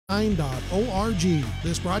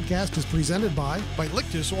This broadcast is presented by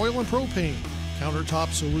Lictus Oil Propane,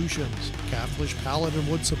 Countertop Solutions, Caflisch Pallet and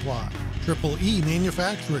Wood Supply, Triple E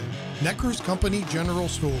Manufacturing, Necker's Company General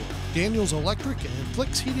Store, Daniels Electric and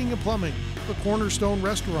Flicks Heating and Plumbing, the Cornerstone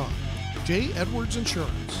Restaurant, J. Edwards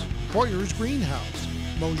Insurance, Hoyer's Greenhouse,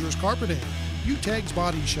 Mosher Carpeting, Utegg's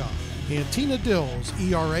Body Shop, and Tina Dills,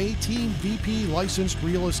 ERA Team VP Licensed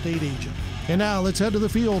Real Estate Agent. And now let's head to the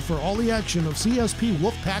field for all the action of CSP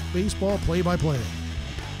Wolfpack Baseball play-by-play.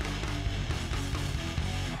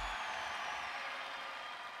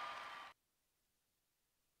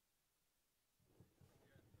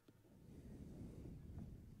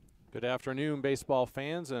 Good afternoon, baseball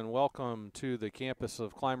fans, and welcome to the campus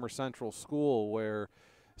of Clymer Central School, where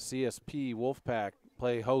CSP Wolfpack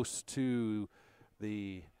play host to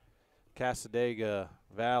the Cassadaga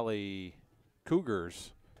Valley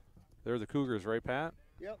Cougars. They're the Cougars, right, Pat?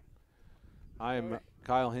 Yep. I'm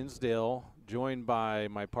Kyle Hinsdale, joined by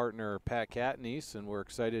my partner, Pat Catanese, and we're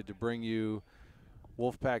excited to bring you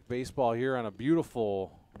Wolfpack baseball here on a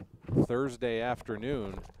beautiful Thursday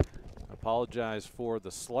afternoon. I apologize for the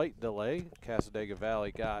slight delay. Cassadaga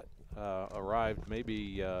Valley arrived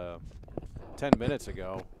maybe 10 minutes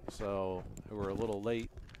ago, so we were a little late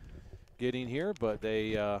getting here, but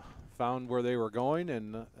they found where they were going,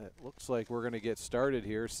 and it looks like we're going to get started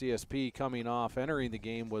here. CSP coming off entering the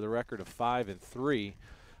game with a record of 5-3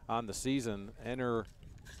 on the season.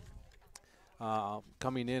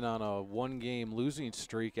 Coming in on a one-game losing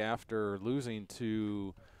streak after losing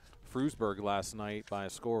to Frewsburg last night by a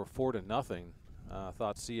score of 4-0. I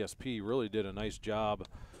thought CSP really did a nice job.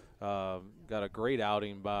 Got a great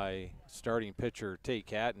outing by starting pitcher Tate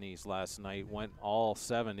Catanese last night. Went all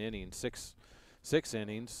 7 innings, six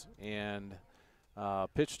innings, and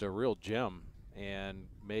pitched a real gem and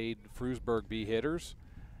made Frewsburg be hitters.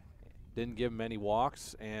 Didn't give them any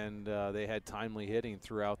walks, and they had timely hitting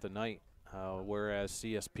throughout the night, whereas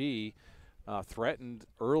CSP threatened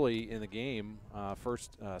early in the game,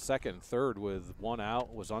 first, second, and third with one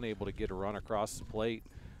out, was unable to get a run across the plate,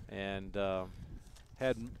 and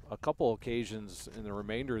had a couple occasions in the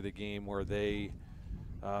remainder of the game where they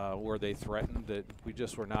threatened that we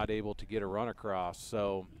just were not able to get a run across.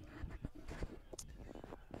 So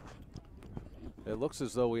it looks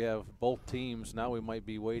as though we have both teams. Now we might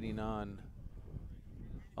be waiting on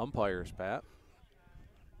umpires, Pat.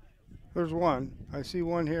 There's one. I see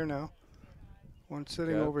one here now. One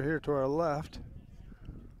sitting over here to our left.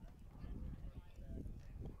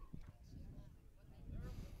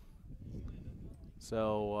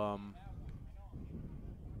 So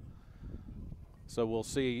we'll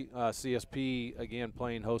see CSP again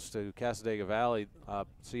playing host to Cassadaga Valley.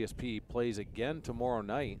 CSP plays again tomorrow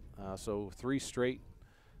night, so three straight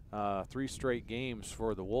games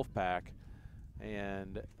for the Wolfpack,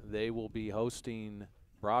 and they will be hosting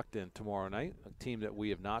Brockton tomorrow night, a team that we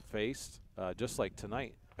have not faced. Just like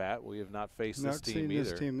tonight, Pat, we have not faced this team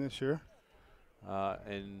either. Not seen this team this year.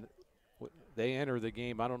 And they enter the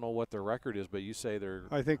game. I don't know what their record is, but you say they're.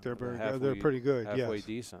 I think they're they're pretty good. Halfway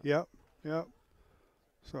decent. Yep.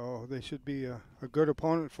 So they should be a good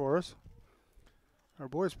opponent for us. Our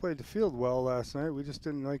boys played the field well last night. We just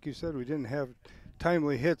didn't, like you said, we didn't have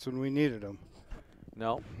timely hits when we needed them.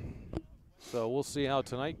 No. So we'll see how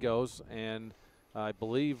tonight goes, and I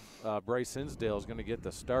believe Bryce Hinsdale is going to get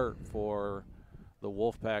the start for the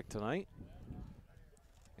Wolfpack tonight.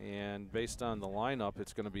 And based on the lineup,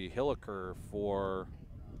 it's going to be Hilliker for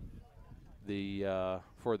the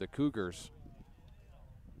Cougars.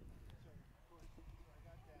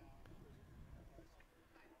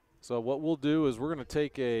 So what we'll do is we're going to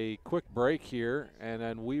take a quick break here, and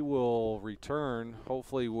then we will return,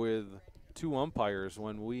 hopefully with 2 umpires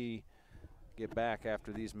when we get back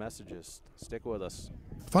after these messages. Stick with us.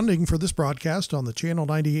 Funding for this broadcast on the Channel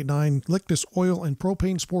 98.9 Lictus Oil and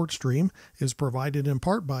Propane Sports Stream is provided in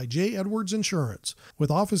part by J. Edwards Insurance.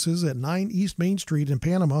 With offices at 9 East Main Street in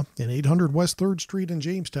Panama and 800 West 3rd Street in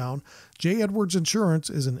Jamestown, J. Edwards Insurance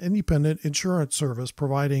is an independent insurance service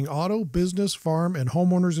providing auto, business, farm, and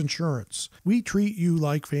homeowners insurance. We treat you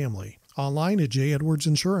like family. Online at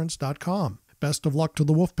jedwardsinsurance.com. Best of luck to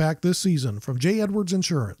the Wolfpack this season from J. Edwards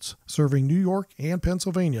Insurance, serving New York and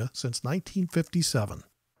Pennsylvania since 1957.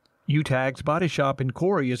 Utegg's Body Shop in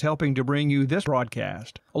Corry is helping to bring you this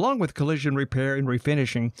broadcast. Along with collision repair and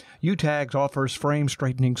refinishing, Utegg offers frame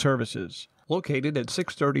straightening services. Located at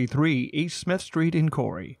 633 East Smith Street in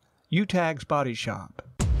Corry. Utegg's Body Shop.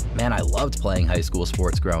 Man, I loved playing high school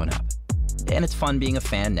sports growing up. And it's fun being a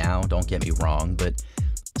fan now, don't get me wrong, but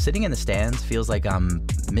sitting in the stands feels like I'm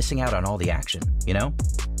missing out on all the action, you know?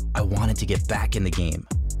 I wanted to get back in the game.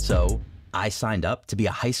 So I signed up to be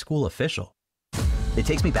a high school official. It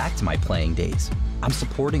takes me back to my playing days. I'm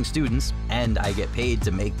supporting students, and I get paid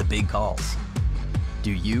to make the big calls.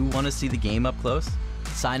 Do you want to see the game up close?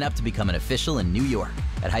 Sign up to become an official in New York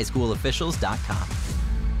at highschoolofficials.com.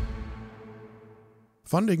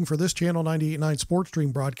 Funding for this Channel 98.9 Sports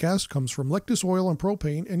Stream broadcast comes from Lictus Oil and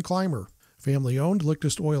Propane in Clymer. Family-owned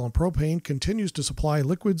Lictus Oil and Propane continues to supply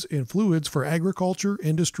liquids and fluids for agriculture,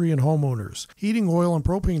 industry, and homeowners. Heating, oil, and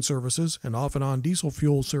propane services and off-and-on diesel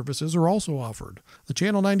fuel services are also offered. The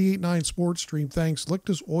Channel 98.9 Sports Stream thanks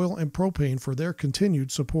Lictus Oil and Propane for their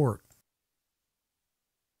continued support.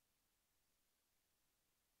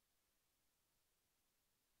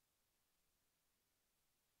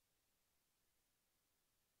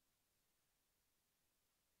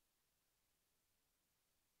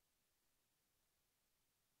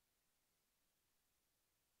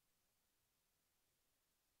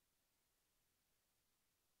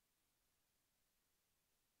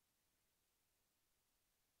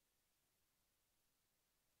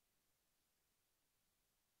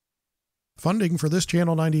 Funding for this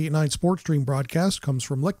Channel 98.9 Sports Stream broadcast comes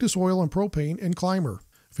from Lictus Oil and Propane in Clymer.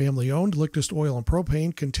 Family-owned Lictus Oil and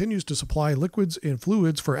Propane continues to supply liquids and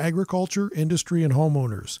fluids for agriculture, industry, and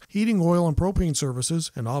homeowners. Heating, oil, and propane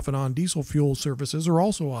services and off-and-on diesel fuel services are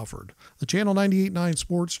also offered. The Channel 98.9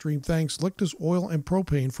 Sports Stream thanks Lictus Oil and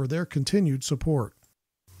Propane for their continued support.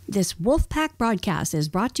 This Wolfpack broadcast is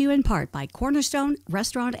brought to you in part by Cornerstone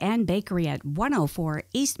Restaurant and Bakery at 104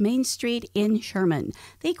 East Main Street in Sherman.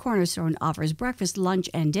 The Cornerstone offers breakfast, lunch,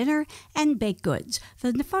 and dinner, and baked goods.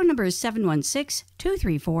 The phone number is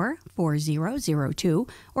 716-234-4002,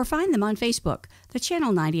 or find them on Facebook. The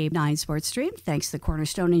Channel 98.9 Sports Stream thanks the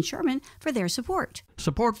Cornerstone in Sherman for their support.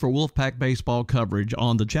 Support for Wolfpack baseball coverage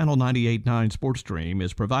on the Channel 98.9 Sports Stream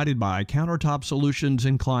is provided by Countertop Solutions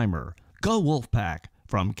in Clymer. Go Wolfpack!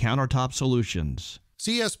 From Countertop Solutions.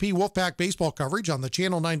 CSP Wolfpack baseball coverage on the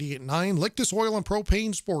Channel 98.9 Lictus Oil and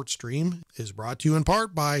Propane Sports Stream is brought to you in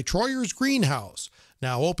part by Troyer's Greenhouse,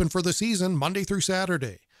 now open for the season Monday through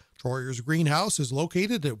Saturday. Troyer's Greenhouse is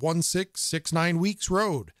located at 1669 Weeks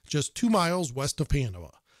Road, just 2 miles west of Panama.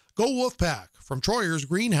 Go Wolfpack from Troyer's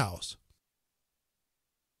Greenhouse.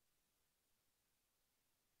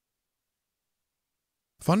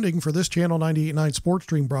 Funding for this Channel 98.9 Sports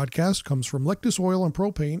Stream broadcast comes from Lictus Oil and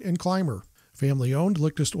Propane in Clymer. Family-owned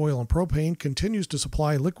Lictus Oil and Propane continues to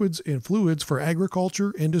supply liquids and fluids for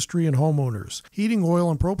agriculture, industry, and homeowners. Heating,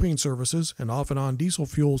 oil, and propane services and off-and-on diesel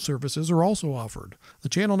fuel services are also offered. The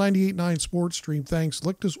Channel 98.9 Sports Stream thanks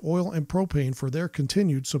Lictus Oil and Propane for their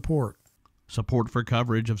continued support. Support for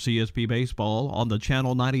coverage of CSP baseball on the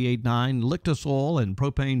Channel 98.9 Lictus Oil and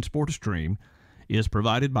Propane Sports Stream is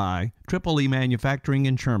provided by Triple E Manufacturing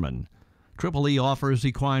in Sherman. Triple E offers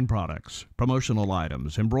equine products, promotional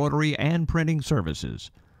items, embroidery, and printing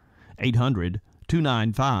services.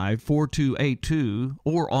 800-295-4282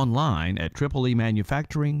 or online at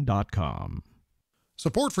tripleemanufacturing.com.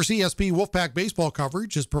 Support for CSP Wolfpack baseball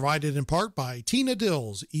coverage is provided in part by Tina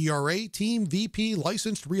Dills, ERA Team VP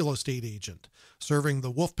licensed real estate agent, serving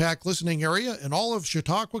the Wolfpack listening area in all of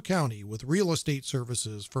Chautauqua County with real estate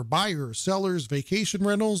services for buyers, sellers, vacation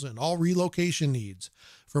rentals, and all relocation needs.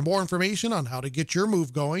 For more information on how to get your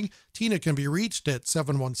move going, Tina can be reached at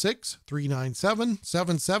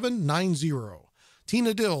 716-397-7790.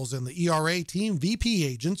 Tina Dills and the ERA Team VP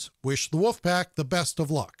agents wish the Wolfpack the best of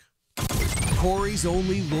luck. Corry's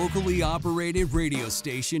only locally operated radio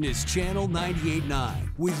station is Channel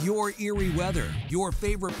 98.9. With your eerie weather, your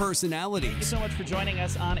favorite personalities. Thank you so much for joining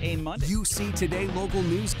us on a Monday. You see today local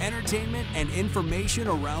news, entertainment, and information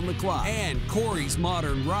around the clock. And Corry's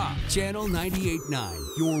modern rock. Channel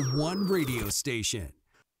 98.9, your one radio station.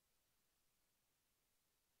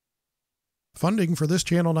 Funding for this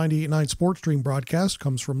Channel 98.9 Sports Stream broadcast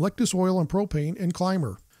comes from Lictus Oil and Propane in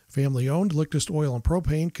Clymer. Family-owned Lictus Oil and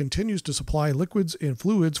Propane continues to supply liquids and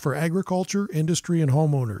fluids for agriculture, industry, and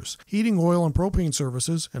homeowners. Heating, oil, and propane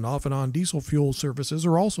services and off-and-on diesel fuel services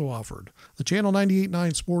are also offered. The Channel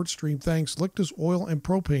 98.9 Sports Stream thanks Lictus Oil and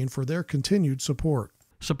Propane for their continued support.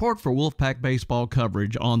 Support for Wolfpack baseball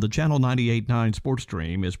coverage on the Channel 98.9 Sports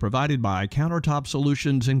Stream is provided by Countertop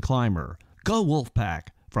Solutions in Clymer. Go Wolfpack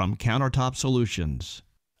from Countertop Solutions.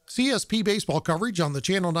 CSP baseball coverage on the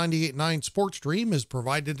Channel 98.9 Sports Stream is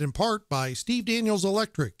provided in part by Steve Daniels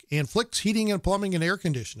Electric and Flicks Heating and Plumbing and Air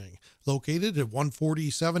Conditioning, located at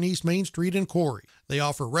 147 East Main Street in Corry. They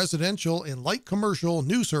offer residential and light commercial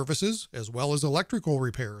new services, as well as electrical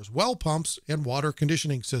repairs, well pumps, and water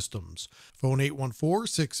conditioning systems. Phone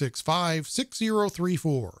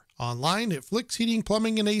 814-665-6034. Online at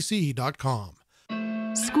flicksheatingplumbingandac.com.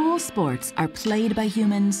 School sports are played by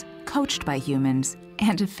humans coached by humans,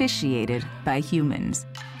 and officiated by humans.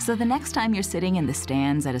 So the next time you're sitting in the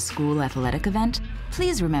stands at a school athletic event,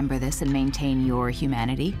 please remember this and maintain your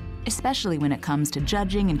humanity, especially when it comes to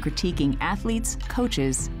judging and critiquing athletes,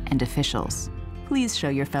 coaches, and officials. Please show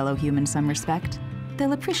your fellow humans some respect.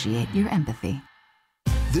 They'll appreciate your empathy.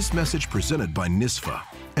 This message presented by NISFA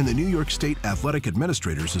and the New York State Athletic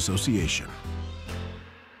Administrators Association.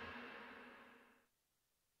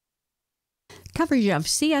 Coverage of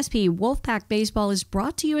CSP Wolfpack Baseball is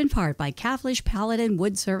brought to you in part by Caflisch Pallet and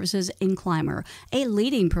Wood Services in Clymer, a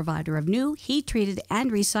leading provider of new, heat-treated,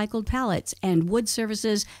 and recycled pallets and wood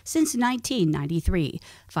services since 1993.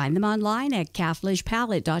 Find them online at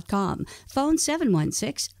caflischpallet.com. Phone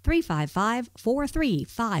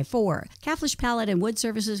 716-355-4354. Caflisch Pallet and Wood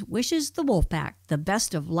Services wishes the Wolfpack the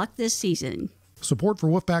best of luck this season. Support for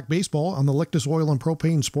Wolfpack Baseball on the Lictus Oil and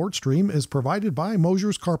Propane Sports Stream is provided by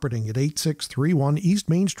Mosher Carpeting at 8631 East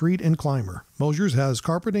Main Street in Clymer. Mosher's has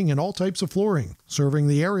carpeting and all types of flooring, serving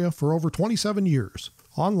the area for over 27 years.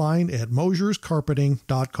 Online at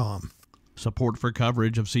mosherscarpeting.com. Support for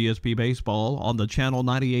coverage of CSP Baseball on the Channel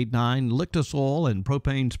 98.9 Lictus Oil and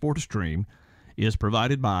Propane Sports Stream is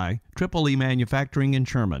provided by Triple E Manufacturing in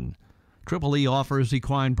Sherman. Triple E offers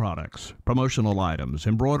equine products, promotional items,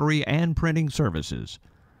 embroidery, and printing services.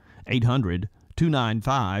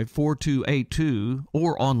 800-295-4282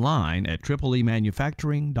 or online at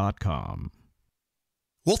tripleemanufacturing.com.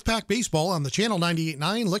 Wolfpack Baseball on the Channel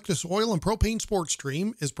 98.9 Lictus Oil and Propane Sports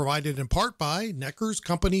Stream is provided in part by Necker's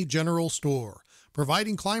Company General Store,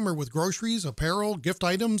 providing Clymer with groceries, apparel, gift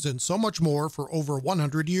items, and so much more for over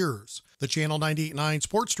 100 years. The Channel 98.9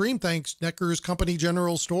 Sports Stream thanks Necker's Company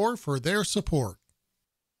General Store for their support.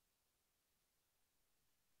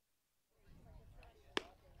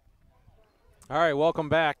 All right, welcome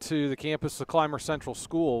back to the campus of Clymer Central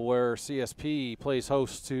School, where CSP plays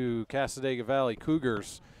host to Cassadaga Valley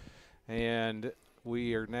Cougars. And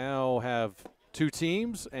we are now have two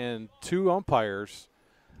teams and two umpires.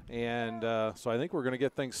 And so I think we're going to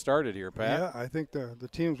get things started here, Pat. Yeah, I think the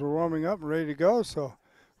teams were warming up and ready to go, so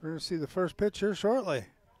we're going to see the first pitch here shortly.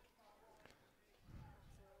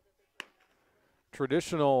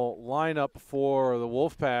 Traditional lineup for the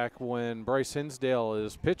Wolfpack when Bryce Hinsdale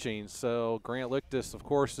is pitching. So Grant Lictus, of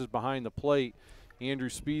course, is behind the plate. Andrew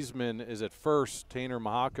Spiesman is at first. Tanner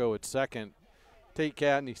Mahako at second. Tate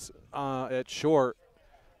Catanese at short.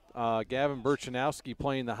 Gavin Burchanowski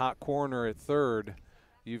playing the hot corner at third.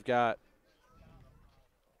 You've got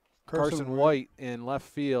Carson White in left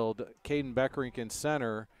field, Caden Beckerink in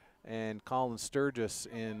center, and Colin Sturgis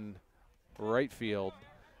in right field.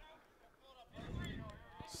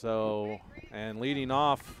 So, and leading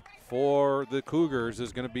off for the Cougars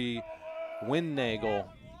is going to be Windnagel.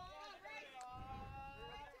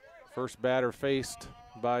 First batter faced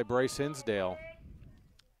by Bryce Hinsdale.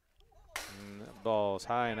 And that ball is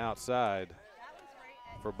high and outside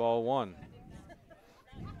for ball one.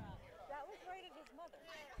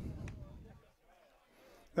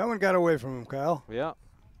 That one got away from him, Kyle. Yeah.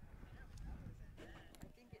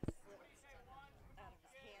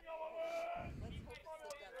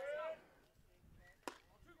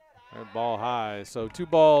 That ball high. So 2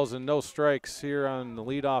 balls and no strikes here on the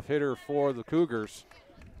leadoff hitter for the Cougars.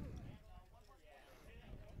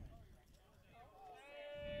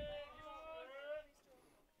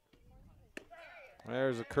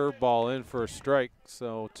 There's a curveball in for a strike.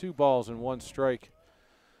 So 2 balls and 1 strike.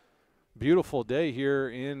 Beautiful day here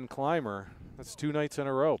in Clymer. That's 2 nights in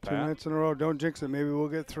a row, Pat. 2 nights in a row. Don't jinx it. Maybe we'll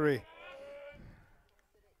get 3.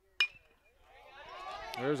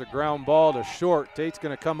 There's a ground ball to short. Tate's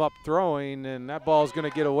going to come up throwing, and that ball is going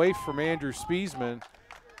to get away from Andrew Spiesman.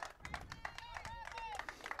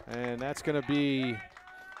 And that's going to be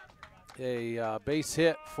a base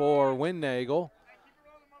hit for Windnagel.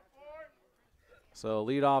 So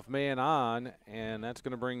leadoff man on, and that's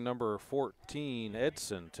going to bring number 14,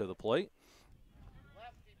 Edson, to the plate.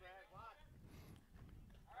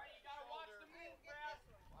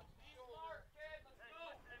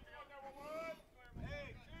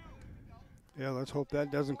 Yeah, let's hope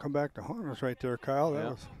that doesn't come back to haunt us right there, Kyle.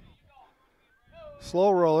 That was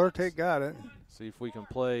slow roller. Tate got it. See if we can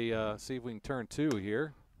play, see if we can turn 2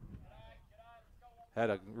 here. Had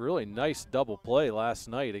a really nice double play last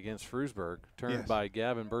night against Frewsburg, turned by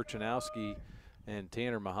Gavin Burchanowski and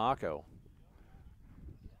Tanner Mahako.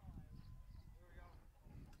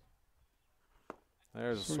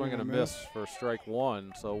 There's a swing and a miss for strike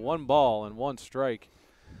 1. So 1 ball and 1 strike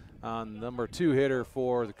on number 2 hitter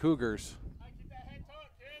for the Cougars.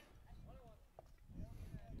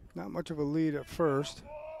 Not much of a lead at first.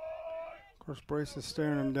 Of First Bryce is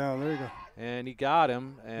staring him down. There you go. And he got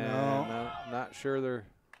him, and No. not sure they're.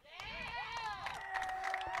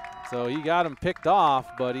 So he got him picked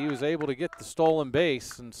off, but he was able to get the stolen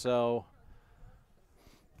base, and so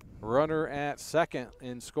runner at second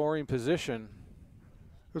in scoring position.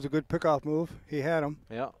 It was a good pickoff move. He had him.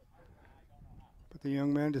 Yeah. But the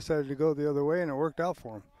young man decided to go the other way, and it worked out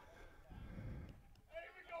for him.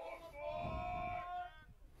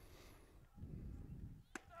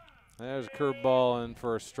 There's a curveball in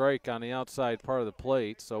for a strike on the outside part of the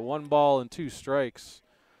plate. So 1 ball and 2 strikes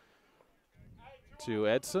to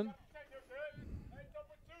Edson.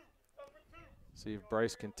 See if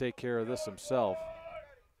Bryce can take care of this himself.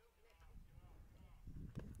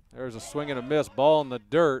 There's a swing and a miss, ball in the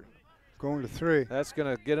dirt. Going to 3. That's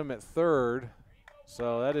going to get him at third.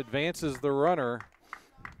 So that advances the runner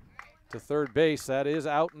to third base. That is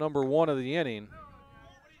out number 1 of the inning.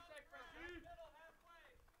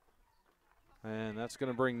 And that's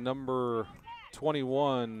going to bring number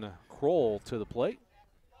 21, Kroll, to the plate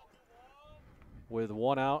with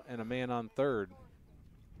 1 out and a man on third.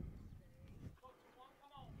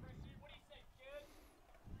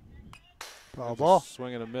 Foul ball.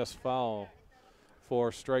 Swing and a miss foul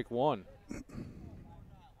for strike 1.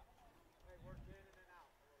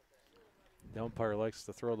 The umpire likes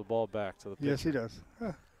to throw the ball back to the pitcher. Yes, he does.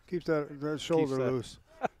 Keeps that shoulder loose.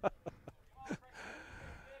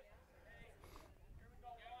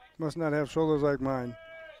 Must not have shoulders like mine.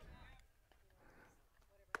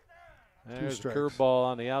 There's a curveball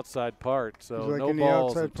on the outside part. So he's like no in the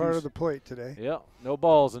balls outside part of the plate today. Yeah, no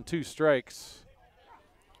balls and 2 strikes.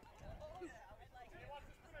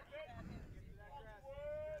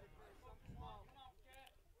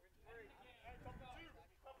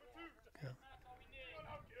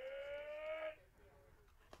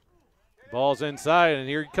 Ball's inside, and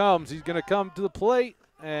here he comes. He's going to come to the plate,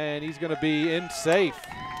 and he's going to be in safe.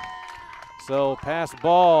 So pass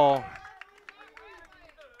ball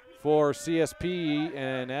for CSP,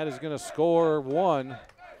 and that is going to score 1.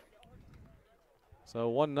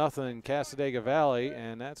 So 1-0 Cassadaga Valley,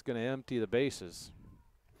 and that's going to empty the bases.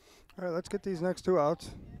 All right, let's get these next 2 outs.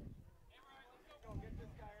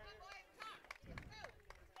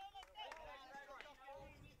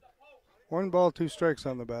 One ball, 2 strikes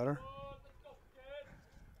on the batter.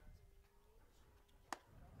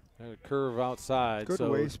 And a curve outside. Good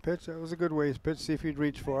so waist pitch. That was a good waist pitch. See if he'd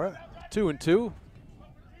reach for it. 2-2.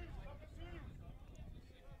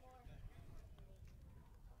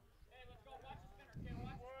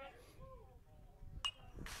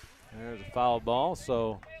 There's a foul ball,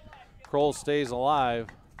 so Kroll stays alive.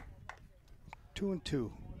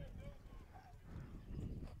 2-2.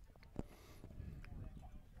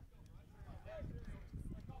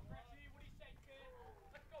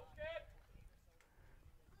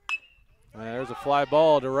 There's a fly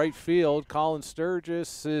ball to right field. Colin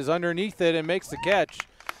Sturgis is underneath it and makes the catch.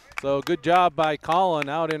 So good job by Colin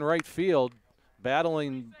out in right field,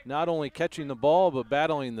 battling, not only catching the ball, but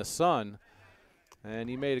battling the sun. And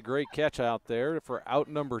he made a great catch out there for out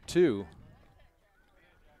number 2.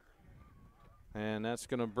 And that's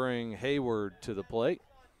going to bring Hayward to the plate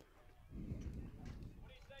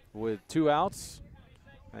with 2 outs.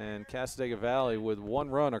 And Cassadaga Valley with 1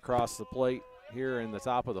 run across the plate here in the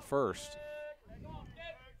top of the first.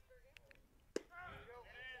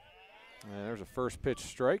 And there's a first pitch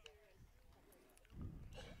strike.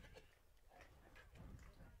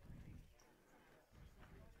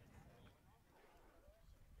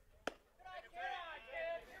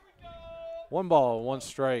 One ball, 1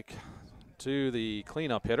 strike to the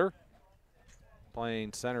cleanup hitter,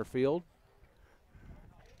 playing center field.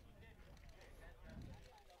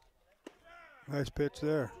 Nice pitch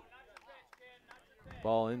there.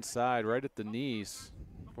 Ball inside, right at the knees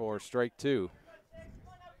for strike 2.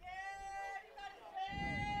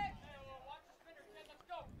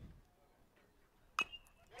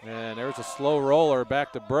 And there's a slow roller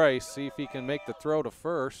back to Bryce. See if he can make the throw to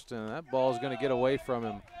first, and that ball is going to get away from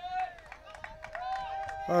him.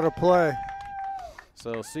 Out of play.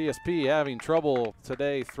 So CSP having trouble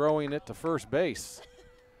today throwing it to first base.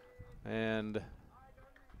 And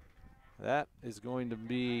that is going to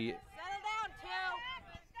be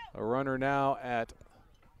a runner now at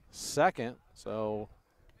second. So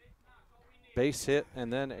base hit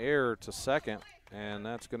and then error to second. And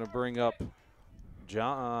that's going to bring up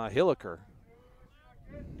John Hilliker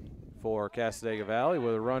for Cassadaga Valley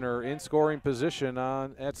with a runner in scoring position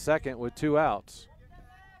on at second with 2 outs.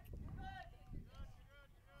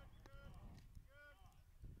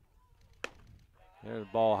 There's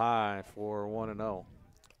the ball high for 1-0.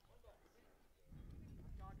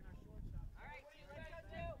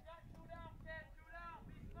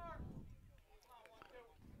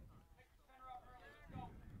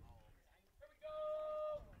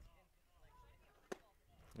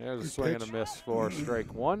 There's a swing and a miss for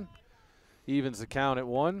strike one. Evens the count at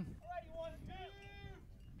 1.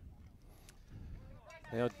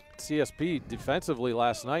 You know, CSP defensively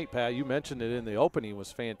last night, Pat, you mentioned it in the opening,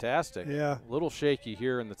 was fantastic. Yeah. A little shaky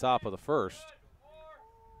here in the top of the first.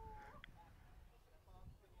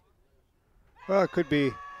 Well, it could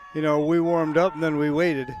be, you know, we warmed up and then we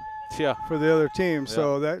waited for the other team.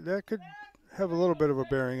 So that could have a little bit of a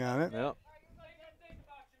bearing on it. Yep.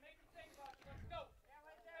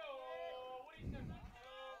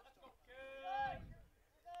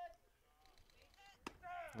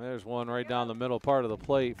 There's one right down the middle part of the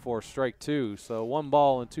plate for strike 2. So 1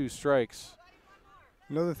 ball and 2 strikes.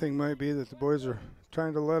 Another thing might be that the boys are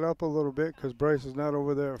trying to let up a little bit because Bryce is not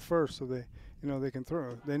over there at first, so they, you know, they can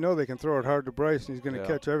throw. They know they can throw it hard to Bryce, and he's going to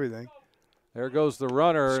catch everything. There goes the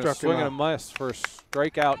runner, swinging a miss for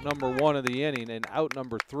strikeout number 1 of the inning and out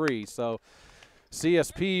number 3. So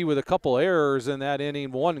CSP with a couple errors in that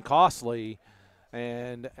inning, one costly,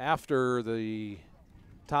 and after the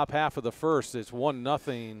top half of the first, it's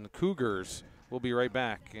 1-0 Cougars. We'll be right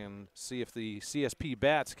back and see if the CSP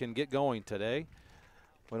bats can get going today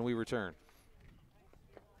when we return.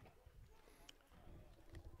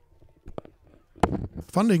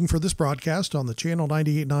 Funding for this broadcast on the Channel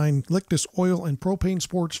 98.9 Lictus Oil and Propane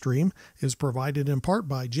Sports Stream is provided in part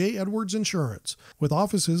by J. Edwards Insurance. With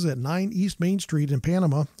offices at 9 East Main Street in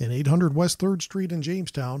Panama and 800 West 3rd Street in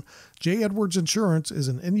Jamestown, J. Edwards Insurance is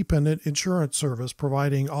an independent insurance service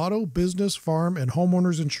providing auto, business, farm, and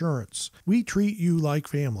homeowners insurance. We treat you like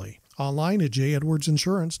family. Online at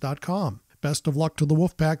jedwardsinsurance.com. Best of luck to the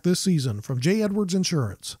Wolfpack this season from J. Edwards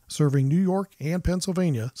Insurance, serving New York and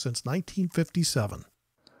Pennsylvania since 1957.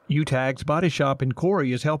 Utegg's Body Shop in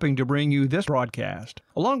Corry is helping to bring you this broadcast.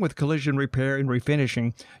 Along with collision repair and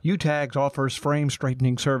refinishing, Utegg offers frame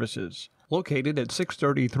straightening services. Located at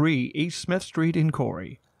 633 East Smith Street in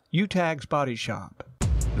Corry. Utegg's Body Shop.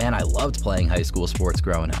 Man, I loved playing high school sports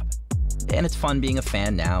growing up. And it's fun being a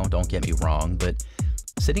fan now, don't get me wrong, but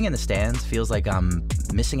sitting in the stands feels like I'm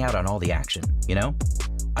missing out on all the action, you know?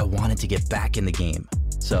 I wanted to get back in the game,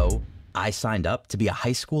 so I signed up to be a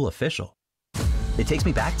high school official. It takes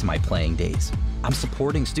me back to my playing days. I'm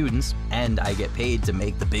supporting students, and I get paid to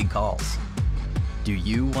make the big calls. Do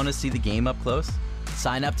you want to see the game up close?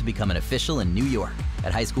 Sign up to become an official in New York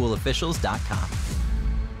at highschoolofficials.com.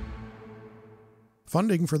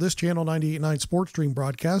 Funding for this Channel 98.9 Sports Stream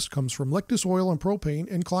broadcast comes from Lictus Oil and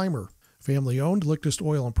Propane and Clymer. Family-owned Lictus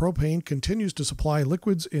Oil and Propane continues to supply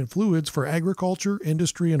liquids and fluids for agriculture,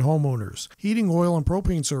 industry, and homeowners. Heating oil and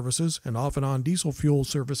propane services and off-and-on diesel fuel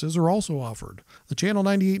services are also offered. The Channel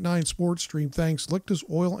 98.9 Sports Stream thanks Lictus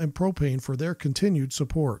Oil and Propane for their continued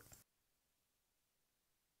support.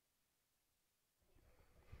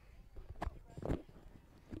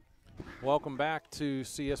 Welcome back to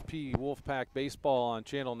CSP Wolfpack Baseball on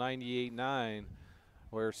Channel 98.9.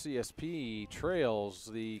 Where CSP trails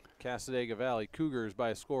the Cassadaga Valley Cougars by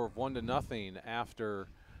a score of 1-0 after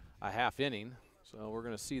a half inning. So we're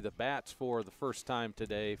going to see the bats for the first time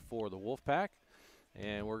today for the Wolfpack.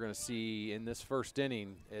 And we're going to see in this first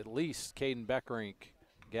inning at least Caden Beckrink,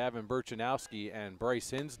 Gavin Burchanowski, and Bryce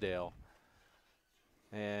Hinsdale.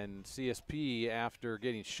 And CSP, after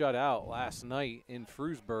getting shut out last night in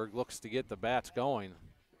Frewsburg, looks to get the bats going.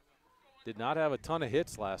 Did not have a ton of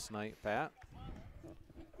hits last night, Pat.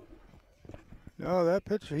 No, that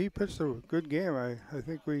pitcher, he pitched a good game. I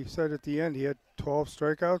think we said at the end he had 12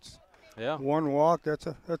 strikeouts. Yeah. 1 walk. That's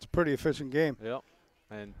a pretty efficient game. Yep.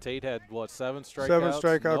 And Tate had, what, 7 strikeouts? 7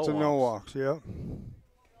 strikeouts and no walks, yep.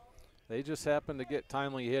 They just happened to get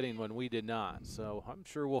timely hitting when we did not. So I'm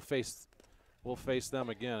sure we'll face them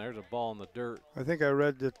again. There's a ball in the dirt. I think I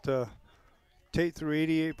read that Tate threw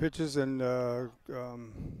 88 pitches and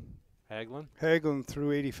Hagelin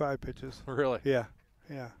threw 85 pitches. Really? Yeah.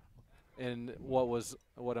 In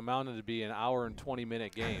what amounted to be an hour and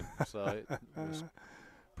 20-minute game, so it was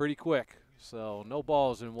pretty quick. So no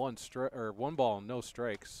balls in one ball and no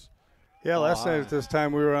strikes. Yeah, last night at this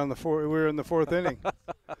time we were in the 4th inning.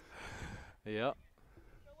 Yep.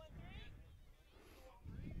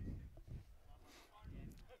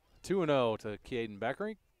 Two 2-0 to Caden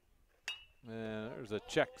Beckrink. And there's a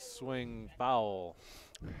check swing foul.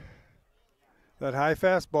 That high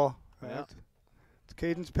fastball. Yeah. It's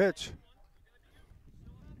Caden's pitch.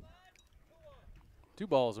 2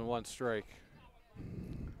 balls and 1 strike.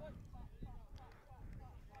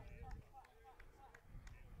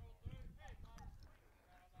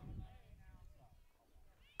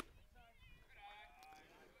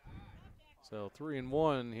 So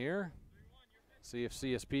 3-1 here. See if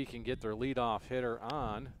CSP can get their leadoff hitter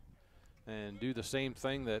on and do the same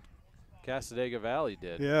thing that Cassadaga Valley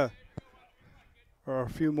did. Yeah. Or a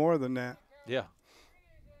few more than that. Yeah.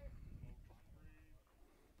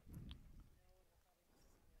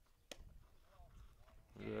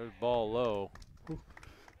 There's ball low.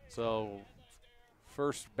 So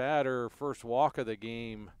first batter, first walk of the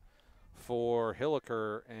game for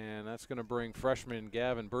Hilliker, and that's going to bring freshman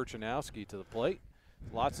Gavin Burchanowski to the plate.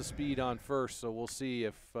 Lots of speed on first, so we'll see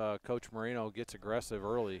if Coach Moreno gets aggressive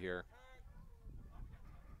early here.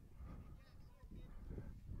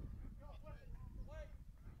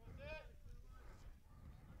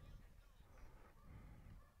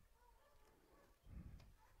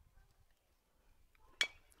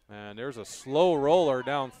 And there's a slow roller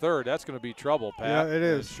down third. That's going to be trouble, Pat. Yeah, it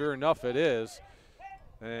is. And sure enough, it is.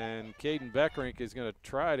 And Caden Beckrink is going to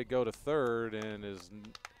try to go to third and is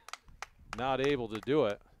not able to do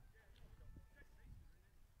it.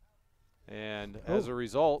 And as a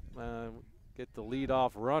result, get the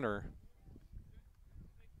leadoff runner.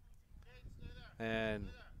 And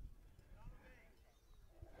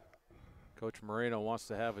Coach Moreno wants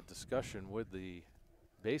to have a discussion with the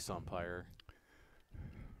base umpire.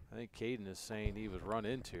 I think Caden is saying he was run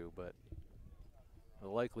into, but the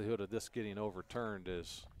likelihood of this getting overturned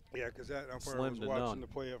is because that umpire slim was to watching none. the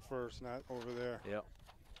play up first, not over there. Yep.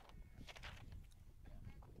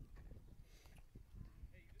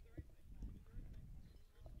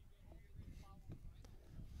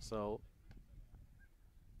 So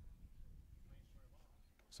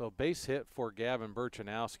base hit for Gavin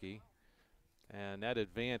Burchanowski, and that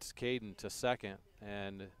advanced Caden to second,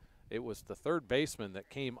 and it was the third baseman that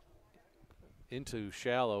came into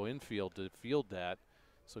shallow infield to field that.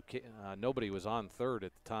 So nobody was on third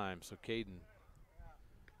at the time, so Caden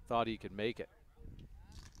thought he could make it.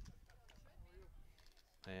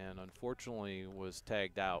 And unfortunately was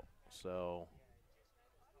tagged out, so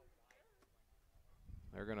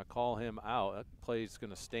they're going to call him out. That play's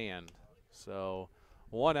going to stand. So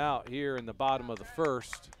one out here in the bottom of the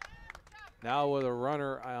first. Now with a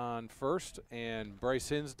runner on first, and Bryce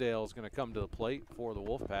Hinsdale is going to come to the plate for the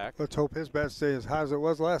Wolfpack. Let's hope his bat stays as high as it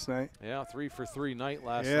was last night. Yeah, 3 for 3 night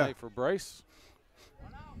last night for Bryce.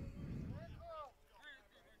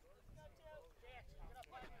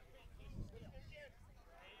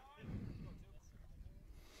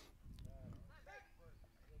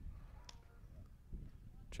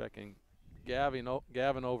 Checking Gavin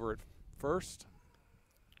over at first.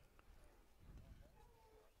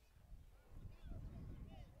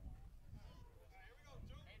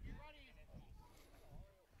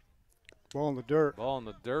 Ball in the dirt. Ball in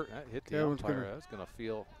the dirt. That hit the Gavin's umpire. That's going to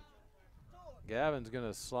feel. Gavin's going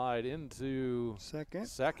to slide into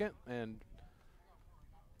second and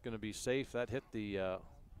going to be safe. That hit the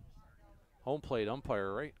home plate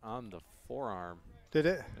umpire right on the forearm. Did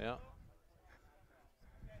it? Yeah.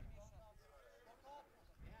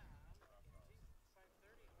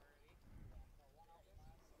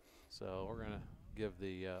 So we're going to give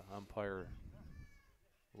the umpire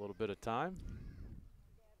a little bit of time.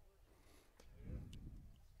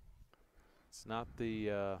 It's not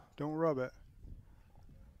the don't rub it.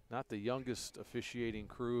 Not the youngest officiating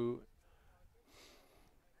crew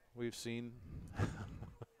we've seen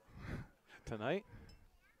tonight.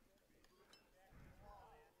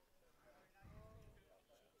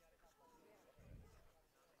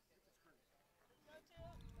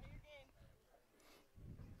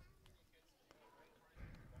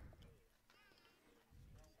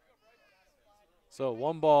 So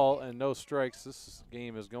 1 ball and no strikes. This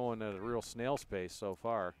game is going at a real snail's pace so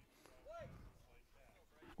far.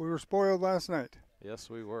 We were spoiled last night. Yes,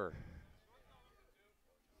 we were.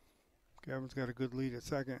 Gavin's got a good lead at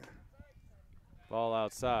second. Ball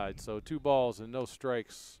outside. So 2 balls and no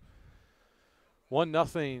strikes.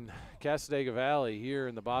 1-0 Cassadaga Valley here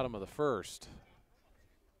in the bottom of the first.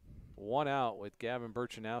 1 out with Gavin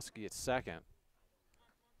Burchanowski at second.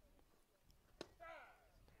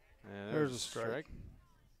 And there's a strike.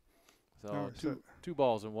 So no, 2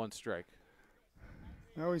 balls and 1 strike.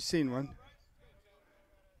 Now he's seen one.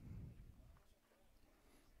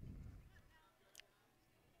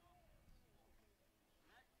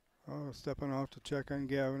 Oh, stepping off to check on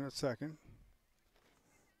Gavin at second.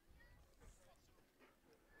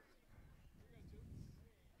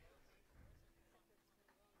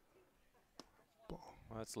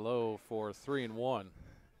 That's low for 3-1.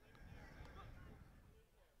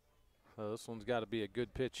 So this one's got to be a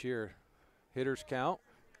good pitch here. Hitters count.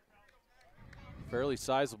 Fairly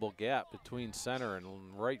sizable gap between center and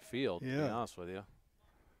right field, to be honest with you.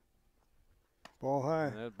 Ball high.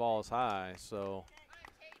 And that ball is high, so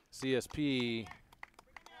CSP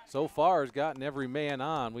so far has gotten every man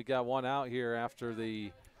on. We got 1 out here after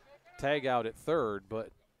the tag out at third, but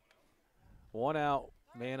 1 out,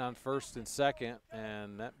 man on first and second,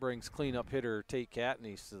 and that brings cleanup hitter Tate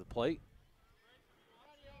Catanese to the plate.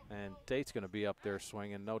 And Tate's going to be up there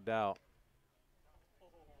swinging, no doubt.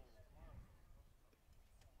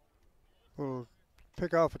 Little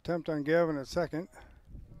pick-off attempt on Gavin at second.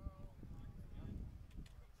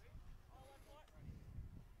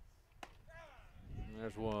 And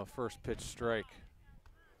there's one first pitch strike.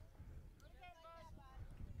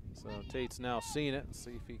 So Tate's now seen it.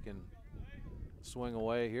 See if he can swing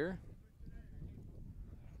away here.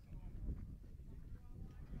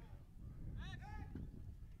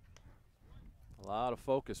 A lot of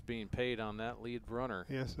focus being paid on that lead runner.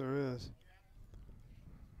 Yes, there is.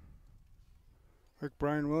 Like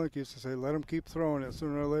Brian Willick used to say, let him keep throwing it.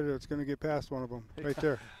 Sooner or later, it's going to get past one of them. Right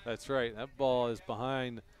there. That's right. That ball is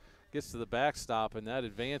behind, gets to the backstop, and that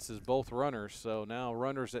advances both runners. So now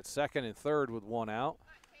runners at second and third with 1 out.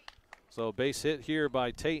 So base hit here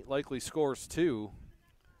by Tate likely scores 2.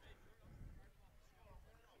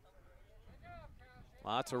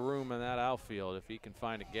 Lots of room in that outfield if he can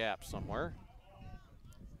find a gap somewhere.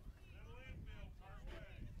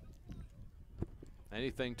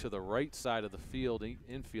 Anything to the right side of the field,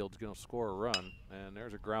 infield's going to score a run. And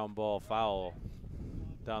there's a ground ball foul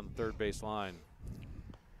down the third base line.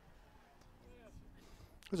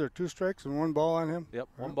 Is there 2 strikes and 1 ball on him? Yep,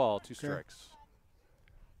 1 ball, 2 strikes.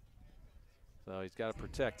 So he's got to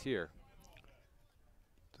protect here.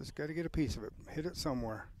 Just got to get a piece of it. Hit it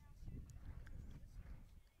somewhere.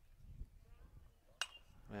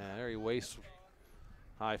 And there he wastes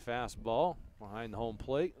high fastball behind the home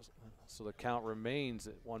plate. So the count remains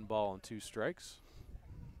at 1 ball and 2 strikes.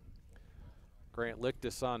 Grant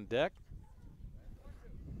Lictus on deck.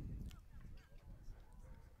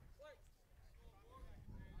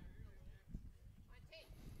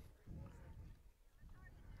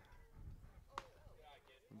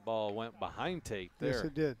 Ball went behind Tate there. Yes,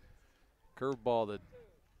 it did. Curveball that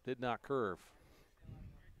did not curve.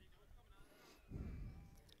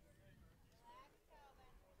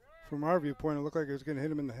 From our viewpoint, it looked like it was going to hit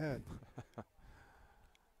him in the head.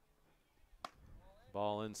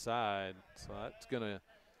 Ball inside, so that's going to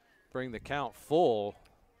bring the count full.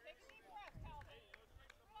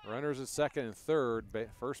 Runners at second and third.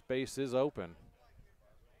 First base is open.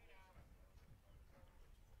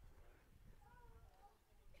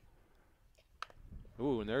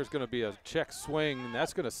 Ooh, and there's going to be a check swing, and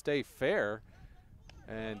that's going to stay fair.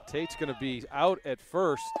 And Tate's going to be out at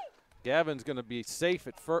first. Gavin's going to be safe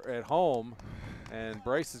at home, and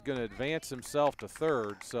Bryce is going to advance himself to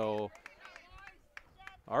third. So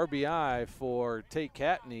RBI for Tate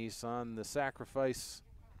Catanese on the sacrifice.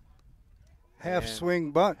 Half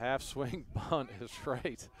swing bunt. Half swing bunt is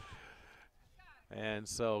right. And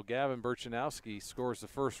so Gavin Burchanowski scores the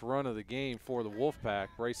first run of the game for the Wolfpack.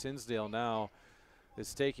 Bryce Hinsdale now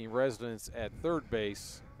is taking residence at third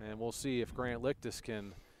base, and we'll see if Grant Lictus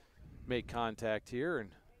can make contact here and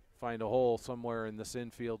find a hole somewhere in this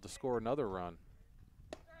infield to score another run.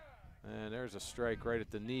 And there's a strike right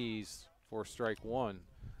at the knees for strike 1.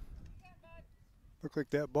 Looked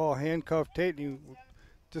like that ball handcuffed Tate, and you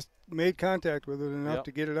just made contact with it enough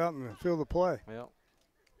to get it out and fill the play. Yep.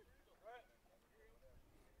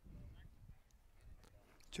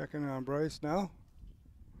 Checking on Bryce now.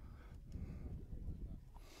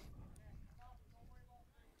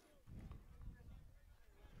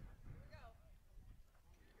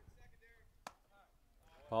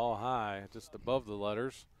 Ball high, just above the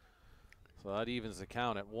letters. So that evens the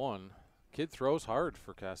count at 1. Kid throws hard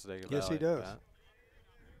for Cassadaga Valley. Yes, he does.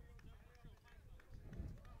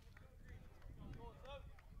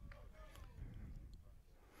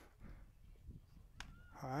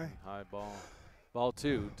 High. High ball. Ball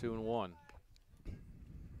 2, 2-1.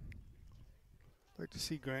 Like to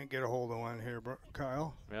see Grant get a hold of one here,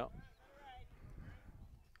 Kyle. Yep.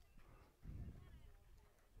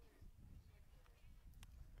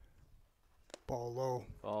 Ball low.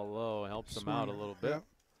 Ball low helps him out a little bit. Yep.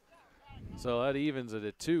 So that evens it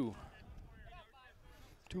at 2.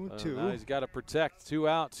 2-2. Now he's got to protect 2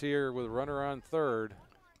 outs here with a runner on third.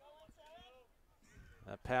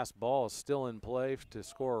 That pass ball is still in play to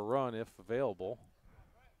score a run if available.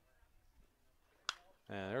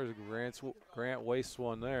 And there's a Grant wastes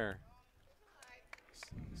one there.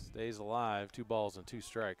 Stays alive, 2 balls and 2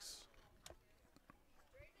 strikes.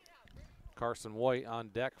 Carson White on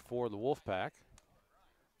deck for the Wolfpack.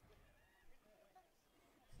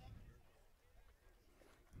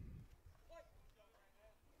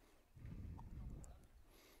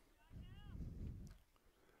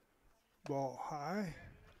 Ball high.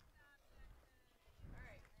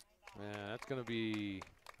 Yeah, that's going to be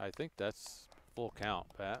I think that's full count,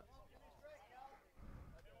 Pat.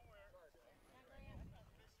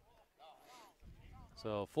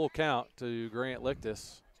 So full count to Grant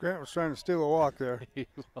Lictus. Grant was trying to steal a walk there. He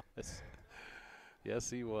was. Yes,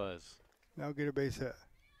 he was. Now get a base hit.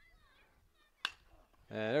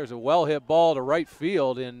 And there's a well-hit ball to right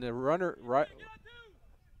field, and the runner right,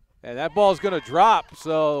 and that ball's going to drop.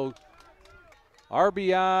 So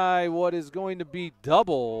RBI, what is going to be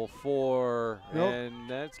double for, and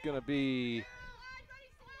that's going to be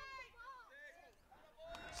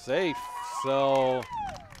safe. So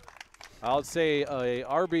I'll say a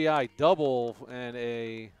RBI double and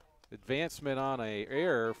a advancement on a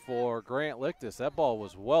error for Grant Lictus. That ball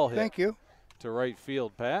was well hit. Thank you. To right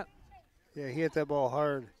field, Pat. Yeah, he hit that ball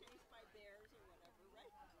hard.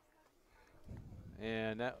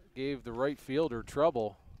 And that gave the right fielder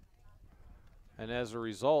trouble. And as a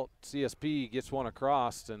result, CSP gets one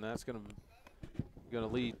across, and that's going to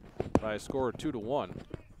lead by a score of 2-1.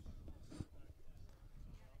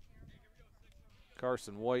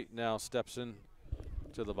 Carson White now steps in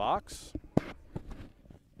to the box.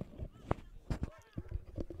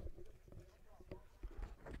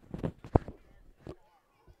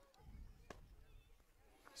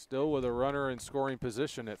 Still with a runner in scoring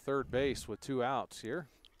position at third base with 2 outs here.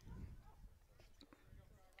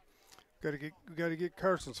 We got to get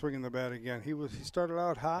Carson swinging the bat again. He started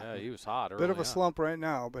out hot. Yeah, he was hot early. Bit of a slump right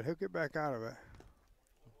now, but he'll get back out of it.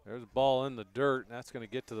 There's a ball in the dirt, and that's going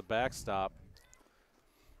to get to the backstop.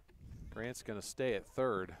 Grant's going to stay at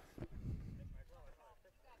third.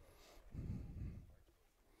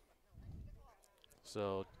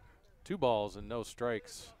 So 2 balls and no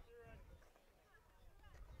strikes.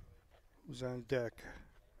 Who's on deck?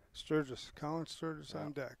 Sturgis. Colin Sturgis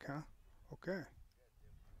on deck, huh? Okay.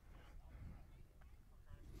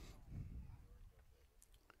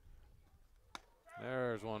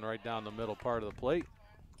 There's one right down the middle part of the plate.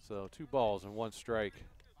 So 2 balls and 1 strike.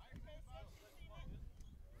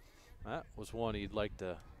 That was one he'd like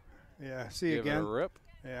to see give again. it a rip.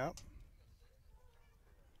 Yeah.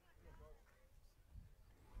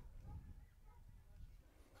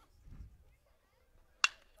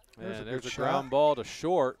 And there's a ground ball to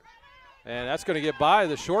short. And that's going to get by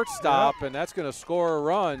the shortstop, and that's going to score a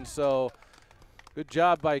run. So good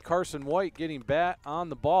job by Carson White getting bat on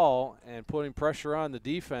the ball and putting pressure on the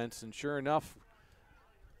defense. And sure enough,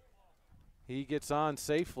 he gets on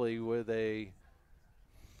safely with a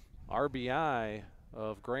RBI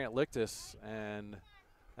of Grant Lictus, and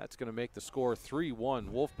that's going to make the score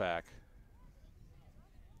 3-1 Wolfpack.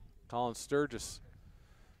 Colin Sturgis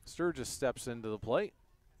steps into the plate.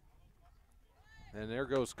 And there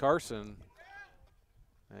goes Carson,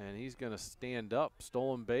 and he's going to stand up,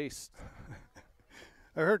 stolen base.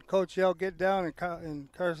 I heard Coach yell, "Get down,"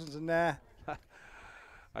 and Carson's nah.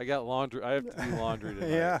 I got laundry. I have to do laundry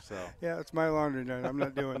tonight. Yeah, it's my laundry night. I'm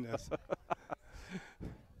not doing this.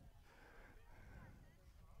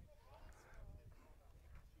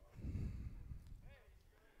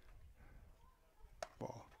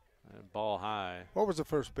 Ball high. What was the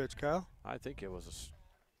first pitch, Kyle? I think it was a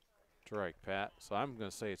strike, Pat. So I'm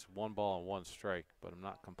going to say it's 1 ball and 1 strike, but I'm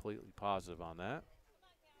not completely positive on that.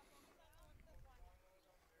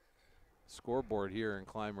 Scoreboard here in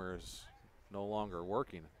Clymer is no longer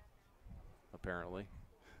working, apparently.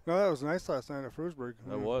 No, that was nice last night at Frewsburg.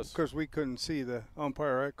 That was. Of course, we couldn't see the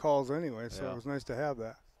umpire calls anyway, so it was nice to have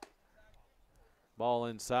that. Ball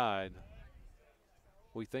inside.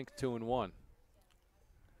 We think 2-1.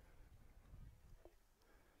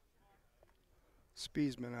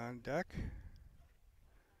 Spiesman on deck.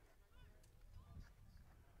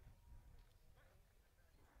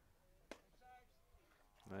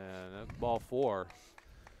 And that's ball 4.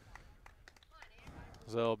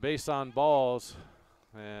 So based on balls,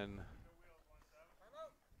 and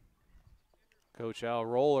Coach Al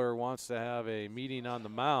Roller wants to have a meeting on the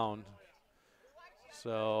mound.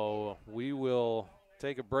 So we will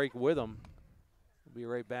take a break with him. We'll be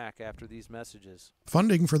right back after these messages.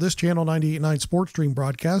 Funding for this Channel 98.9 Sports Stream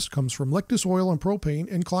broadcast comes from Lictus Oil and Propane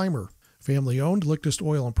in Clymer. Family-owned Lictus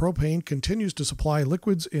Oil and Propane continues to supply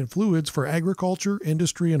liquids and fluids for agriculture,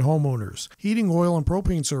 industry, and homeowners. Heating oil and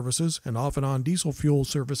propane services and off-and-on diesel fuel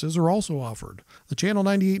services are also offered. The Channel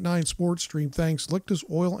 98.9 Sports Stream thanks Lictus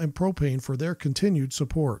Oil and Propane for their continued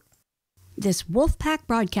support. This Wolfpack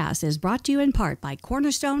broadcast is brought to you in part by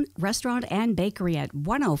Cornerstone Restaurant and Bakery at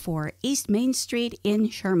 104 East Main Street in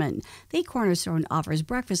Sherman. The Cornerstone offers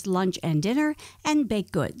breakfast, lunch, and dinner, and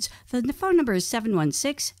baked goods. The phone number is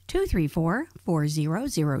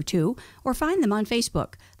 716-234-4002, or find them on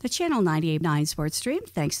Facebook. The Channel 98.9 Sports Stream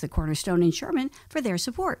thanks the Cornerstone in Sherman for their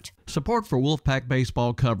support. Support for Wolfpack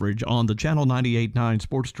baseball coverage on the Channel 98.9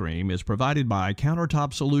 Sports Stream is provided by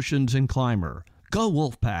Countertop Solutions in Clymer. Go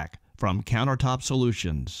Wolfpack from Countertop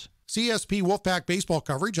Solutions. CSP Wolfpack baseball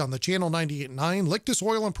coverage on the Channel 98.9 Lictus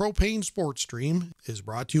Oil and Propane Sports Stream is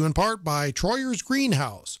brought to you in part by Troyer's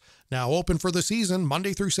Greenhouse, now open for the season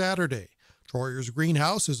Monday through Saturday. Troyer's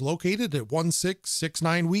Greenhouse is located at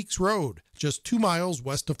 1669 Weeks Road, just 2 miles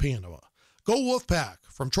west of Panama. Go Wolfpack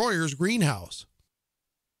from Troyer's Greenhouse.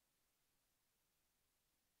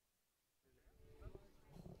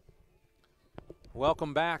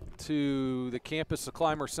 Welcome back to the campus of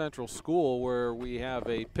Clymer Central School, where we have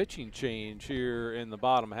a pitching change here in the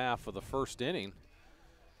bottom half of the first inning.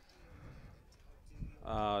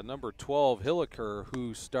 Number 12, Hilliker,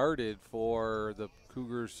 who started for the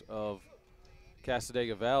Cougars of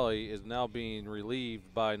Cassadaga Valley, is now being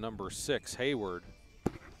relieved by number 6, Hayward.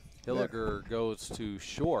 Hilliker goes to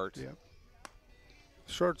short. Yep.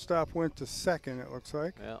 Shortstop went to second, it looks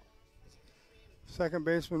like. Yeah. Second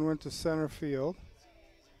baseman went to center field.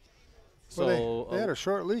 So well, they had a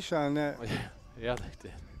short leash on that. Yeah, they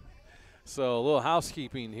did. So a little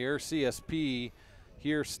housekeeping here. CSP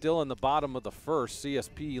here still in the bottom of the first.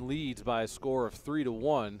 CSP leads by a score of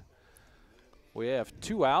 3-1. We have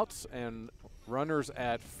 2 outs and runners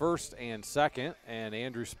at first and second, and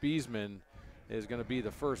Andrew Spiesman is going to be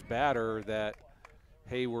the first batter that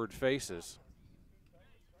Hayward faces.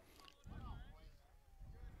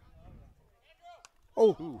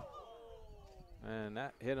 Oh. Ooh. And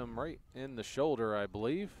that hit him right in the shoulder, I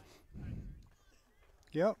believe.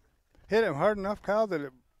 Yep. Hit him hard enough, Kyle, that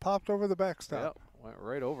it popped over the backstop. Yep, went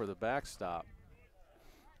right over the backstop.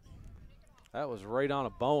 That was right on a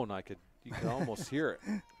bone. You could almost hear it.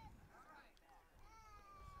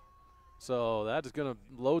 So that is going to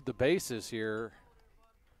load the bases here.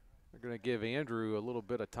 They're going to give Andrew a little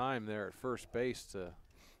bit of time there at first base to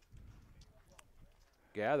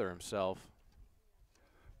gather himself.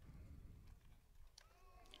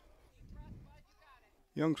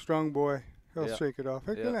 Young, strong boy. He'll shake it off.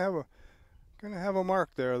 He's gonna have a mark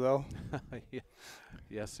there, though.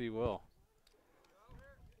 Yes, he will.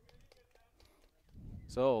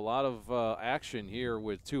 So a lot of action here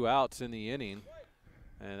with 2 outs in the inning,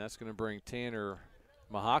 and that's going to bring Tanner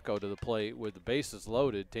Mahako to the plate with the bases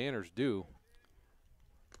loaded. Tanner's due.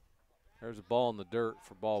 There's a ball in the dirt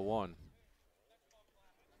for ball 1.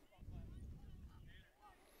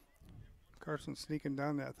 Carson sneaking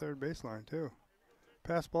down that third baseline, too.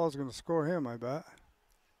 Pass ball is going to score him, I bet.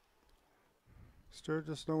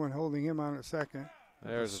 Sturgis, no one holding him on at second.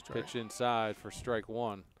 There's a pitch inside for strike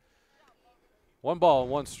 1. 1 ball,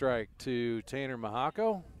 1 strike to Tanner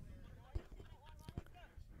Mahako.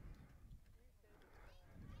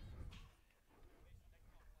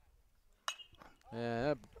 And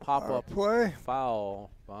that pop-up play. Foul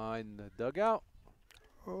behind the dugout.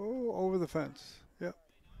 Oh, over the fence. Yep.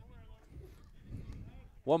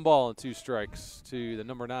 1 ball and 2 strikes to the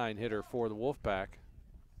number 9 hitter for the Wolfpack.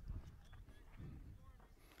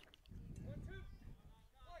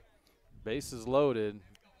 Bases loaded.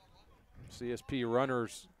 CSP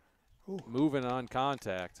runners moving on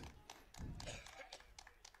contact.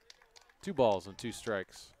 2 balls and 2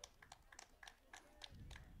 strikes.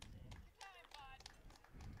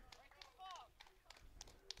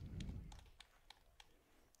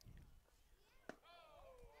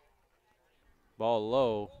 Ball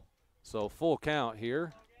low, so full count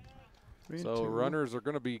here. So runners are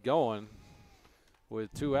going to be going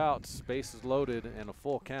with 2 outs, bases loaded, and a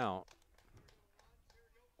full count.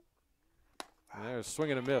 And there's a swing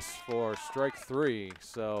and a miss for strike 3.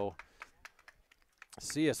 So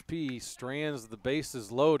CSP strands the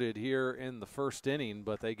bases loaded here in the first inning,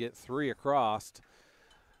 but they get 3 across.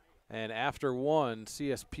 And after 1,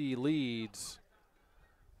 CSP leads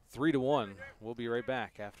 3-1. We'll be right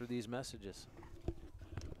back after these messages.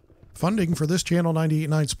 Funding for this Channel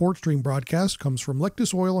 98.9 Sports Stream broadcast comes from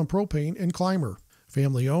Lictus Oil and Propane in Clymer.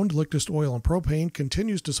 Family-owned Lictus Oil and Propane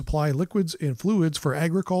continues to supply liquids and fluids for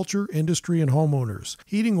agriculture, industry, and homeowners.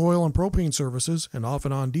 Heating oil and propane services and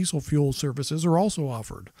off-and-on diesel fuel services are also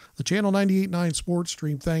offered. The Channel 98.9 Sports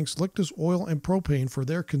Stream thanks Lictus Oil and Propane for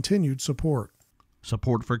their continued support.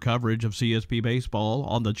 Support for coverage of CSP baseball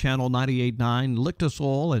on the Channel 98.9 Lictus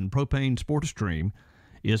Oil and Propane Sports Stream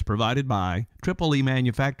is provided by Triple E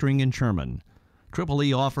Manufacturing in Sherman. Triple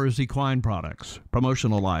E offers equine products,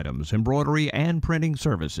 promotional items, embroidery, and printing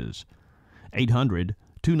services.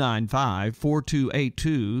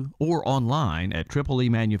 800-295-4282 or online at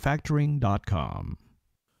tripleemanufacturing.com.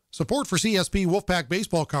 Support for CSP Wolfpack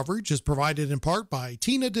baseball coverage is provided in part by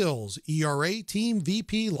Tina Dills, ERA Team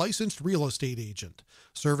VP licensed real estate agent,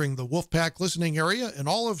 serving the Wolfpack listening area and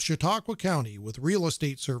all of Chautauqua County with real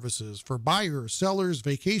estate services for buyers, sellers,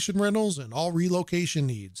 vacation rentals, and all relocation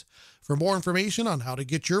needs. For more information on how to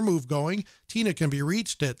get your move going, Tina can be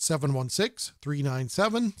reached at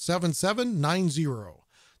 716-397-7790.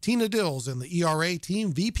 Tina Dills and the ERA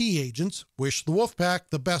Team VP agents wish the Wolfpack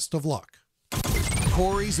the best of luck.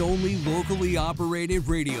 Corry's only locally operated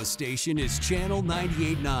radio station is Channel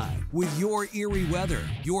 98.9. With your eerie weather,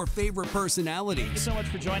 your favorite personalities. Thank you so much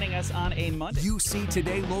for joining us on a Monday. You see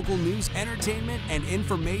today local news, entertainment, and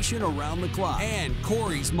information around the clock. And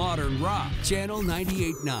Corry's Modern Rock. Channel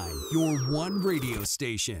 98.9, your one radio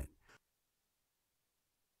station.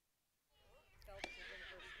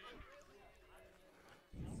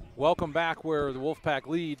 Welcome back, where the Wolfpack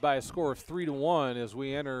lead by a score of 3-1 as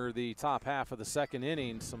we enter the top half of the second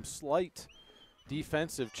inning. Some slight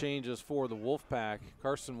defensive changes for the Wolfpack.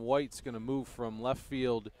 Carson White's going to move from left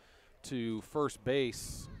field to first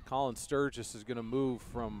base. Colin Sturgis is going to move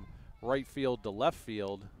from right field to left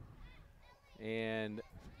field. And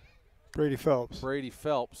Brady Phelps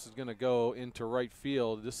is going to go into right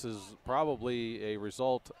field. This is probably a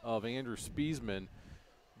result of Andrew Spiesman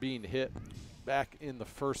being hit back in the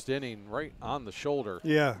first inning right on the shoulder.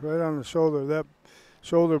 Yeah, right on the shoulder. That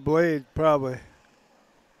shoulder blade probably.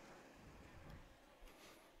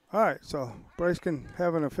 All right, so Bryce can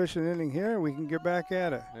have an efficient inning here. We can get back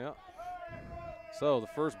at it. Yeah. So the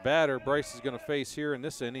first batter Bryce is going to face here in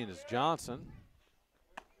this inning is Johnson.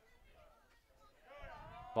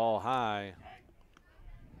 Ball high.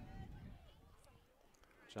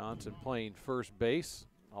 Johnson playing first base.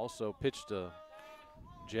 Also pitched a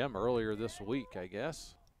gem earlier this week, I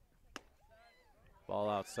guess. Ball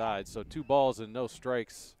outside. So 2 balls and no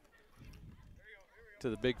strikes to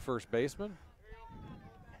the big first baseman.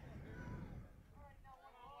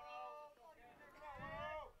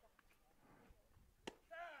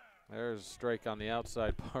 There's a strike on the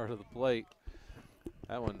outside part of the plate.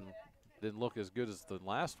 That one didn't look as good as the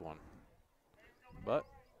last one. But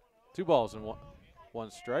 2 balls and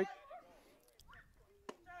one strike.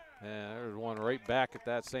 And there's one right back at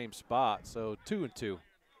that same spot. So 2-2.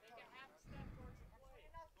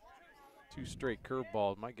 2 straight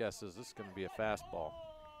curveballs. My guess is this is going to be a fastball.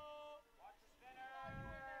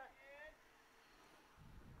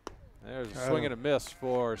 There's a swing and a miss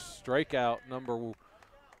for strikeout number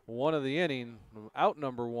 1 of the inning. Out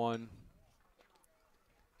number 1.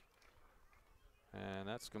 And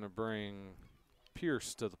that's going to bring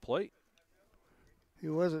Pierce to the plate. He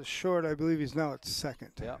was at short. I believe he's now at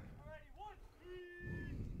second. Yep.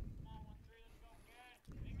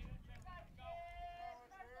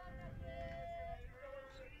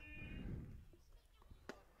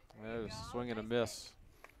 There's a swing and a miss.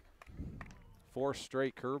 4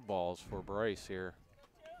 straight curveballs for Bryce here.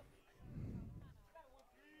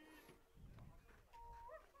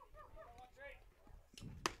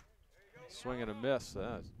 Swing and a miss.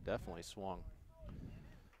 That's definitely swung.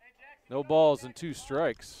 No balls and 2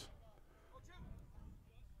 strikes.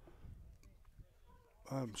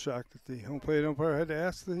 I'm shocked that the home plate umpire had to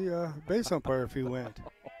ask the base umpire if he went.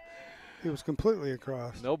 He was completely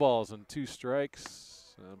across. No balls and 2 strikes.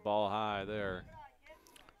 Ball high there.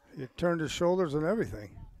 He turned his shoulders and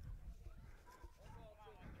everything.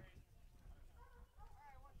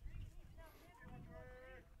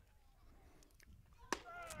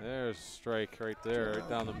 There's a strike right there, right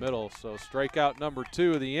down the middle. So strikeout number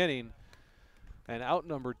 2 of the inning. And out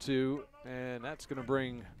number 2, and that's going to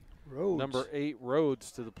bring number 8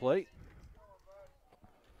 Rhodes to the plate.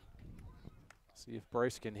 See if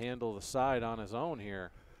Bryce can handle the side on his own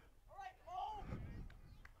here.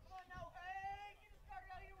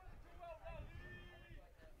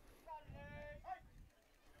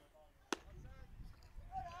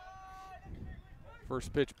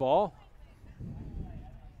 First pitch ball.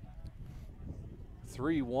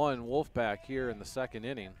 3-1 Wolfpack here in the second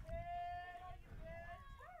inning.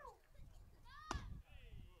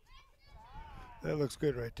 That looks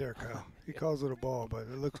good right there, Kyle. He calls it a ball, but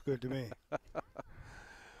it looks good to me.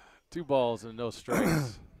 2 balls and no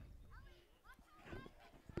strikes.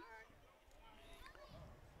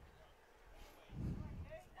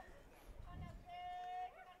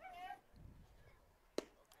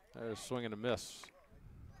 There's a swing and a miss.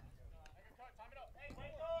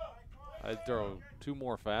 I'd throw 2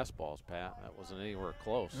 more fastballs, Pat. That wasn't anywhere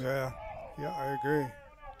close. Yeah, Yeah, I agree.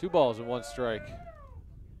 2 balls and 1 strike.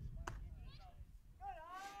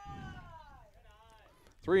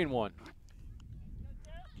 3-1.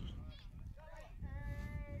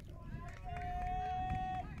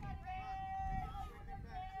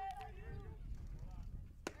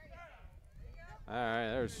 All right,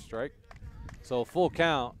 there's a strike. So full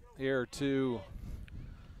count here to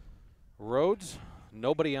Rhodes.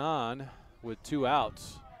 Nobody on with 2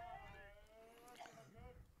 outs.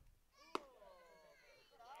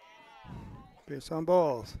 Base on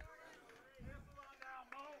balls.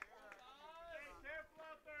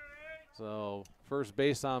 So first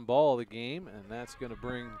base on ball of the game, and that's going to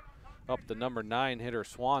bring up the number 9 hitter,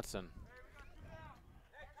 Swanson.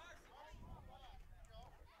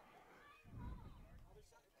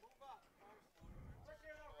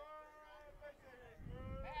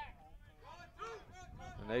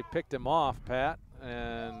 And they picked him off, Pat,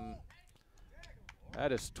 and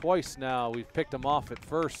that is twice now we've picked him off at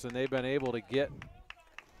first, and they've been able to get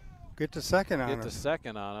to second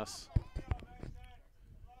on us.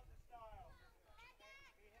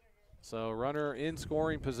 So runner in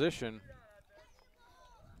scoring position.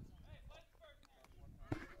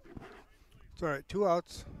 It's all right, 2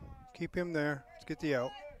 outs. Keep him there. Let's get the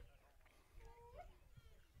out.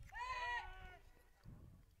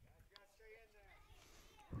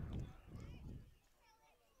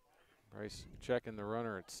 Bryce checking the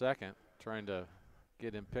runner at second, trying to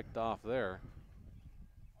get him picked off there.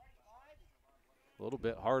 A little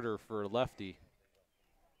bit harder for lefty.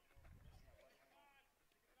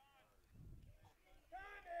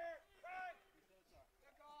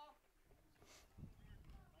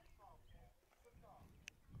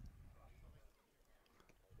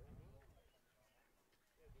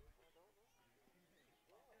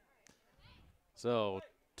 So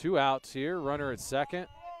 2 outs here, runner at second.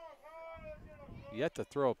 Yet to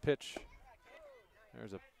throw a pitch.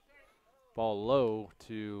 There's a ball low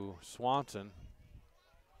to Swanson.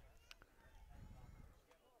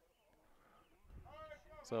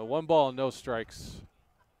 So 1 ball and no strikes.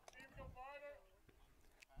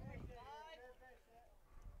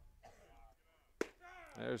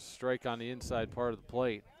 There's a strike on the inside part of the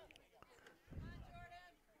plate.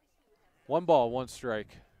 1 ball, 1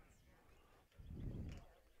 strike.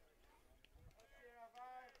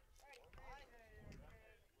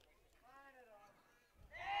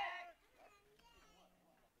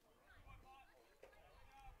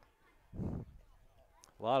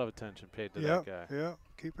 A lot of attention paid to that guy. Yeah,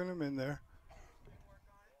 keeping him in there.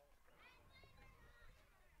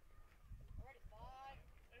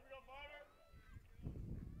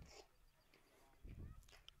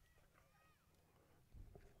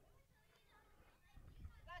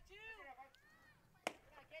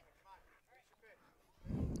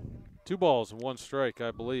 Two balls and 1 strike,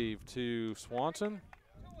 I believe, to Swanson.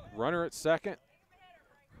 Runner at second.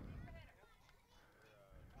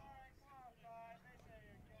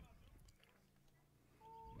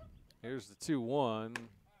 Here's the 2-1,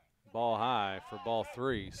 ball high for ball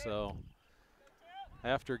 3. So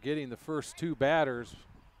after getting the first 2 batters,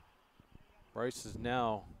 Bryce is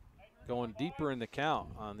now going deeper in the count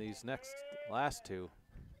on these last 2.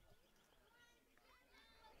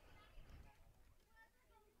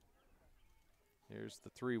 Here's the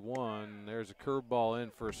 3-1. There's a curveball in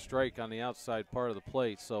for a strike on the outside part of the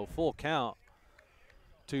plate. So full count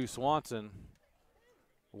to Swanson.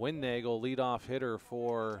 Windnagel, leadoff hitter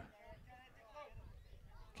for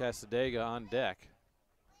Cassadaga, on deck.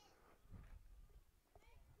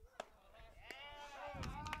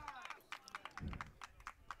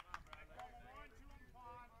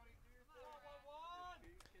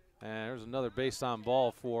 And there's another base on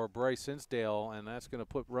ball for Bryce Hinsdale, and that's going to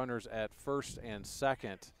put runners at first and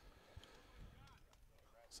second.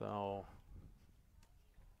 So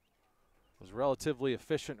it was relatively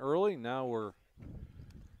efficient early. Now we're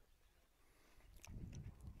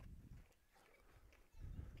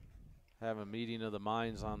having a meeting of the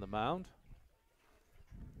minds on the mound.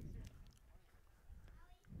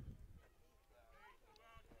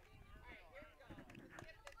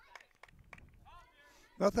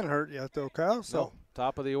 Nothing hurt yet, though, Kyle. So no,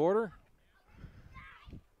 top of the order.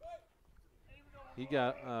 He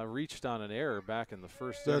got reached on an error back in the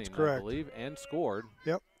first inning, I believe, and scored.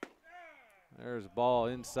 Yep. There's a ball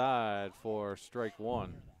inside for strike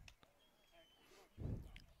 1.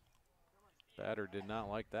 Batter did not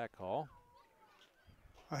like that call.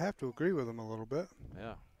 I have to agree with him a little bit.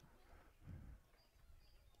 Yeah.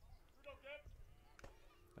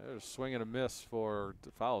 There's a swing and a miss for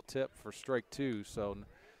the foul tip for strike 2. So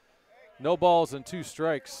no balls and 2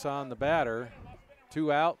 strikes on the batter.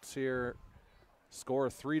 2 outs here Score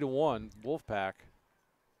 3-1, Wolfpack.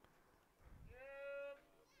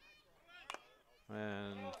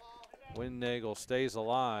 And Windnagel stays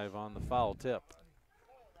alive on the foul tip.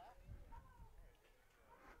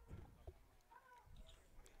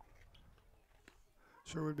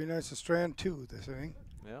 Sure would be nice to strand 2 this inning.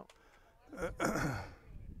 Yep.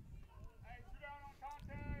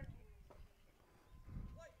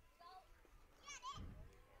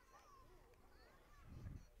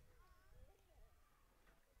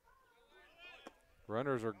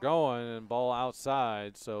 Runners are going and ball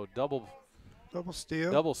outside, so double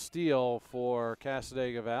steal for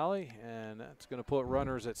Cassadaga Valley, and that's going to put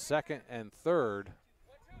runners at second and third.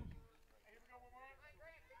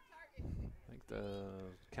 I think the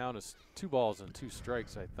count is 2 balls and 2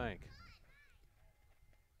 strikes, I think.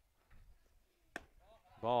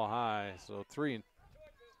 Ball high, so 3 and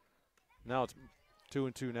now it's 2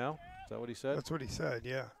 and 2 now. Is that what he said? That's what he said,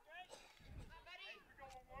 yeah.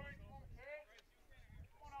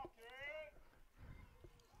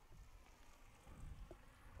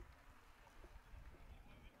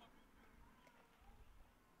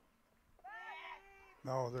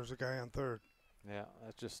 No, there's a guy on third. Yeah,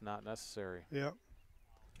 that's just not necessary. Yep.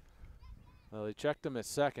 Well, they checked him at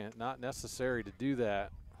second. Not necessary to do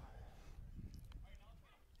that.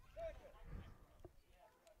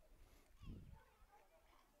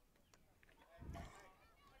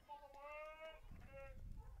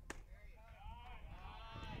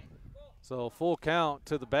 So full count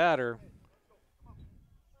to the batter.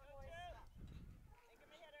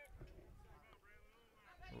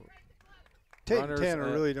 Tate and Tanner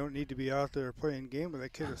really don't need to be out there playing game with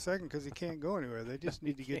that kid a second because he can't go anywhere. They just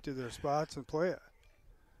need to get to their spots and play it.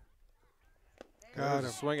 Got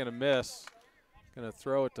him. Swing and a miss. Going to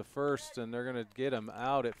throw it to first, and they're going to get him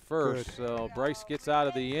out at first. Good. So Bryce gets out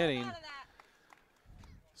of the inning.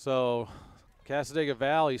 So Cassadaga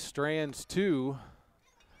Valley strands 2.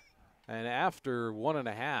 And after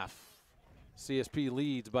 1.5, CSP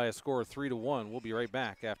leads by a score of 3-1. We'll be right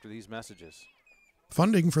back after these messages.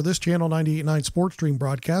 Funding for this Channel 98.9 Sports Stream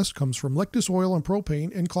broadcast comes from Lictus Oil and Propane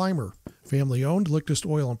in Clymer. Family-owned Lictus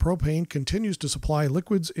Oil and Propane continues to supply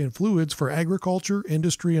liquids and fluids for agriculture,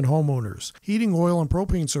 industry, and homeowners. Heating oil and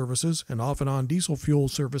propane services and off-and-on diesel fuel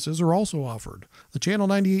services are also offered. The Channel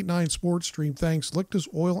 98.9 Sports Stream thanks Lictus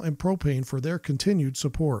Oil and Propane for their continued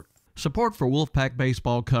support. Support for Wolfpack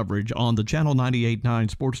baseball coverage on the Channel 98.9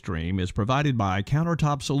 Sports Stream is provided by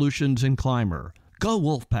Countertop Solutions in Clymer. Go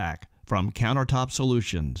Wolfpack from Countertop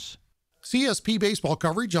Solutions. CSP baseball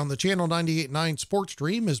coverage on the Channel 98.9 Sports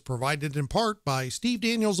Stream is provided in part by Steve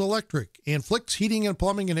Daniels Electric and Flicks Heating and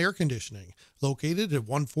Plumbing and Air Conditioning, located at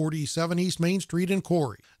 147 East Main Street in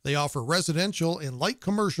Corry. They offer residential and light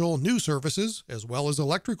commercial new services, as well as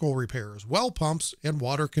electrical repairs, well pumps, and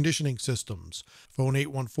water conditioning systems. Phone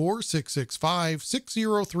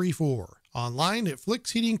 814-665-6034. Online at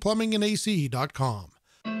flicksheatingplumbingandac.com.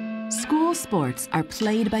 School sports are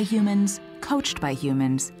played by humans, coached by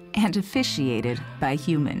humans, and officiated by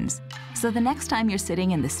humans. So the next time you're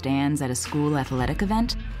sitting in the stands at a school athletic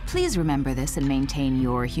event, please remember this and maintain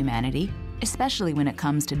your humanity, especially when it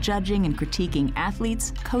comes to judging and critiquing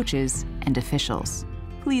athletes, coaches, and officials.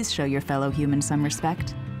 Please show your fellow humans some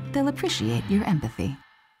respect. They'll appreciate your empathy.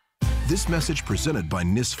 This message presented by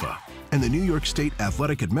NISFA and the New York State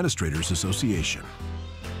Athletic Administrators Association.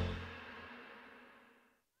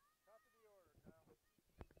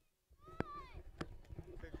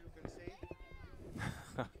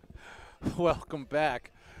 Welcome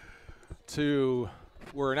back to,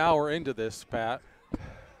 we're an hour into this, Pat.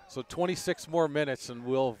 So 26 more minutes and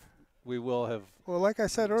we will have Well, like I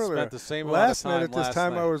said earlier, spent the same amount of time night at this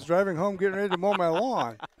time I was driving home getting ready to mow my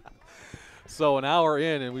lawn. So an hour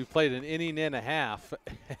in and we played an inning and a half.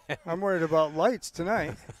 I'm worried about lights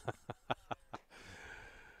tonight.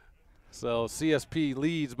 So CSP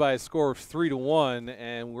leads by a score of 3-1,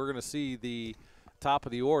 and we're going to see the top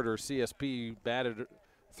of the order. CSP batted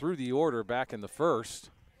through the order back in the first,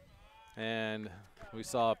 and we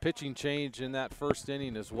saw a pitching change in that first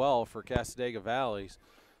inning as well for Cassadaga Valley.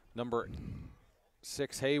 Number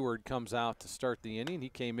 6 Hayward comes out to start the inning. He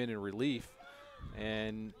came in relief,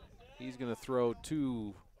 and he's going to throw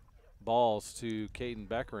 2 balls to Caden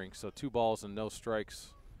Beckerink, so 2 balls and no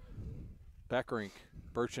strikes. Beckerink,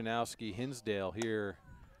 Burchanowski, Hinsdale here.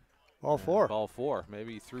 Ball 4. Ball 4.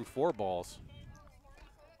 Maybe he threw 4 balls.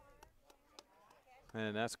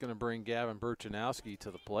 And that's going to bring Gavin Burchanowski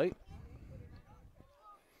to the plate.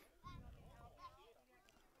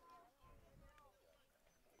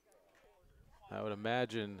 I would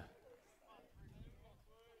imagine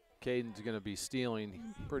Caden's going to be stealing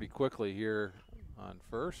pretty quickly here on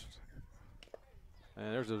first.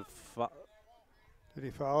 And there's a Did he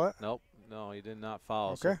foul it? Nope. No, he did not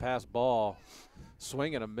foul. Okay. So pass ball,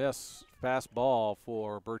 swing and a miss, pass ball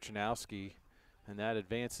for Burchanowski, and that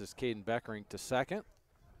advances Caden Beckering to second.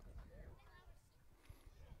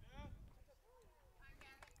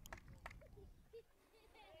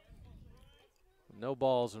 No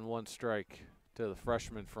balls and 1 strike to the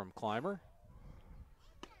freshman from Clymer,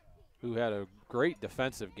 who had a great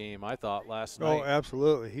defensive game, I thought, last night. Oh,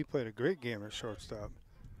 absolutely. He played a great game at shortstop.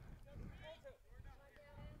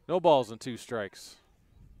 No balls and 2 strikes.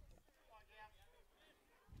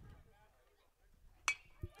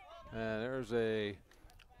 And there's a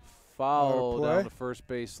foul down the first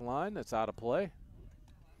base line. That's out of play.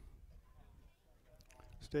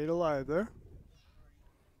 Stayed alive there.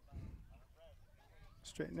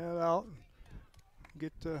 Straighten that out.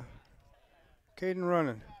 Get Caden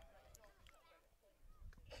running.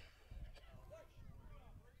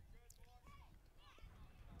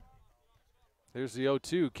 There's the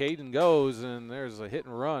 0-2. Caden goes, and there's a hit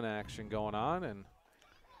and run action going on, and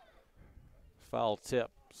foul tip.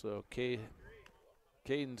 So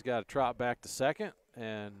Caden's got to trot back to second,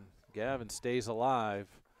 and Gavin stays alive.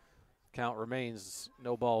 Count remains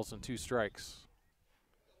no balls and 2 strikes.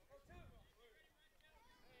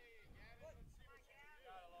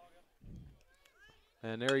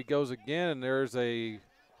 And there he goes again, and there's a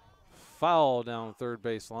foul down the third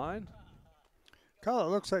base line. Kyle, it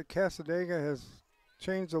looks like Cassadaga has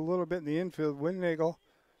changed a little bit in the infield. Windnagel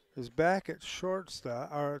is back at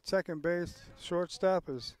shortstop, or at second base. Shortstop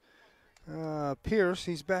is Pierce.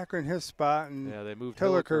 He's back in his spot, and yeah, they moved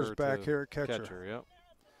Hilliker's back here at catcher. Yep.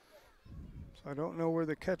 So I don't know where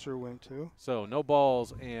the catcher went to. So no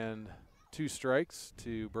balls and 2 strikes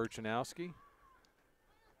to Burchanowski.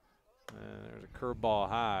 And there's a curveball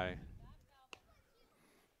high.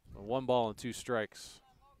 1 ball and 2 strikes.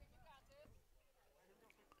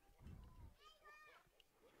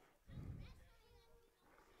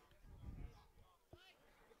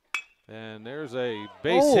 And there's a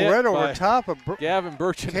base hit right over by top of Gavin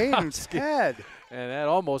Burchanowski. Caden's head. And that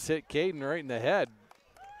almost hit Caden right in the head.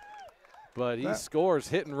 But he scores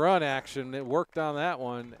hit and run action. It worked on that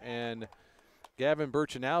one. And Gavin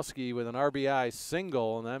Burchanowski with an RBI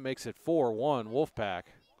single, and that makes it 4-1 Wolfpack.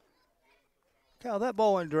 Cal, that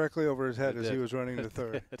ball went directly over his head as he was running to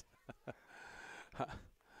third.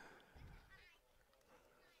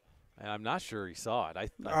 And I'm not sure he saw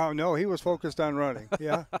it. Oh, no, he was focused on running,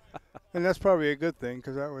 yeah. And that's probably a good thing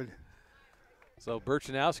because that would. So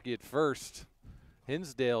Burchanowski at first.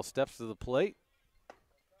 Hinsdale steps to the plate.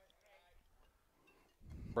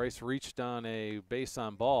 Bryce reached on a base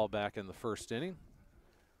on ball back in the first inning.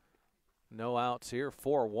 No outs here,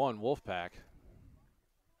 4-1 Wolfpack.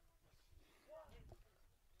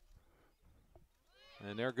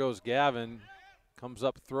 And there goes Gavin. Comes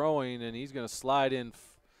up throwing, and he's going to slide in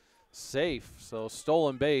safe. So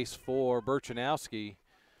stolen base for Burchanowski.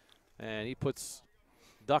 And he puts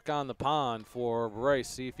duck on the pond for Bryce.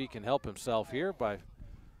 See if he can help himself here by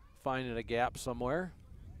finding a gap somewhere.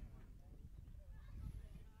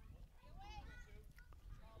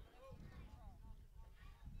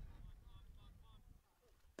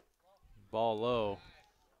 Ball low.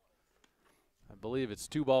 I believe it's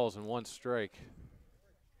 2 balls and 1 strike.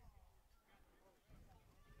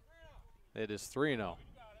 It is 3-0.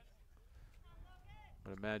 I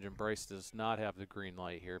would imagine Bryce does not have the green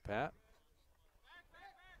light here, Pat.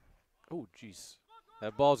 Oh, geez.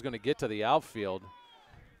 That ball's going to get to the outfield.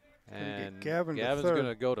 And Gavin's going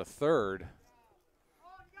to go to third.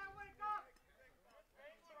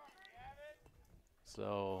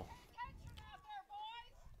 So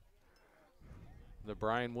the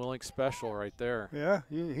Brian Willing special right there. Yeah,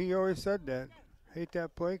 he always said that. Hate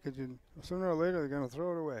that play because sooner or later they're going to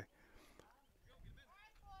throw it away.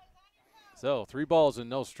 So 3 balls and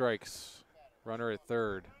no strikes. Runner at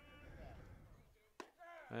third.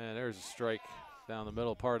 And there's a strike down the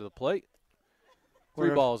middle part of the plate.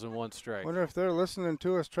 3 balls and 1 strike. Wonder if they're listening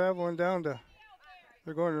to us traveling down to.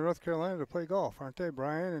 They're going to North Carolina to play golf, aren't they?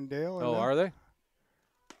 Brian and Dale. And are they?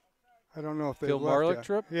 I don't know if they've Phil left Marlick yet.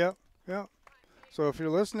 trip? Yep, yep. So if you're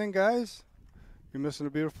listening, guys, you're missing a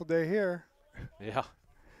beautiful day here. Yeah.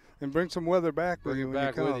 And bring some weather back with you when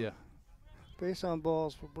you come. With you. Base on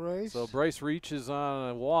balls for Bryce. So Bryce reaches on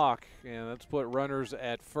a walk, and let's put runners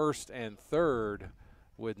at first and third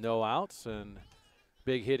with no outs, and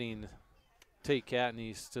big hitting Tate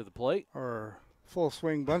Catanese to the plate. Or full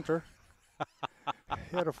swing bunter.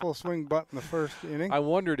 He had a full swing bunt in the first inning. I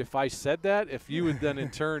wondered if I said that, if you would then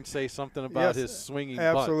in turn say something about his swinging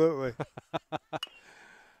bunt. Absolutely.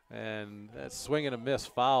 And that swing and a miss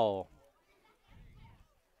foul.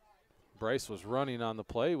 Bryce was running on the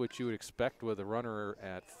play, which you would expect with a runner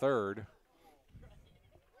at third.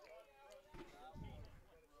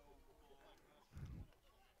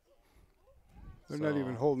 They're not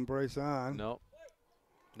even holding Bryce on. Nope.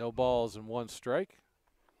 No balls and 1 strike.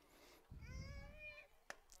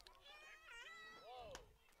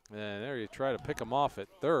 And there you try to pick him off at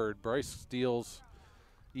third. Bryce steals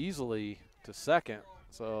easily to second.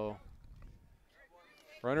 So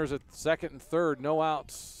runners at second and third, no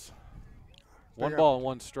outs. 1 ball and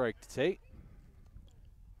 1 strike to Tate.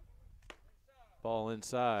 Ball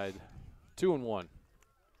inside, 2-1.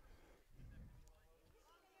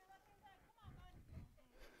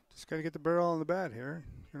 Just got to get the barrel on the bat here.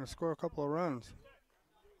 Going to score a couple of runs.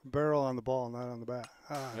 Barrel on the ball, not on the bat.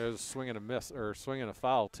 There's a swing and a miss, or swing and a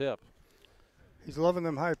foul tip. He's loving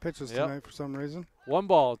them high pitches tonight for some reason. 1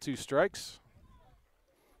 ball, 2 strikes.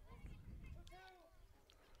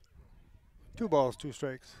 2 balls, 2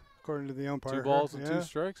 strikes, according to the umpire. 2 balls and 2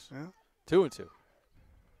 strikes? Yeah. 2-2.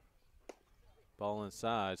 Ball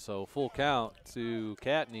inside, so full count to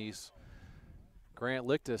Catanese. Grant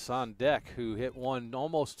Lictus on deck, who hit one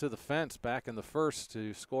almost to the fence back in the first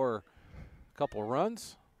to score a couple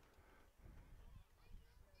runs.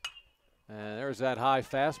 And there's that high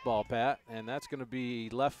fastball, Pat, and that's going to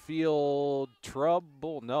be left field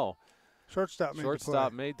trouble. No. Shortstop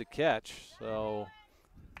made the catch. So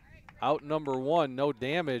out number 1, no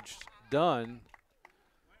damage done.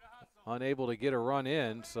 Unable to get a run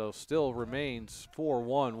in, so still remains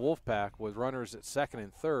 4-1 Wolfpack with runners at second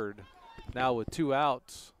and third. Now with 2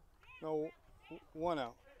 outs. No, 1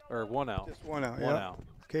 out. Or 1 out. Just 1 out. One out.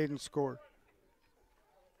 Caden scored.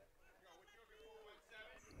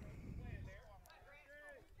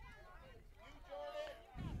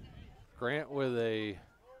 Grant with a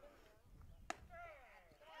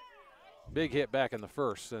big hit back in the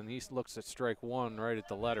first, and he looks at strike 1 right at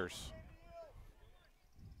the letters.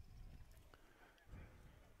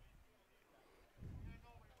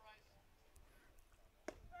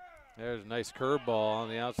 There's a nice curveball on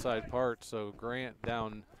the outside part, so Grant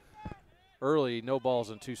down early, no balls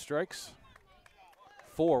and 2 strikes.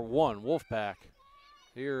 4-1 Wolfpack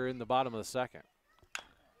here in the bottom of the second.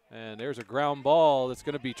 And there's a ground ball that's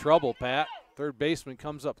going to be trouble, Pat. Third baseman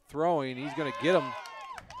comes up throwing. He's going to get him.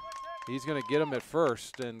 He's going to get him at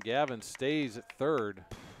first, and Gavin stays at third.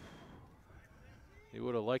 He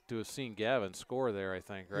would have liked to have seen Gavin score there, I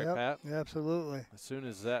think, right, Pat? Yeah, absolutely. As soon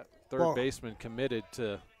as that third baseman committed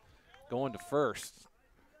to going to first.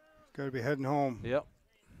 Got to be heading home. Yep.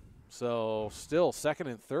 So still second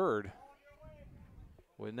and third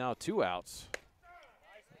with now 2 outs.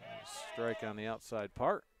 Strike on the outside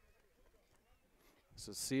part. This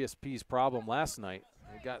is CSP's problem last night.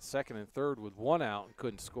 They got second and third with 1 out and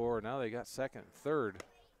couldn't score. Now they got second and third.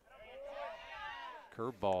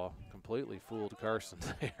 Curveball completely fooled Carson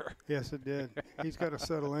there. Yes, it did. He's got to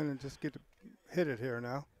settle in and just get to hit it here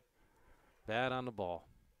now. Bad on the ball.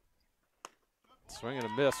 Swing and a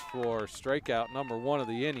miss for strikeout number 1 of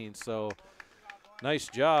the inning. So nice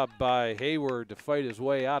job by Hayward to fight his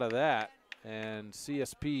way out of that. And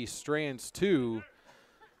CSP strands 2,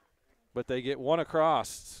 but they get 1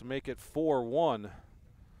 across to make it 4-1.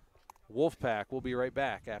 Wolfpack will be right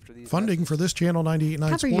back after these. Funding for this Channel 98.9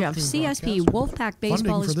 coverage of CSP Wolfpack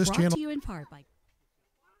Baseball is brought to you in part by.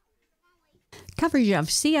 Coverage of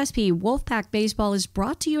CSP Wolfpack Baseball is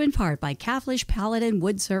brought to you in part by Caflisch Pallet and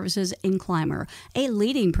Wood Services in Clymer, a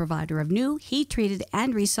leading provider of new, heat-treated,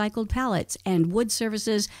 and recycled pallets and wood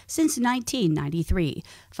services since 1993.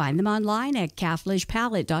 Find them online at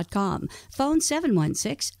caflischpallet.com. Phone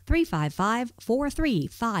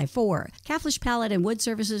 716-355-4354. Caflisch Pallet and Wood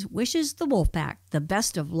Services wishes the Wolfpack the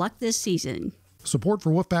best of luck this season. Support for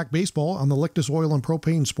Wolfpack Baseball on the Lictus Oil and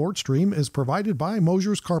Propane Sports Stream is provided by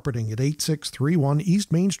Mosher's Carpeting at 8631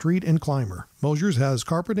 East Main Street in Clymer. Mosher's has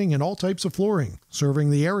carpeting and all types of flooring, serving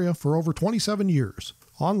the area for over 27 years.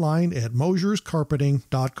 Online at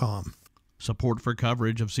mosherscarpeting.com. Support for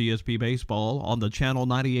coverage of CSP Baseball on the Channel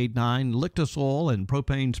 98.9 Lictus Oil and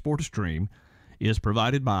Propane Sports Stream is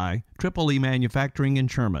provided by Triple E Manufacturing in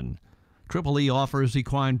Sherman. Triple E offers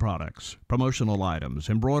equine products, promotional items,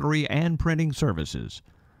 embroidery, and printing services.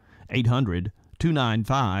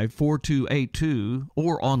 800-295-4282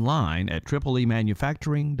 or online at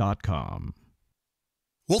tripleemanufacturing.com.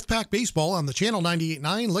 Wolfpack Baseball on the Channel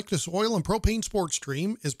 98.9 Lictus Oil and Propane Sports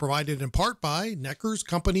Stream is provided in part by Necker's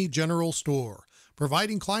Company General Store,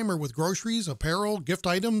 providing Clymer with groceries, apparel, gift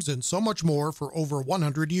items, and so much more for over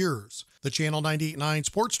 100 years. The Channel 98.9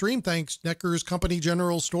 Sports Stream thanks Necker's Company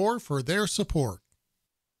General Store for their support.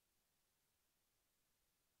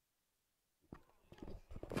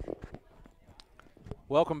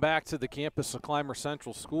 Welcome back to the campus of Clymer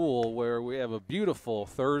Central School, where we have a beautiful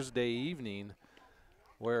Thursday evening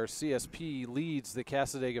where CSP leads the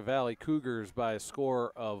Cassadaga Valley Cougars by a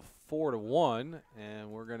score of 4-1,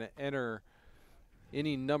 and we're going to enter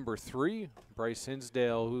inning number 3. Bryce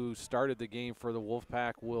Hinsdale, who started the game for the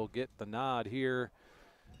Wolfpack, will get the nod here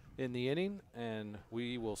in the inning, and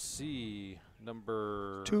we will see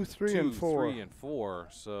number 2, 3, and 4. 3, and 4.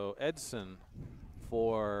 So Edson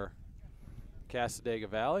for Cassadaga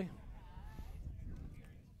Valley.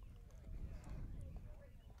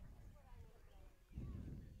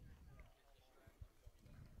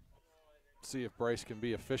 See if Bryce can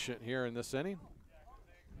be efficient here in this inning.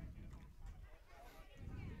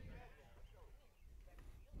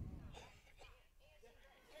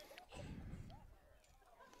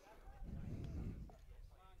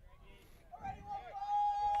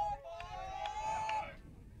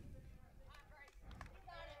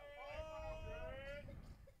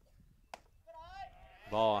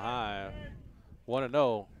 Ball high,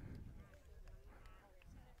 1-0.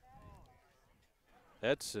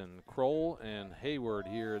 Edson, Kroll, and Hayward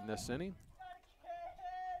here in this inning.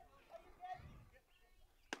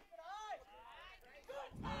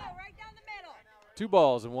 Right down the middle. 2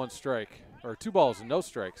 balls and 1 strike, or 2 balls and no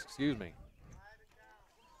strikes, excuse me.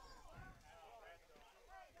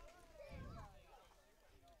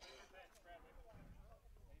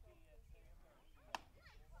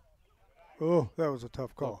 Oh, that was a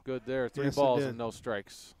tough call. Looked good there. 3 Yes, balls and no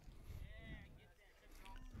strikes.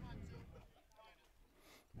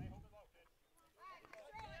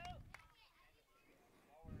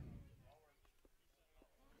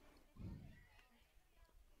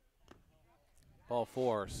 Ball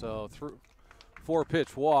 4. So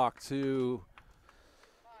 4-pitch walk to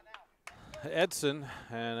Edson,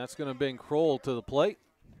 and that's going to bring Kroll to the plate.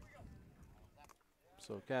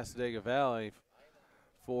 So Cassadaga Valley,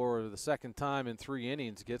 for the second time in 3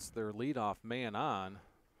 innings, gets their leadoff man on.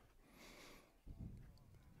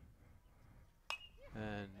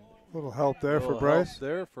 And a little help there for Bryce.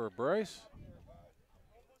 There for Bryce.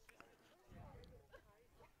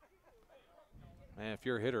 Man, if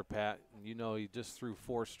you're a hitter, Pat, you know he just threw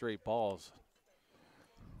 4 straight balls.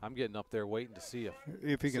 I'm getting up there waiting to see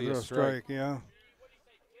if he can throw a strike. Yeah.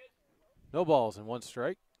 No balls and 1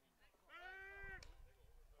 strike.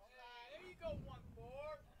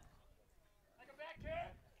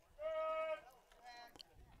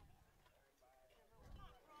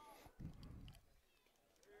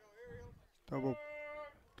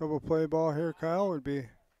 Double play ball here, Kyle, would be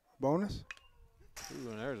bonus. Ooh,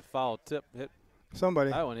 and there's a foul tip hit.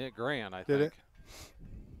 Somebody. That one hit Grant, I think. Did it?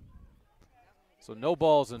 So no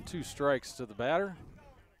balls and 2 strikes to the batter.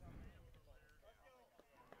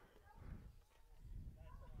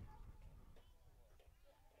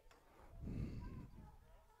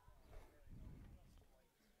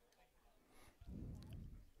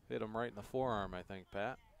 Hit him right in the forearm, I think,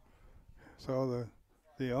 Pat. So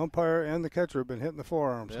the umpire and the catcher have been hitting the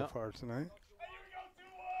forearm so far tonight.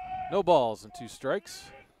 No balls and 2 strikes.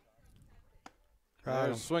 Got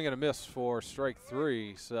There's a swing and a miss for strike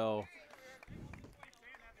 3. So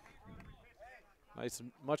nice,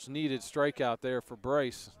 much needed strikeout there for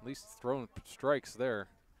Bryce. At least throwing strikes there.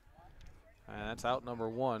 And that's out number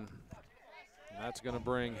 1. And that's going to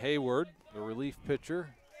bring Hayward, the relief pitcher,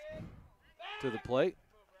 to the plate.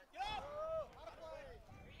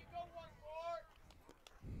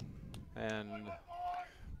 And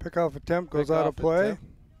pickoff attempt goes out of play.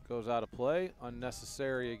 Goes out of play.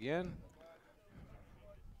 Unnecessary again.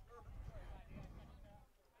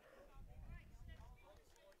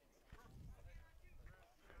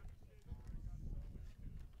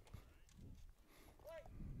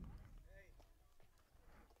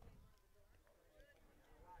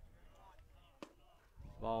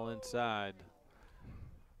 Ball inside.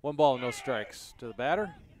 1 ball, no strikes to the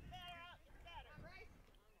batter.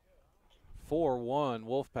 4-1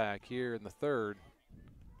 Wolfpack here in the 3rd.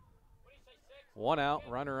 1 out,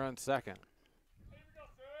 runner on 2nd.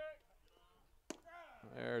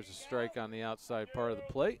 There's a strike on the outside part of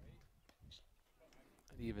the plate.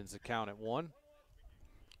 It evens the count at 1.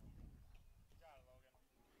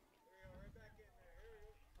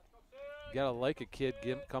 You gotta like a kid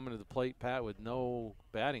coming to the plate, Pat, with no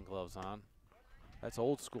batting gloves on. That's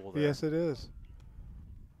old school there. Yes, it is.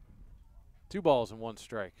 2 balls and 1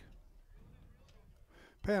 strike.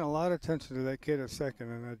 Paying a lot of attention to that kid at 2nd,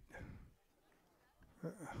 and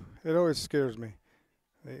it always scares me.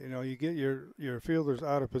 You know, you get your fielders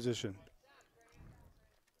out of position.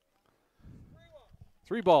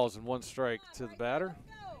 3 balls and 1 strike to the batter.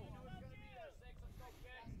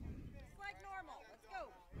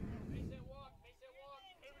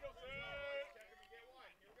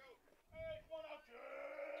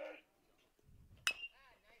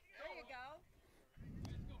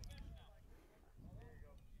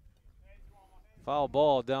 Foul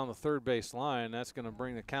ball down the third base line. That's going to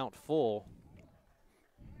bring the count full.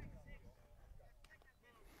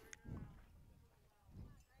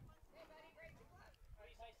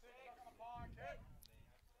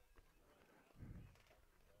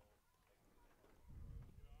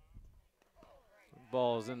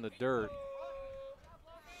 Ball is in the dirt.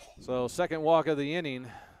 So second walk of the inning.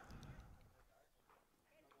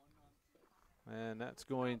 And that's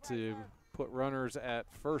going to put runners at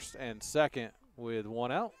first and second with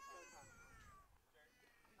one out.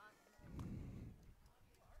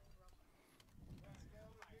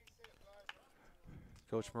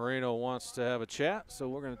 Coach Moreno wants to have a chat, so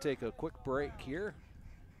we're going to take a quick break here.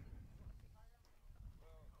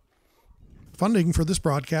 Funding for this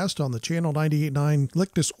broadcast on the Channel 98.9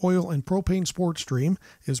 Lictus Oil and Propane Sports Stream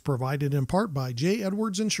is provided in part by J.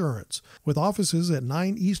 Edwards Insurance. With offices at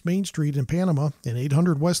 9 East Main Street in Panama and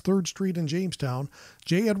 800 West 3rd Street in Jamestown,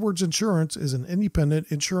 J. Edwards Insurance is an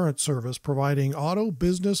independent insurance service providing auto,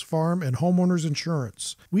 business, farm, and homeowners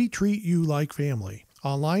insurance. We treat you like family.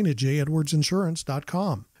 Online at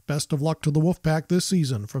jedwardsinsurance.com. Best of luck to the Wolfpack this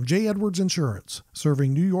season from J. Edwards Insurance,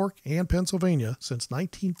 serving New York and Pennsylvania since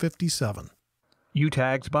 1957.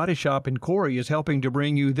 Utegg's Body Shop in Corry is helping to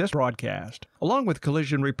bring you this broadcast. Along with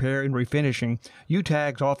collision repair and refinishing,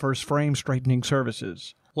 Utegg offers frame straightening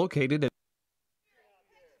services. Located at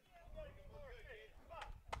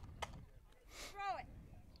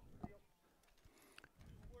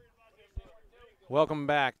Welcome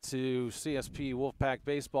back to CSP Wolfpack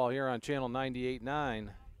Baseball here on Channel 98.9.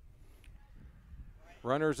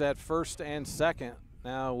 Runners at first and second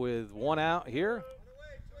now with one out here.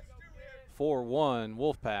 4-1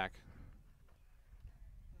 Wolfpack.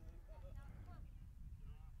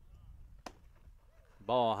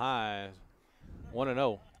 Ball high,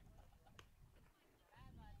 1-0.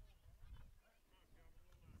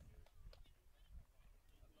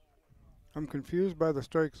 I'm confused by the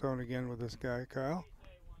strike zone again with this guy, Kyle.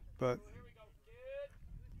 But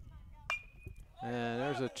and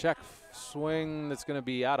there's a check swing that's going to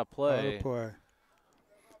be out of play. Out of play.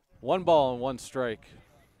 1 ball and 1 strike.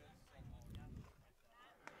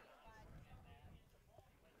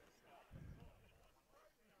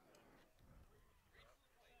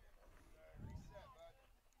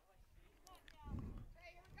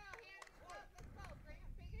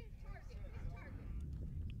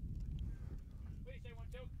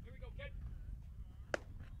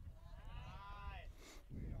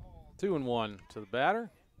 Two and 1 to the batter.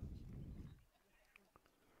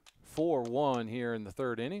 4-1 here in the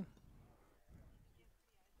third inning.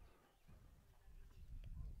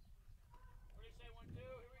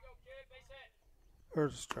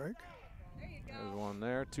 There's a strike. There's one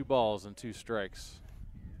there. 2 balls and 2 strikes.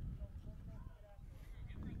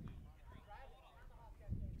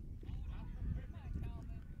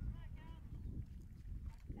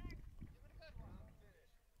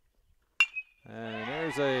 And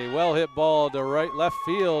there's a well-hit ball to left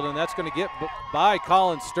field, and that's going to get by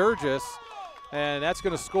Colin Sturgis. And that's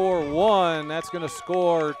going to score 1. That's going to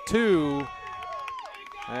score 2.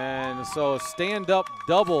 And so a stand-up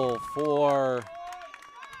double for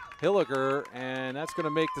Hilliger, and that's going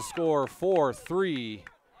to make the score 4-3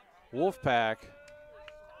 Wolfpack.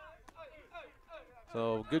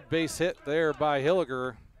 So good base hit there by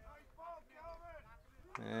Hilliger.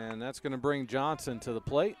 And that's going to bring Johnson to the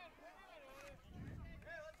plate.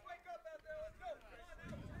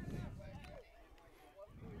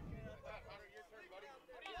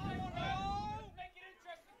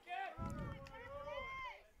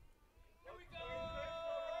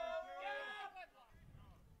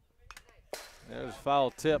 There's a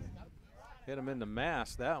foul tip. Hit him in the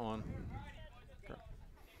mask, that one.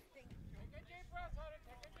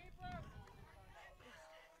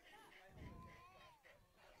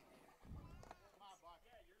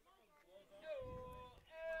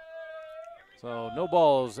 So no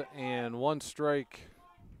balls and 1 strike.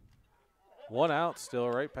 1 out still,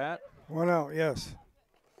 right, Pat? 1 out, yes.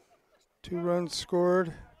 2 runs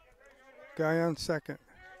scored. Guy on second.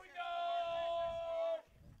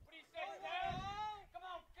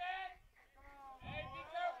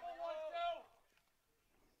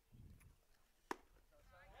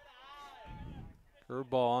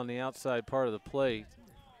 Curveball on the outside part of the plate.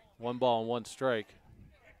 1 ball and 1 strike.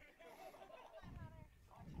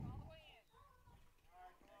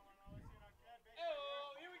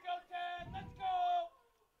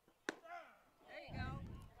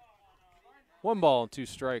 One ball and 2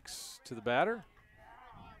 strikes to the batter.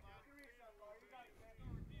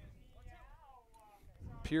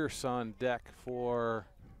 Pierce on deck for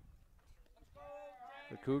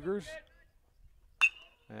the Cougars.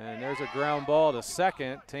 And there's a ground ball to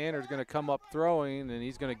second. Tanner's going to come up throwing, and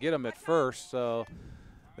he's going to get him at first. So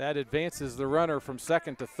that advances the runner from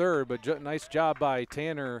second to third, but nice job by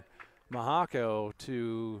Tanner Mahako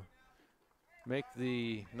to make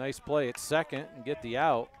the nice play at second and get the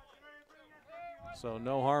out. So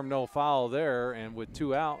no harm, no foul there, and with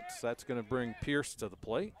 2 outs, that's going to bring Pierce to the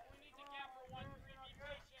plate.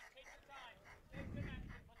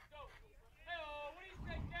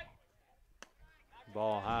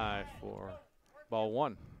 Ball high for ball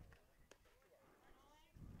 1.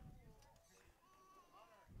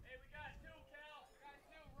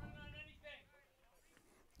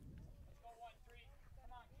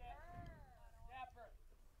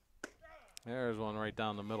 There's one right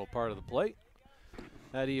down the middle part of the plate.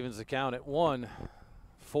 That evens the count at 1-4-3.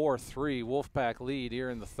 Wolfpack lead here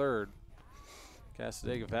in the third.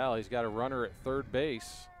 Cassadaga Valley's got a runner at third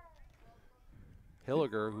base.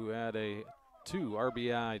 Hilliger, who had a 2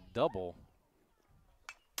 RBI double.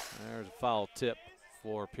 There's a foul tip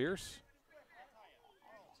for Pierce.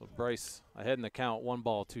 So Bryce ahead in the count, 1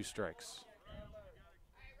 ball, 2 strikes.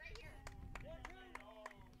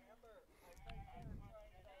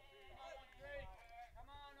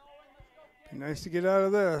 Be nice to get out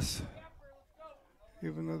of this,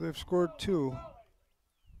 even though they've scored 2.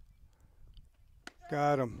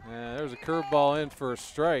 Got him. Yeah, there's a curveball in for a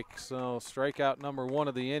strike. So strikeout number 1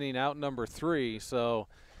 of the inning, out number 3. So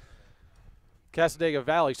Cassadaga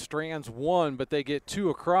Valley strands 1, but they get 2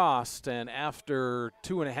 across, and after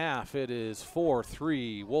 2.5, it is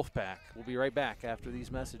 4-3 Wolfpack. We'll be right back after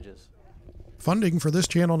these messages. Funding for this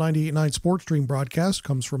Channel 98.9 Sports Stream broadcast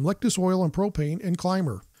comes from Lictus Oil and Propane in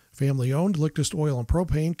Clymer. Family-owned Lictus Oil and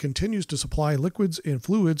Propane continues to supply liquids and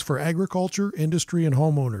fluids for agriculture, industry, and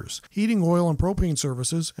homeowners. Heating oil and propane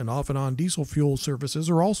services and off-and-on diesel fuel services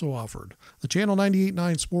are also offered. The Channel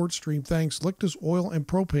 98.9 Sports Stream thanks Lictus Oil and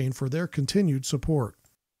Propane for their continued support.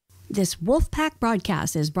 This Wolfpack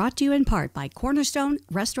broadcast is brought to you in part by Cornerstone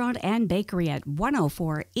Restaurant and Bakery at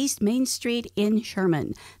 104 East Main Street in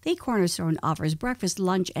Sherman. The Cornerstone offers breakfast,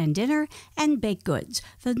 lunch, and dinner, and baked goods.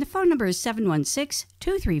 The phone number is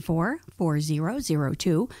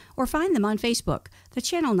 716-234-4002, or find them on Facebook. The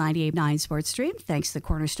Channel 98.9 Sports Stream thanks the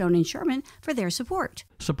Cornerstone in Sherman for their support.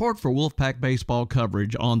 Support for Wolfpack baseball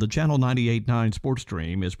coverage on the Channel 98.9 Sports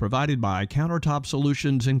Stream is provided by Countertop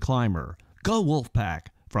Solutions in Clymer. Go Wolfpack!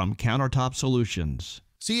 From Countertop Solutions.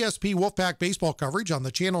 CSP Wolfpack baseball coverage on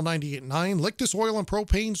the Channel 98.9 Lictus Oil and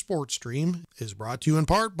Propane Sports Stream is brought to you in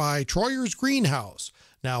part by Troyer's Greenhouse,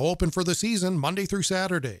 now open for the season Monday through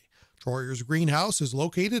Saturday. Troyer's Greenhouse is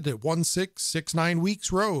located at 1669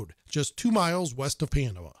 Weeks Road, just 2 miles west of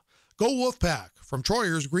Panama. Go Wolfpack from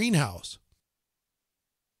Troyer's Greenhouse.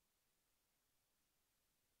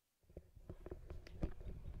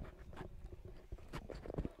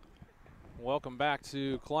 Welcome back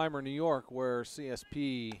to Clymer, New York, where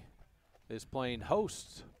CSP is playing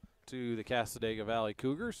host to the Cassadaga Valley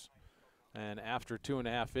Cougars. And after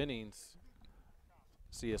 2.5 innings,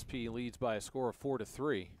 CSP leads by a score of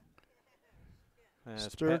 4-3.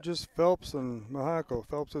 Sturgis, Phelps, and Mahako.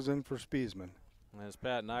 Phelps is in for Spiesman. As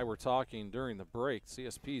Pat and I were talking during the break,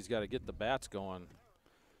 CSP's got to get the bats going.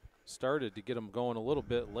 Started to get them going a little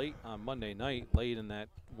bit late on Monday night, late in that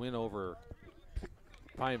win over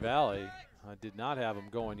Pine Valley. I did not have them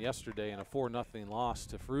going yesterday in a 4-0 loss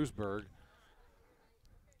to Frewsburg.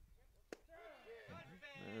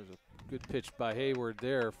 There's a good pitch by Hayward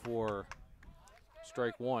there for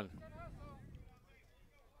strike 1.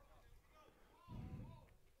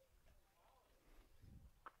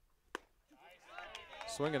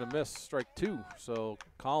 Swing and a miss, strike 2. So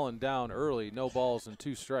Colin down early, no balls and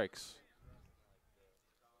 2 strikes.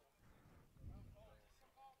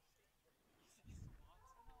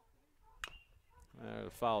 There's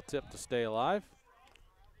a foul tip to stay alive.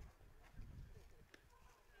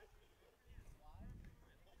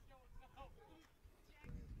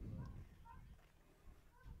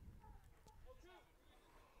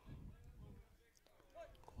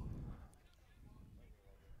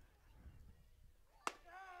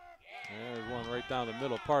 There's one right down the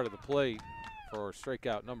middle part of the plate for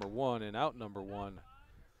strikeout number 1 and out number 1.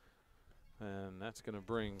 And that's going to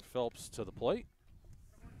bring Phelps to the plate.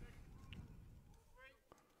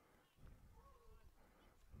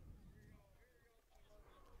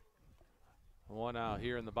 One out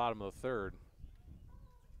here in the bottom of the third.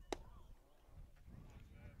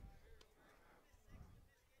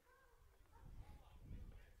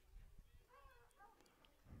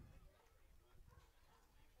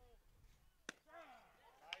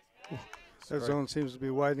 That zone seems to be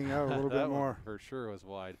widening out a little bit more. For sure was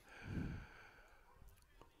wide.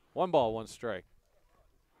 1 ball, 1 strike.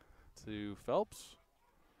 to Phelps.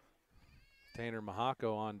 Tanner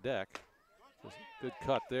Mahako on deck. Good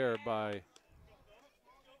cut there by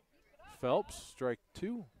Phelps. Strike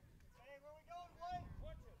 2.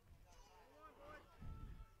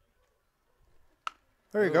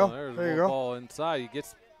 There you go. There's there you a go. ball inside. He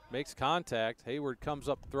makes contact. Hayward comes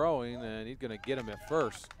up throwing, and he's going to get him at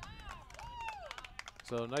first.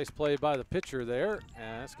 So nice play by the pitcher there,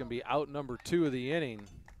 and that's going to be out number 2 of the inning.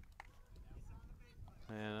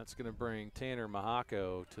 And that's going to bring Tanner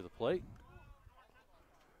Mahako to the plate.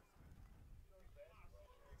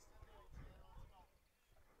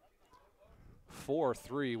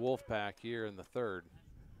 (4-3) Wolfpack here in the third.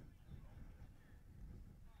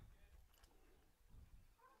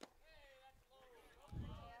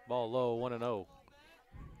 Ball low, 1-0.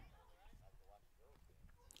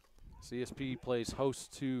 CSP plays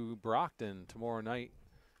host to Brockton tomorrow night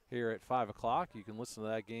here at 5 o'clock. You can listen to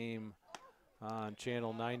that game on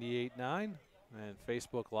channel 98.9 and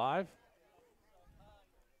Facebook Live.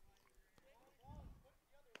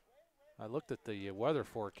 I looked at the weather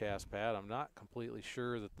forecast, Pat. I'm not completely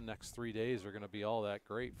sure that the next 3 days are going to be all that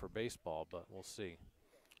great for baseball, but we'll see.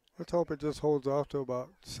 Let's hope it just holds off to about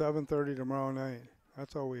 7:30 tomorrow night.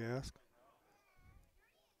 That's all we ask.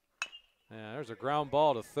 Yeah, there's a ground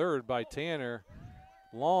ball to third by Tanner.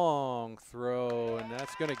 Long throw, and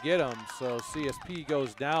that's going to get him. So CSP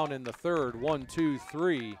goes down in the third, 1, 2,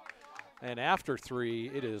 3. And after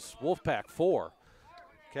 3, it is Wolfpack 4,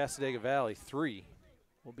 Cassadaga Valley 3.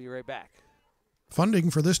 We'll be right back. Funding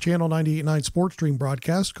for this Channel 98.9 Sports Stream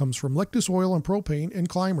broadcast comes from Lictus Oil and Propane and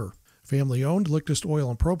Clymer. Family-owned Lictus Oil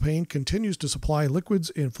and Propane continues to supply liquids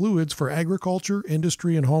and fluids for agriculture,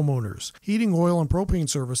 industry, and homeowners. Heating oil and propane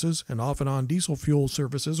services and off-and-on diesel fuel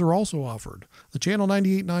services are also offered. The Channel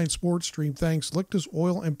 98.9 Sports Stream thanks Lictus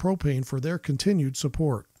Oil and Propane for their continued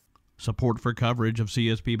support. Support for coverage of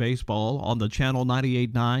CSP Baseball on the Channel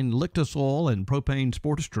 98.9 Lictus Oil and Propane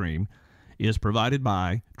Sports Stream is provided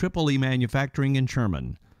by Triple E Manufacturing in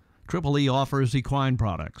Sherman. Triple E offers equine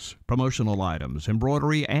products, promotional items,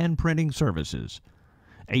 embroidery, and printing services.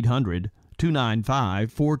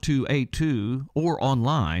 800-295-4282 or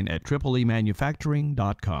online at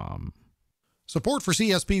tripleemanufacturing.com. Support for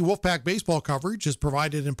CSP Wolfpack baseball coverage is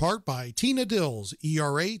provided in part by Tina Dills,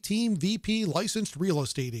 ERA Team VP licensed real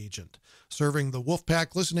estate agent, serving the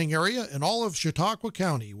Wolfpack listening area in all of Chautauqua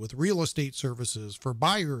County with real estate services for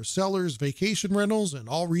buyers, sellers, vacation rentals, and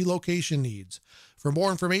all relocation needs. For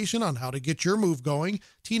more information on how to get your move going,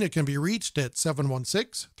 Tina can be reached at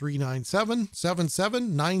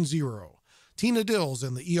 716-397-7790. Tina Dills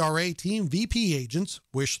and the ERA Team VP agents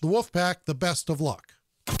wish the Wolfpack the best of luck.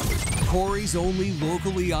 Corry's only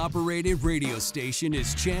locally operated radio station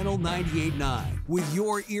is Channel 98.9 with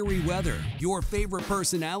your eerie weather, your favorite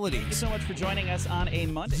personalities. Thank you so much for joining us on a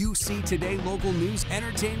Monday. You see today local news,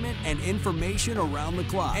 entertainment, and information around the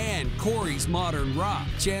clock. And Corry's Modern Rock.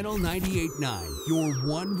 Channel 98.9, your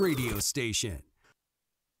one radio station.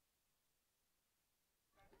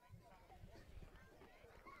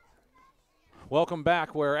 Welcome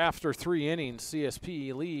back, where after 3 innings,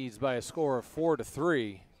 CSP leads by a score of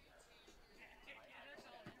 4-3.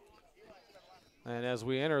 And as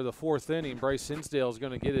we enter the 4th inning, Bryce Hinsdale is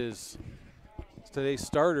going to get today's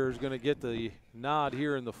starter is going to get the nod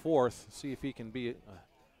here in the 4th, see if he can be a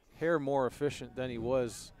hair more efficient than he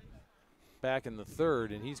was back in the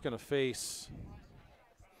 3rd. And he's going to face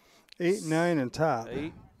 8, 9, and top.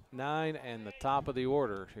 8, 9, and the top of the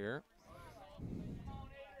order here.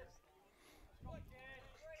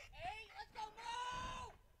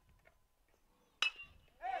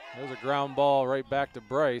 There's a ground ball right back to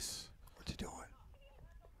Bryce. What's he doing?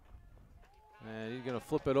 And he's going to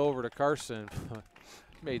flip it over to Carson.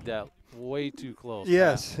 Made that way too close.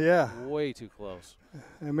 Yes, Pat. yeah. Way too close.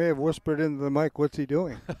 I may have whispered into the mic, what's he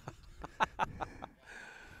doing?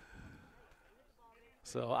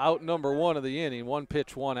 So out number 1 of the inning, 1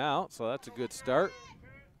 pitch, 1 out. So that's a good start.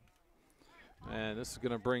 And this is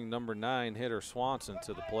going to bring number 9 hitter Swanson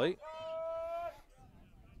to the plate.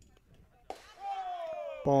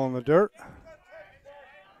 Ball in the dirt.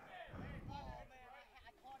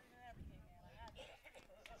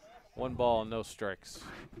 One ball, no strikes.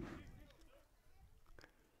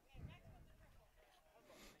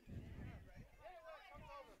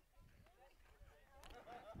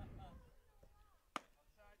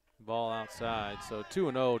 Ball outside, so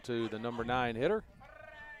 2-0 to the number 9 hitter.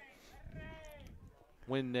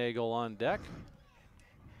 Windnagel on deck.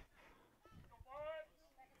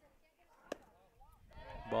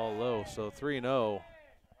 Ball low, so 3-0.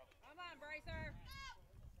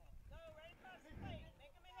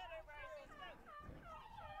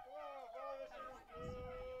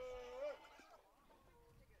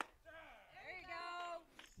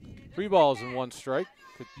 3 balls and 1 strike.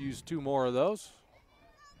 Could use 2 more of those.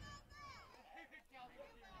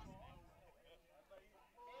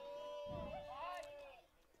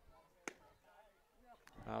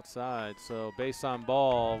 Outside, so base on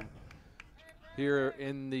ball here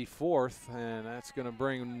in the 4th, and that's going to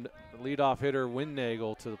bring the leadoff hitter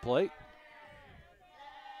Windnagel to the plate.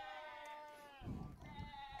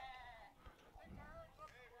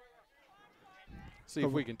 See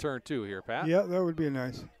if we can turn 2 here, Pat. Yeah, that would be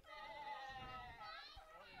nice.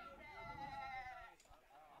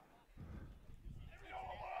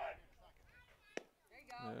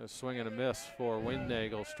 Swing and a miss for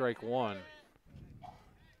Windnagel, strike 1.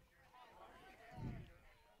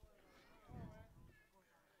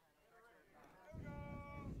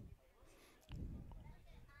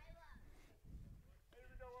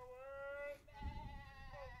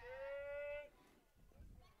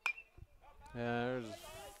 There's a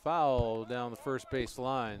foul down the first base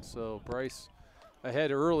line, so Bryce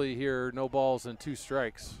ahead early here, no balls and 2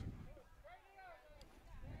 strikes.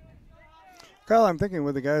 Kyle, I'm thinking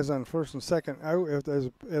with the guys on first and second,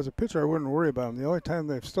 as a pitcher, I wouldn't worry about them. The only time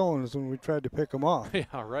they've stolen is when we tried to pick them off.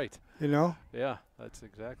 Yeah, right. You know? Yeah, that's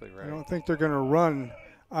exactly right. I don't think they're going to run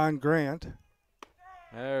on Grant.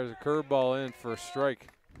 There's a curveball in for a strike.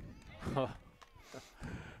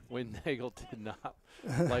 Windnagel did not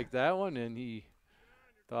like that one, and he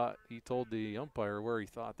told the umpire where he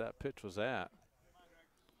thought that pitch was at.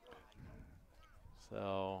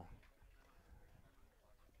 So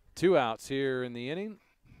 2 outs here in the inning,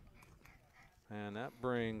 and that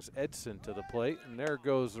brings Edson to the plate, and there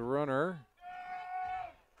goes the runner.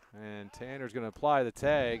 And Tanner's going to apply the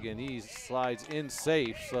tag, and he slides in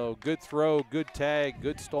safe. So good throw, good tag,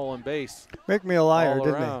 good stolen base. Make me a liar,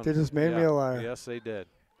 didn't they? They just made me a liar. Yes, they did.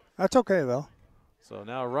 That's okay, though. So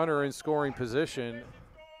now runner in scoring position.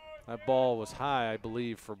 That ball was high, I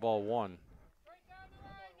believe, for ball 1.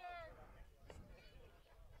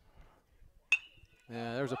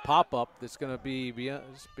 Yeah, there's a pop-up that's going to be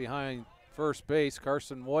behind first base.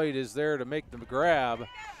 Carson White is there to make the grab.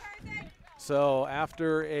 So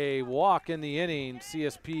after a walk in the inning,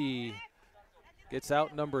 CSP gets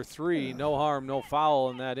out number 3. No harm, no foul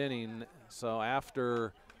in that inning. So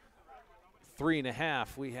after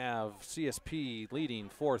 3.5, we have CSP leading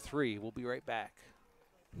 4-3. We'll be right back.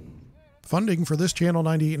 Funding for this Channel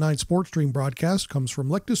 98.9 Sports Stream broadcast comes from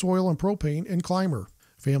Lictus Oil and Propane and Clymer.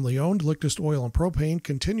 Family-owned Lictus Oil and Propane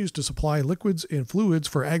continues to supply liquids and fluids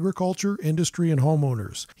for agriculture, industry, and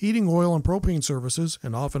homeowners. Heating oil and propane services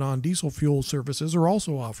and off-and-on diesel fuel services are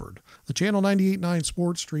also offered. The Channel 98.9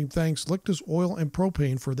 Sports Stream thanks Lictus Oil and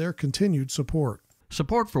Propane for their continued support.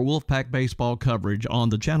 Support for Wolfpack Baseball coverage on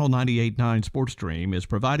the Channel 98.9 Sports Stream is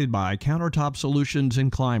provided by Countertop Solutions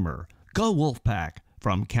in Clymer. Go Wolfpack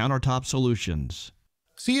from Countertop Solutions.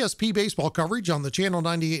 CSP baseball coverage on the Channel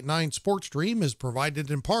 98.9 Sports Stream is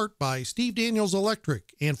provided in part by Steve Daniels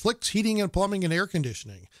Electric and Flicks Heating and Plumbing and Air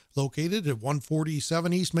Conditioning, located at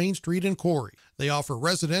 147 East Main Street in Corry. They offer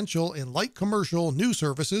residential and light commercial new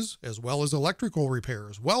services, as well as electrical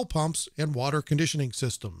repairs, well pumps, and water conditioning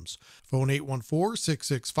systems. Phone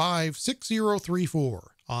 814-665-6034.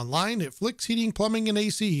 Online at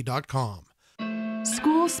flicksheatingplumbingandac.com.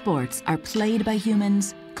 School sports are played by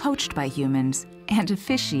humans, coached by humans, and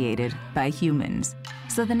officiated by humans.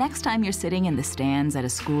 So the next time you're sitting in the stands at a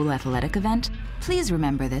school athletic event, please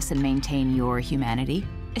remember this and maintain your humanity,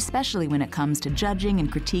 especially when it comes to judging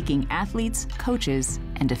and critiquing athletes, coaches,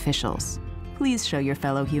 and officials. Please show your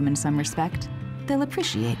fellow humans some respect. They'll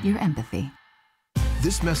appreciate your empathy.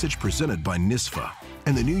 This message presented by NISFA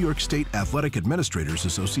and the New York State Athletic Administrators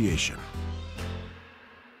Association.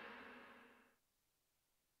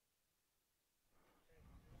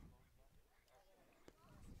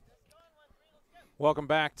 Welcome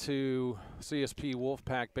back to CSP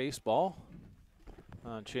Wolfpack Baseball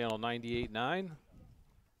on Channel 98.9.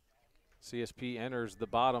 CSP enters the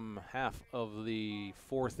bottom half of the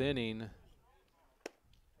 4th inning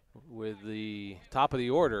with the top of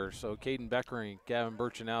the order. So Caden Beckering, Gavin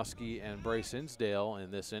Burchanowski, and Bryce Hinsdale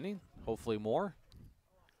in this inning. Hopefully more.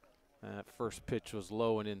 That first pitch was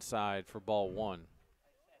low and inside for ball 1.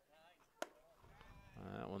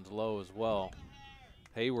 That one's low as well.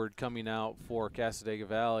 Hayward coming out for Cassadaga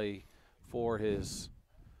Valley for his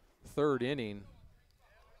 3rd inning.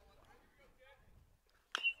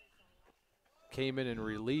 Came in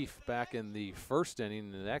relief back in the 1st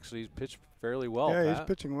inning, and actually he's pitched fairly well. Yeah, Pat. he's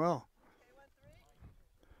pitching well.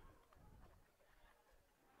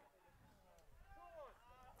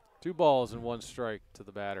 Two balls and 1 strike to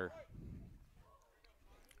the batter.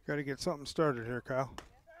 Got to get something started here, Kyle.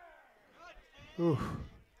 Ooh.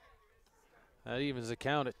 That evens the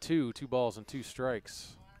count at 2 balls and 2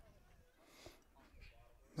 strikes.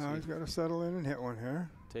 Now he's got to settle in and hit one here.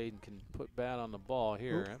 Taden can put bat on the ball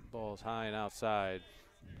here. Oop. That ball's high and outside.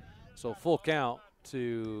 So full count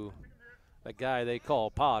to the guy they call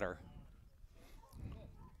Potter.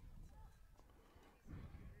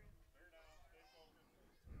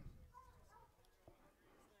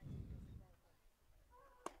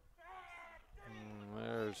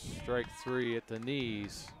 There's strike 3 at the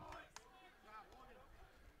knees.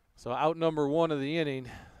 So out number 1 of the inning.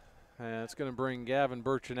 And it's going to bring Gavin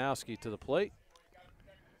Burchanowski to the plate.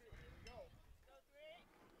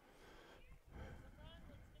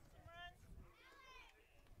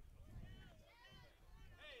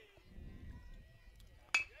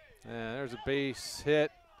 And there's a base hit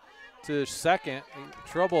to second.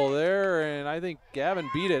 Trouble there, and I think Gavin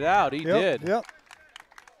beat it out. He did. Yep.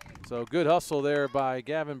 So good hustle there by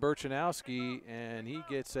Gavin Burchanowski, and he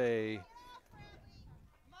gets a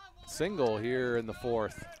single here in the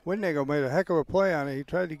 4th. Windnagel made a heck of a play on it. He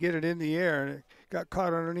tried to get it in the air, and it got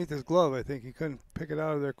caught underneath his glove. I think he couldn't pick it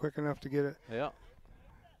out of there quick enough to get it to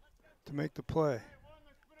make the play.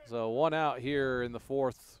 So 1 out here in the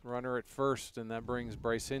 4th, runner at first, and that brings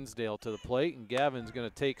Bryce Hinsdale to the plate. And Gavin's going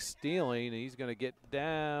to take stealing, and he's going to get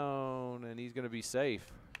down, and he's going to be safe.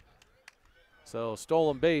 So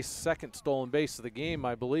stolen base, second stolen base of the game,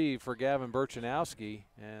 I believe, for Gavin Burchanowski.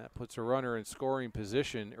 And that puts a runner in scoring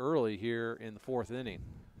position early here in the 4th inning.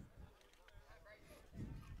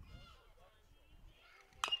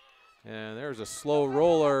 And there's a slow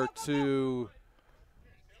roller to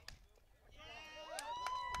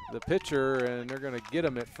the pitcher, and they're going to get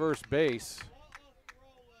him at first base.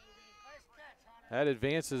 That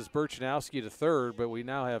advances Burchanowski to third, but we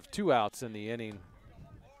now have 2 outs in the inning.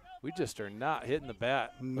 We just are not hitting the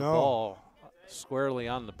ball squarely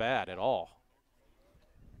on the bat at all.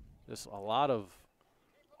 Just a lot of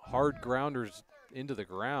hard grounders into the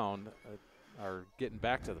ground are getting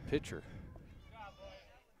back to the pitcher.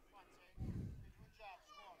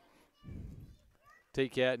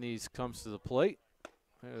 Tate Catanese comes to the plate.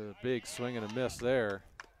 There's a big swing and a miss there.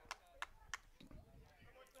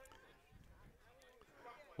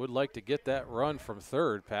 Would like to get that run from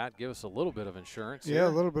third, Pat. Give us a little bit of insurance. Yeah, here. A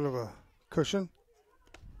little bit of a cushion.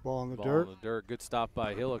 Ball in the dirt. Ball in the dirt. Good stop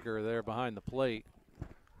by Hilliker there behind the plate.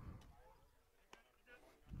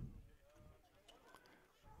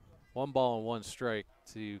 One ball and 1 strike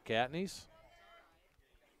to Catanese.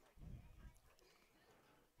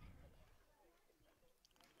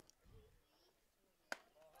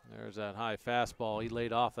 There's that high fastball. He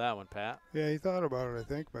laid off that one, Pat. Yeah, he thought about it, I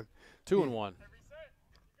think, but 2-1.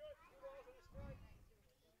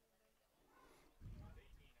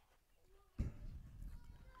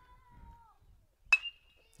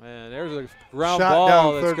 And there's a ground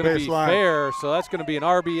ball that's going to be fair, so that's going to be an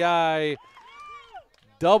RBI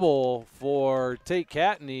double for Tate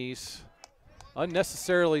Catanese,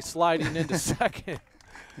 unnecessarily sliding into second.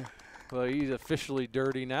 Well, he's officially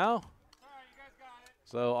dirty now.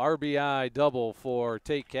 So RBI double for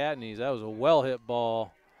Tate Catanese. That was a well-hit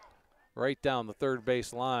ball right down the third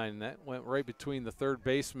base line. That went right between the third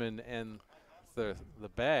baseman and the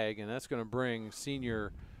bag, and that's going to bring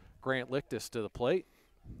senior Grant Lictus to the plate.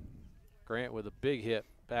 Grant with a big hit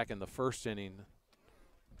back in the 1st inning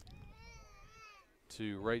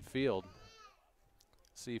to right field.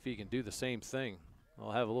 See if he can do the same thing.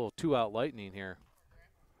 We'll have a little 2-out lightning here.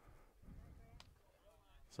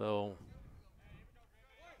 So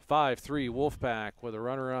 5-3 Wolfpack with a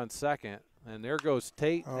runner on second. And there goes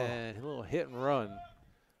Tate, and a little hit and run.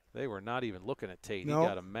 They were not even looking at Tate. He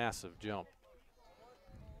got a massive jump.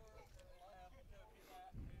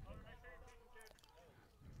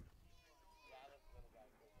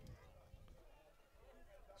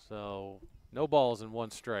 So no balls and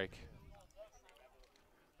 1 strike.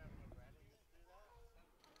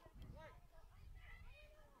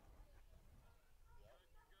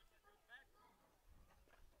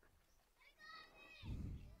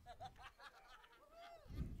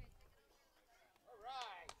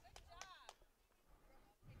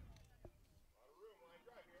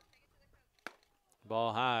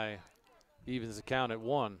 Ball high, evens the count at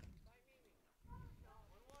 1.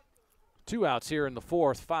 2 outs here in the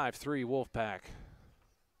 4th, 5-3 Wolfpack.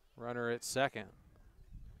 Runner at second.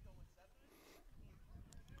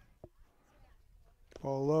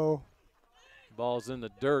 Ball low. Ball's in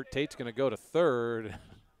the dirt. Tate's going to go to third.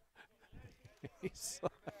 He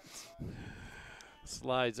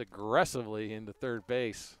slides aggressively into third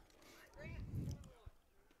base.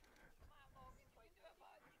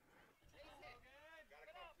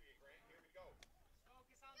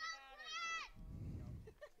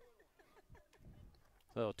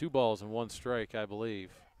 So 2 balls and 1 strike, I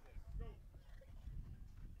believe.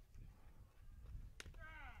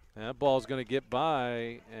 And that ball's going to get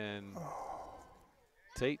by, and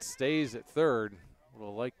Tate stays at third.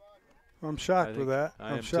 Well, I'm shocked with that.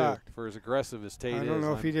 I'm shocked. Too, for as aggressive as Tate is. I don't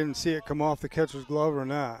know if he didn't see it come off the catcher's glove or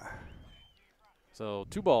not. So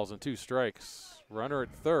 2 balls and 2 strikes. Runner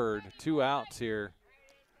at third, 2 outs here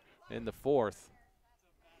in the 4th.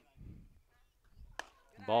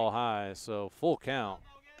 Ball high, so full count.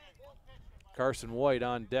 Carson White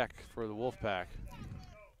on deck for the Wolfpack.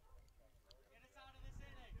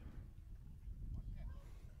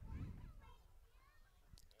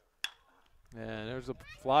 And there's a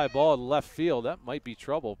fly ball to left field. That might be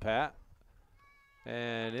trouble, Pat.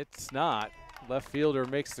 And it's not. Left fielder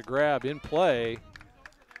makes the grab in play.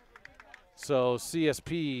 So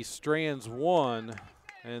CSP strands 1,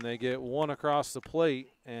 and they get 1 across the plate.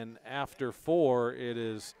 And after 4, it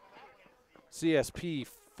is CSP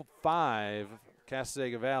 5,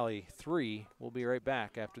 Cassadaga Valley 3. We'll be right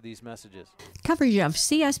back after these messages. Coverage of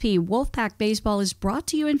CSP Wolfpack Baseball is brought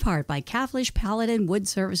to you in part by Caflisch Pallet and Wood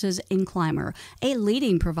Services in Clymer, a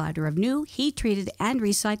leading provider of new, heat-treated, and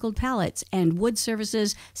recycled pallets and wood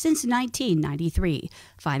services since 1993.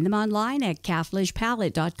 Find them online at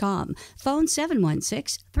caflischpallet.com. Phone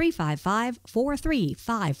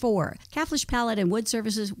 716-355-4354. Caflisch Pallet and Wood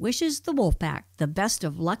Services wishes the Wolfpack the best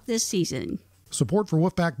of luck this season. Support for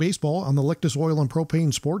Wolfpack Baseball on the Lictus Oil and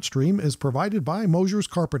Propane Sports Stream is provided by Mosher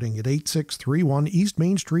Carpeting at 8631 East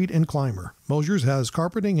Main Street in Clymer. Mosher's has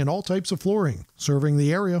carpeting and all types of flooring, serving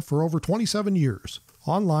the area for over 27 years.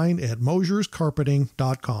 Online at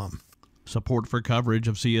mosherscarpeting.com. Support for coverage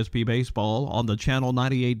of CSP Baseball on the Channel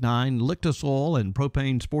 98.9 Lictus Oil and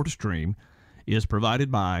Propane Sports Stream is provided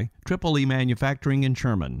by Triple E Manufacturing in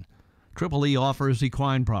Sherman. Triple E offers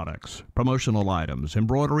equine products, promotional items,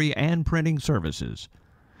 embroidery, and printing services.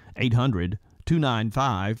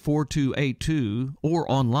 800-295-4282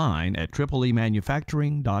 or online at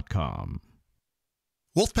tripleemanufacturing.com.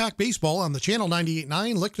 Wolfpack Baseball on the Channel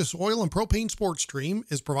 98.9 Lictus Oil and Propane Sports Stream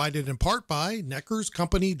is provided in part by Necker's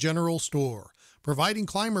Company General Store, providing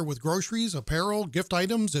Clymer with groceries, apparel, gift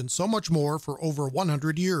items, and so much more for over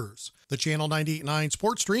 100 years. The Channel 98.9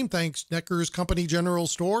 Sports Stream thanks Necker's Company General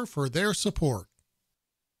Store for their support.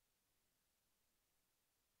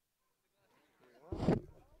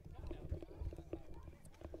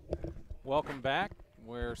 Welcome back,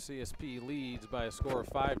 where CSP leads by a score of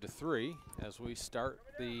 5-3 as we start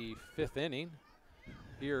the 5th inning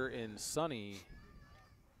here in sunny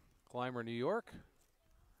Clymer, New York.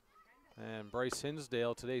 And Bryce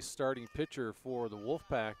Hinsdale, today's starting pitcher for the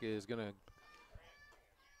Wolfpack, is going to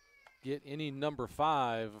get inning number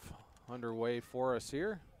 5 underway for us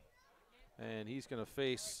here. And he's going to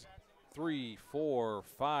face 3, 4,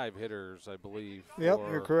 5 hitters, I believe. Yep,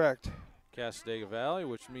 you're correct. Cassadaga Valley,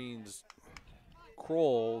 which means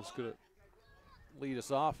Kroll is going to lead us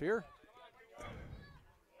off here.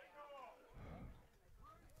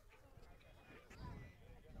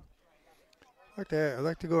 I'd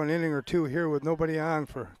like to go an inning or two here with nobody on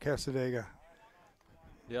for Cassadaga.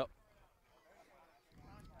 Yep.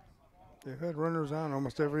 They've had runners on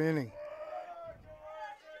almost every inning.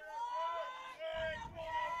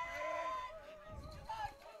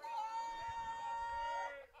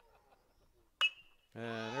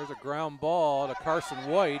 And there's a ground ball to Carson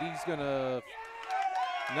White. He's going to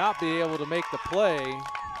not be able to make the play.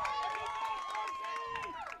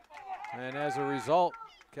 And as a result,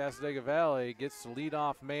 Cassadaga Valley gets the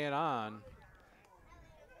leadoff man on.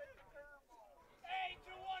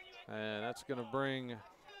 And that's going to bring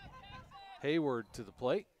Hayward to the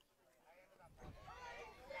plate.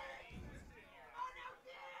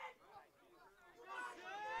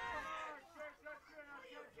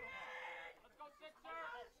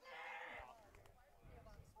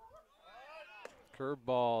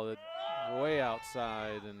 Curveball way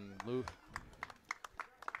outside, and Luke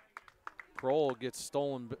Kroll gets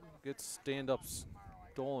stand-up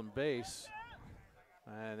stolen base,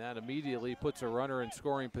 and that immediately puts a runner in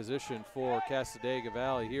scoring position for Cassadaga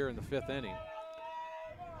Valley here in the 5th inning.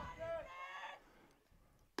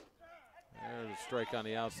 There's a strike on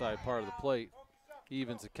the outside part of the plate,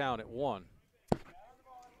 evens the count at 1.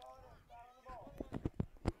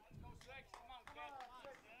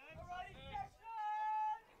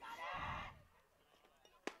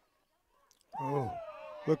 Oh,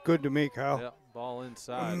 looked good to me, Kyle. Yep, ball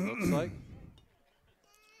inside, looks like.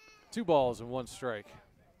 2 balls and 1 strike.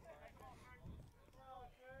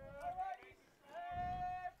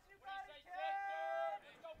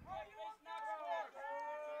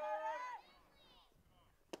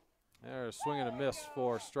 There's a swing and a miss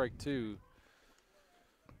for strike 2.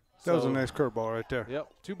 That was a nice curveball right there.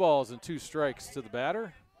 Yep, 2 balls and 2 strikes to the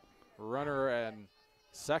batter. Runner and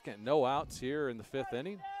second, no outs here in the 5th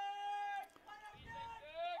inning.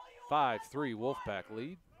 5-3 Wolfpack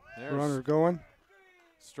lead. There's runner going.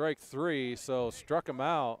 Strike 3, so struck him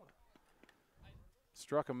out.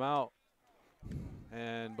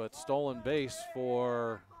 But stolen base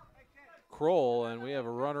for Kroll, and we have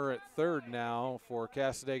a runner at third now for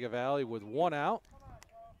Cassadaga Valley with 1 out.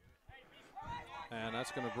 And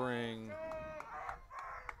that's going to bring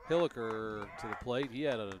Hilliker to the plate. He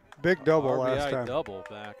had a big double RBI last time. Double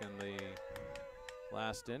back in the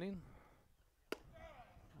last inning.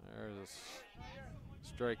 There's a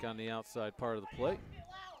strike on the outside part of the plate.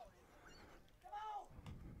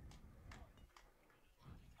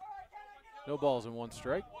 No balls and 1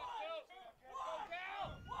 strike.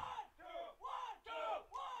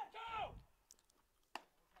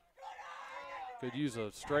 Could use a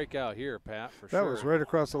strikeout here, Pat, for sure. That was right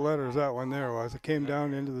across the letters, that one there was. It came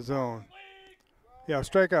down into the zone. Yeah, a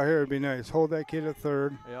strikeout here would be nice. Hold that kid at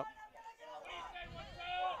third. Yep.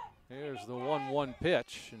 Here's the 1-1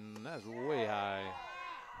 pitch, and that's way high.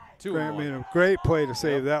 2-1. Grant made a great play to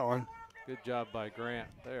save that one. Good job by Grant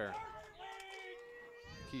there.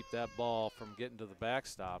 Keep that ball from getting to the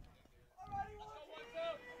backstop.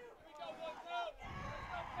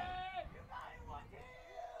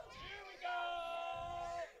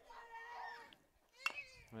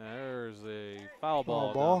 There's a foul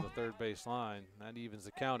ball down the third base line. That evens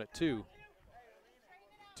the count at 2.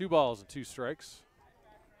 2 balls and 2 strikes.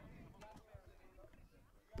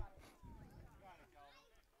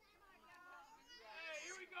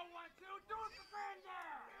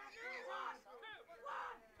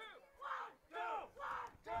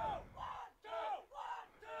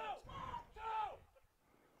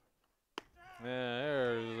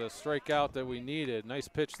 There's a strikeout that we needed. Nice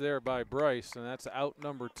pitch there by Bryce, and that's out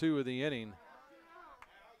number 2 of the inning.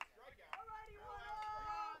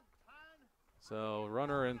 So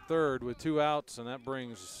runner in third with 2 outs, and that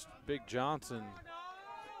brings Big Johnson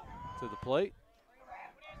to the plate.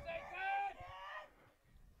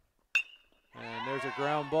 And there's a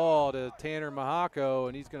ground ball to Tanner Mahako,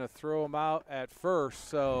 and he's going to throw him out at first.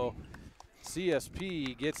 So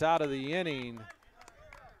CSP gets out of the inning.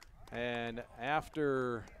 And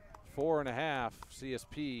after 4.5,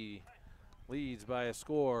 CSP leads by a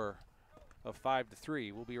score of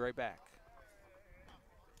 5-3. We'll be right back.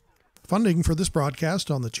 Funding for this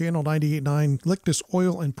broadcast on the Channel 98.9 Lictus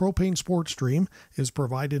Oil and Propane Sports Stream is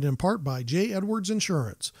provided in part by J. Edwards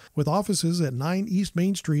Insurance. With offices at 9 East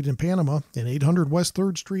Main Street in Panama and 800 West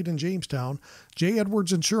 3rd Street in Jamestown, J.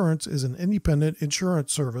 Edwards Insurance is an independent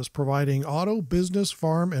insurance service providing auto, business,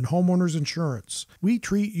 farm, and homeowners insurance. We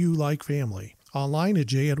treat you like family. Online at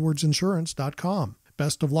jedwardsinsurance.com.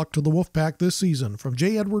 Best of luck to the Wolfpack this season from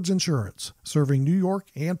J. Edwards Insurance, serving New York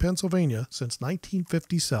and Pennsylvania since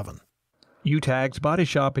 1957. Utegg's Body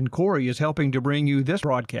Shop in Corry is helping to bring you this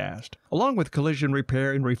broadcast. Along with collision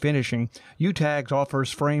repair and refinishing, Utegg offers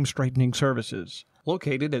frame straightening services.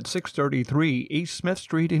 Located at 633 East Smith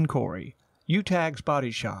Street in Corry. Utegg's Body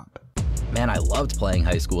Shop. Man, I loved playing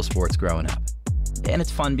high school sports growing up. And it's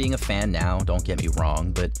fun being a fan now, don't get me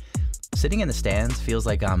wrong, but sitting in the stands feels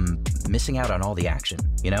like I'm missing out on all the action,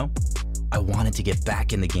 you know? I wanted to get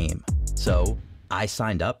back in the game. So I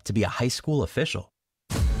signed up to be a high school official.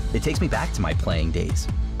 It takes me back to my playing days.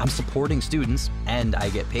 I'm supporting students, and I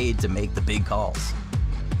get paid to make the big calls.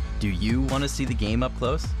 Do you want to see the game up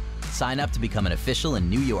close? Sign up to become an official in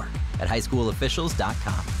New York at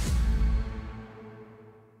highschoolofficials.com.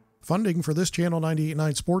 Funding for this Channel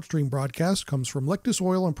 98.9 Sports Stream broadcast comes from Lictus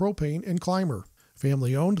Oil and Propane and Clymer.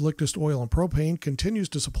 Family-owned Lictus Oil and Propane continues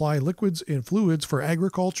to supply liquids and fluids for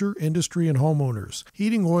agriculture, industry, and homeowners.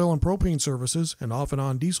 Heating oil and propane services and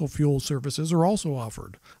off-and-on diesel fuel services are also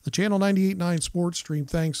offered. The Channel 98.9 Sports Stream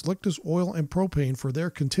thanks Lictus Oil and Propane for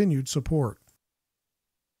their continued support.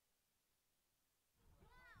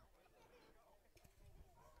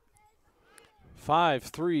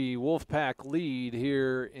 (5-3) Wolfpack lead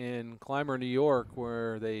here in Clymer, New York,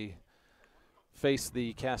 where they face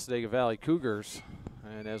the Cassadaga Valley Cougars.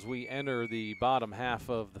 And as we enter the bottom half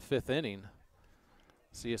of the 5th inning,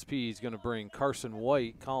 CSP is going to bring Carson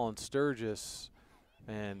White, Colin Sturgis,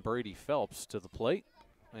 and Brady Phelps to the plate.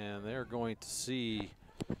 And they're going to see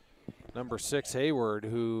number 6 Hayward,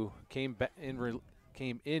 who came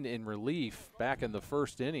in relief back in the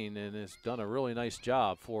 1st inning and has done a really nice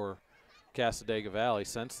job for Cassadaga Valley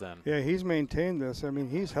since then. Yeah, he's maintained this. I mean,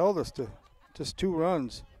 he's held us to just 2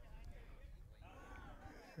 runs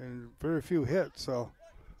and very few hits. So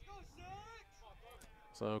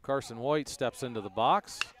So Carson White steps into the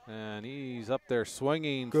box, and he's up there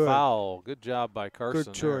swinging. Good. Foul. Good job by Carson.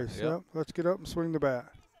 Good choice. There. Yep. Let's get up and swing the bat.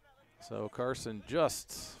 So Carson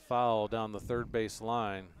just fouled down the third base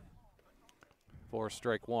line for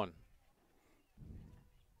strike one.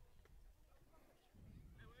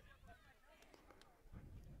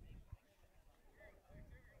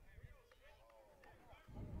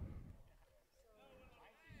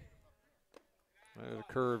 There's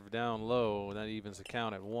a curve down low, and that evens the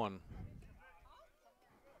count at 1.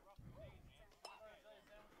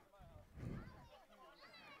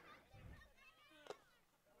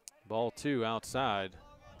 Ball 2 outside.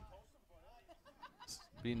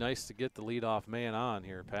 Be nice to get the leadoff man on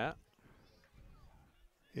here, Pat.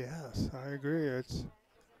 Yes, I agree. There's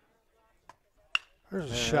a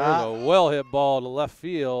And shot. There's a well-hit ball to left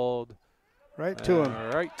field. Right to him.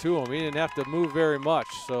 Right to him. He didn't have to move very much.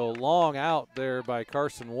 So long out there by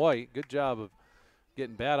Carson White. Good job of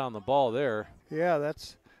getting bat on the ball there. Yeah,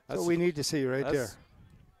 that's what we need to see right there.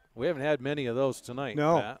 We haven't had many of those tonight,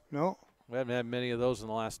 No, Pat. no. We haven't had many of those in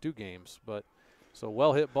the last 2 games. But so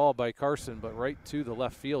well-hit ball by Carson, but right to the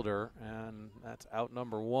left fielder. And that's out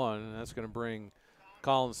number 1. And that's going to bring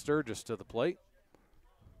Colin Sturgis to the plate.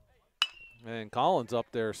 And Colin's up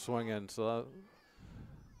there swinging. So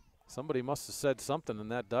somebody must have said something in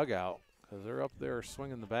that dugout because they're up there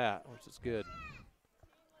swinging the bat, which is good.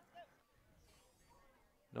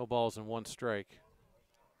 No balls and 1 strike.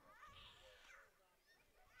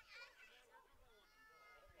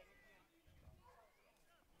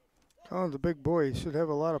 Colin's a big boy. He should have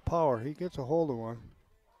a lot of power. He gets a hold of one.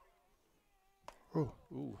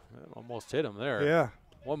 Ooh, that almost hit him there. Yeah.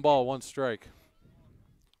 1 ball, 1 strike.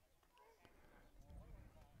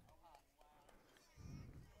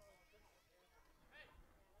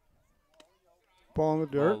 Ball in the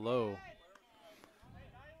dirt. Ball low.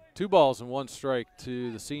 2 balls and 1 strike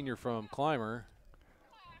to the senior from Clymer.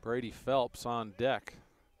 Brady Phelps on deck.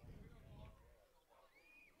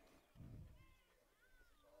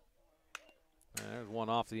 And there's one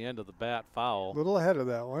off the end of the bat, foul. A little ahead of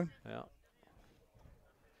that one. Yeah.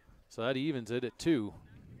 So that evens it at 2.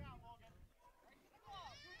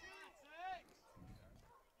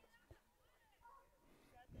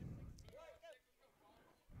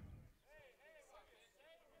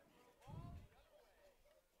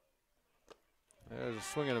 There's a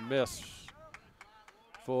swing and a miss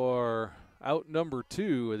for out number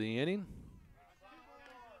 2 of the inning.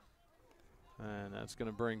 And that's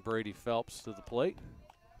going to bring Brady Phelps to the plate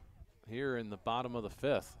here in the bottom of the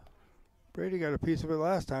 5th. Brady got a piece of it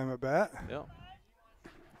last time at bat. Yep.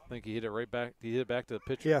 I think he hit it right back. He hit it back to the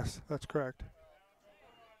pitcher. Yes, that's correct.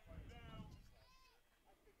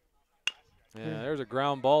 Yeah, there's a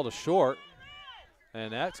ground ball to short.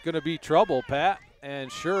 And that's going to be trouble, Pat.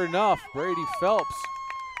 And sure enough, Brady Phelps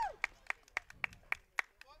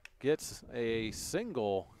gets a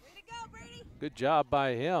single. Good job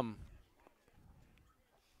by him.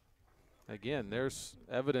 Again, there's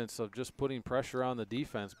evidence of just putting pressure on the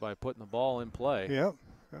defense by putting the ball in play. Yep,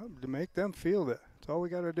 to make them feel it. That's all we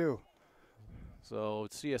got to do. So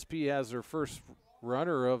CSP has their first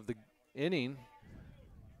runner of the inning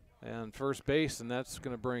and first base, and that's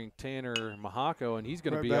going to bring Tanner Mahako, and he's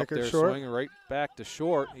going to be up there swinging right back to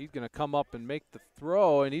short. He's going to come up and make the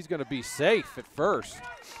throw, and he's going to be safe at first.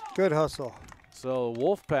 Good hustle. So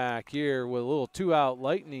Wolfpack here with a little 2-out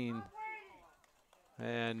lightning,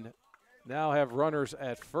 and now have runners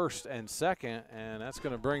at first and second, and that's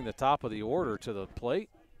going to bring the top of the order to the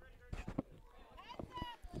plate.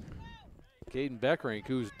 Caden Beckrink,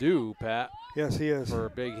 who's due, Pat. Yes, he is. For a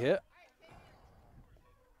big hit.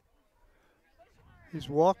 He's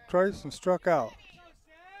walked twice and struck out.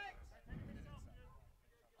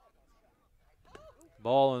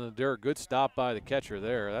 Ball in the dirt. Good stop by the catcher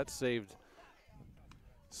there. That saved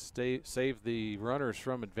the runners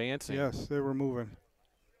from advancing. Yes, they were moving.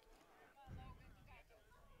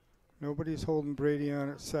 Nobody's holding Brady on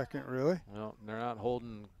at second, really. No, they're not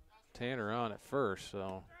holding Tanner on at first,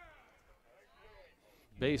 so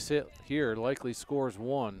base hit here likely scores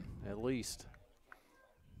 1 at least.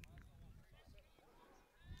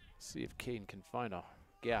 See if Caden can find a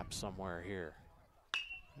gap somewhere here.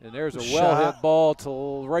 And there's a well-hit ball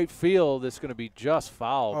to right field that's going to be just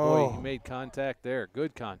foul. Oh. Boy, he made contact there.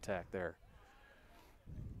 Good contact there.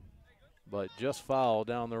 But just foul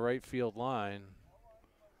down the right field line.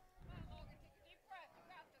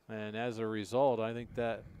 And as a result, I think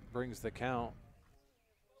that brings the count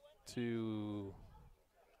to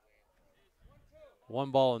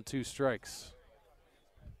 1 ball and 2 strikes.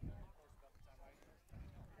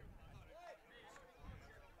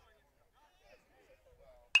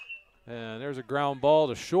 And there's a ground ball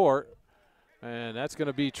to short, and that's going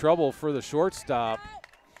to be trouble for the shortstop.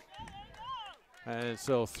 And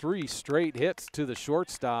so 3 straight hits to the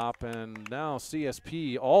shortstop, and now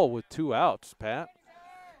CSP all with 2 outs, Pat,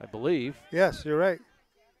 I believe. Yes, you're right.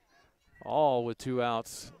 All with 2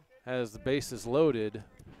 outs as the bases loaded,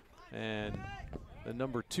 and the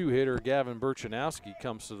number 2 hitter, Gavin Burchanowski,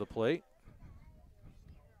 comes to the plate.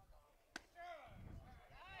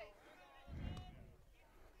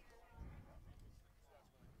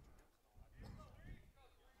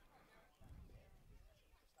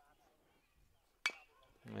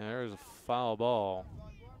 There's a foul ball.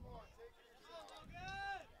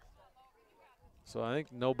 So I think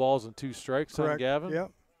no balls and 2 strikes on Gavin.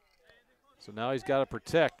 Yep. So now he's got to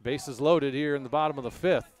protect. Bases loaded here in the bottom of the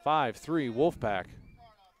 5th. 5-3 Wolfpack.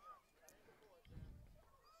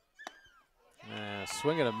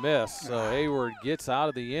 Swing and a miss. So Hayward gets out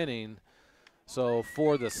of the inning. So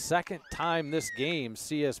for the second time this game,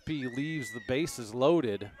 CSP leaves the bases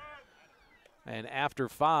loaded. And after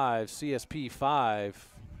 5, CSP 5,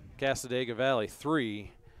 Cassadaga Valley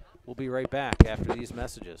 3. We'll be right back after these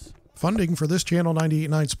messages. Funding for this Channel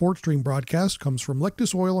 98.9 Sports Stream broadcast comes from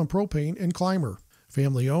Lictus Oil and Propane in Clymer.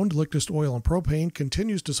 Family-owned Lictus Oil and Propane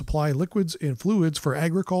continues to supply liquids and fluids for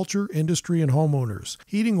agriculture, industry, and homeowners.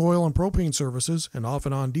 Heating oil and propane services and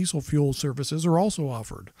off-and-on diesel fuel services are also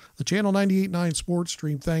offered. The Channel 98.9 Sports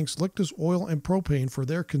Stream thanks Lictus Oil and Propane for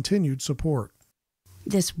their continued support.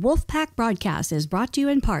 This Wolfpack broadcast is brought to you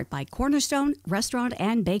in part by Cornerstone Restaurant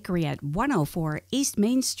and Bakery at 104 East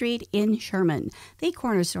Main Street in Sherman. The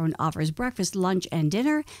Cornerstone offers breakfast, lunch, and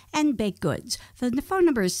dinner, and baked goods. The phone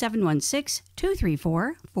number is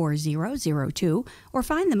 716-234-4002, or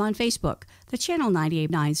find them on Facebook. The Channel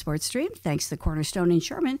 98.9 Sports Stream thanks the Cornerstone in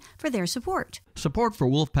Sherman for their support. Support for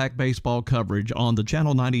Wolfpack baseball coverage on the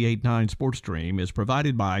Channel 98.9 Sports Stream is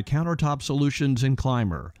provided by Countertop Solutions in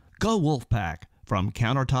Clymer. Go Wolfpack! From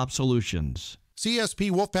Countertop Solutions.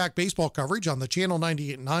 CSP Wolfpack baseball coverage on the Channel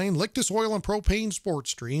 98.9 Lictus Oil and Propane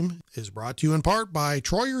Sports Stream is brought to you in part by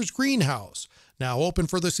Troyer's Greenhouse, now open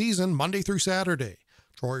for the season Monday through Saturday.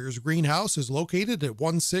 Troyer's Greenhouse is located at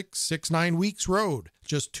 1669 Weeks Road,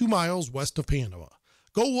 just 2 miles west of Panama.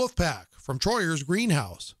 Go Wolfpack from Troyer's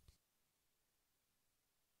Greenhouse.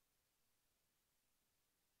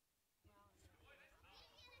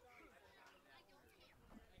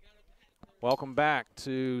 Welcome back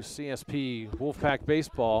to CSP Wolfpack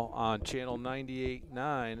Baseball on Channel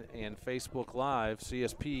 98.9 and Facebook Live.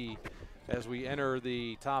 CSP, as we enter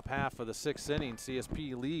the top half of the 6th inning,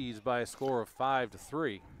 CSP leads by a score of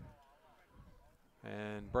 5-3.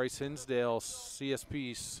 And Bryce Hinsdale,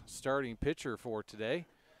 CSP's starting pitcher for today,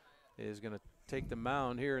 is going to take the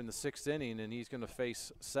mound here in the 6th inning, and he's going to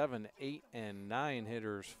face 7, 8, and 9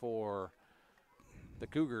 hitters for the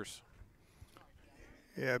Cougars.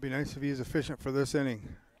 Yeah, it'd be nice if he's efficient for this inning.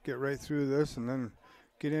 Get right through this and then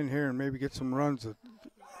get in here and maybe get some runs, a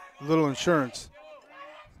little insurance.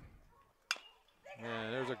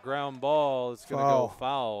 And there's a ground ball. It's going to go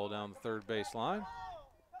foul down the third base line.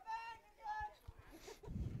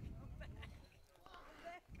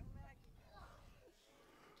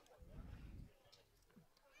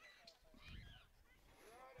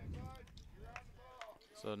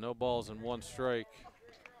 So no balls and 1 strike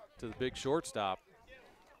to the big shortstop.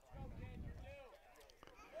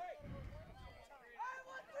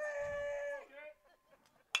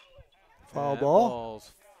 Foul and ball.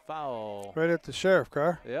 Ball's foul. Right at the sheriff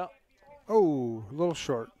car. Yeah. Oh, a little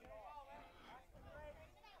short.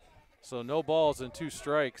 So no balls and 2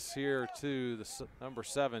 strikes here to the number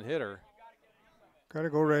 7 hitter. Got to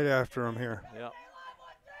go right after him here. Yep.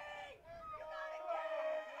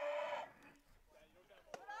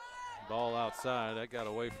 Ball outside. That got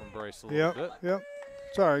away from Bryce a little bit. Yep.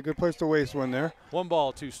 Sorry, good place to waste one there. 1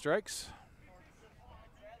 ball, 2 strikes.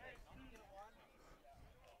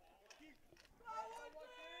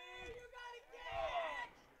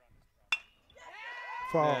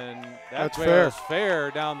 Foul. And that's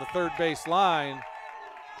fair down the third base line.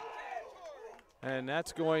 And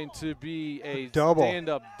that's going to be a double.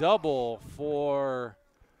 Stand-up double for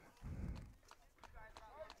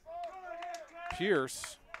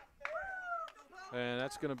Pierce. And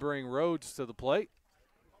that's going to bring Rhodes to the plate.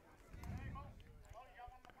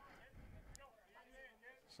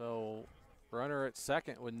 So runner at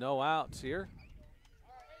second with no outs here.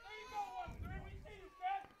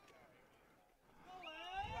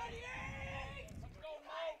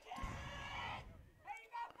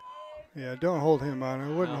 Yeah, don't hold him on. I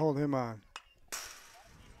wouldn't hold him on.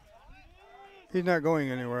 He's not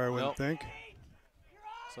going anywhere, I wouldn't think.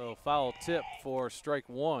 So foul tip for strike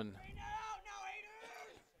 1.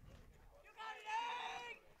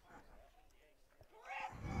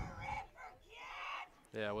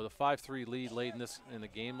 Yeah, with a 5-3 lead late in the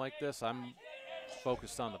game like this, I'm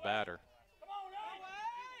focused on the batter.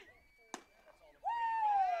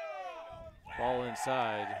 Ball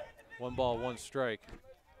inside. 1 ball, 1 strike.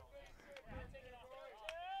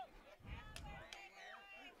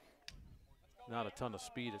 Not a ton of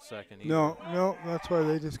speed at second either. No, that's why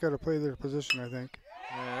they just got to play their position, I think.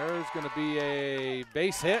 And there's going to be a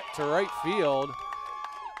base hit to right field.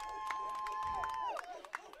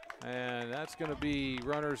 And that's going to be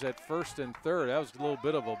runners at first and third. That was a little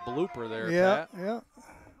bit of a blooper there, Yeah, Pat. yeah.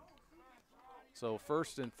 So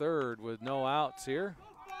first and third with no outs here.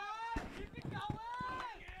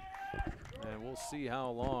 And we'll see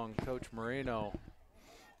how long Coach Moreno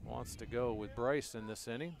wants to go with Bryce in this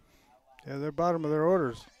inning. Yeah, they're bottom of their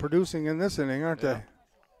orders, producing in this inning, aren't they?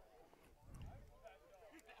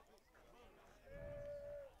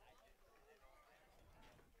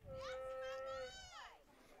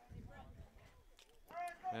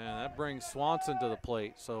 And that brings Swanson to the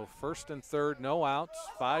plate. So first and third, no outs.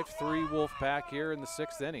 5-3 Wolfpack here in the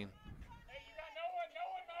 6th inning.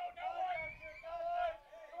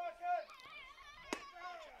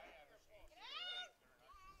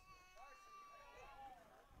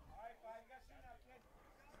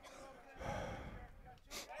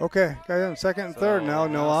 Okay, guys on second and third now,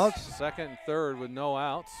 no outs. Second and third with no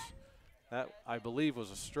outs. That, I believe, was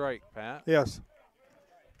a strike, Pat. Yes.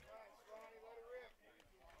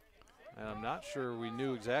 And I'm not sure we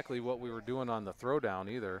knew exactly what we were doing on the throwdown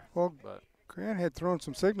either. Well, but Grant had thrown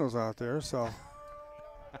some signals out there, so.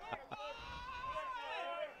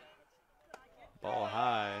 Ball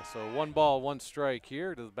high. So 1 ball, 1 strike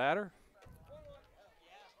here to the batter.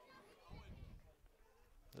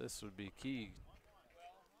 This would be key.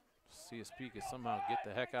 CSP could somehow get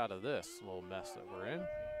the heck out of this little mess that we're in.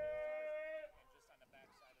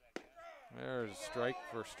 There's a strike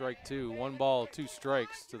for strike 2. 1 ball, 2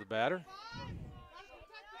 strikes to the batter.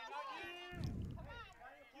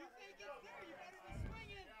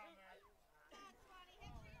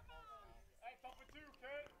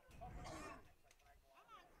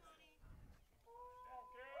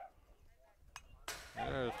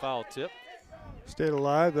 There's a foul tip. Stayed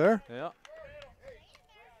alive there. Yeah.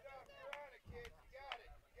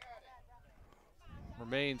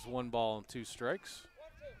 Remains 1 ball and 2 strikes.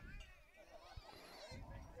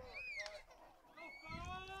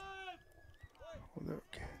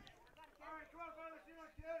 Look.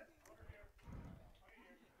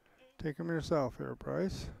 Take him yourself here,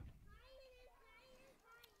 Bryce.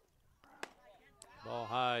 Ball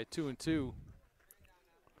high, 2-2.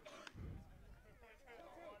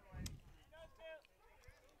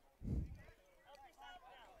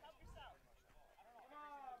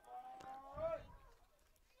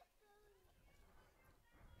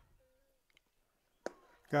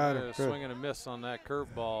 Got it. Swing and a miss on that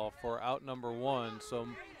curveball for out number 1. So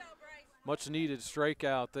much needed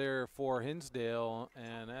strikeout there for Hinsdale,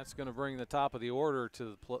 and that's going to bring the top of the order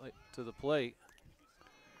to the plate.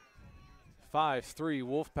 5-3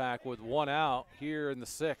 Wolfpack with 1 out here in the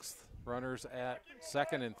 6th. Runners at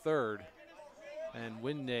second and third, and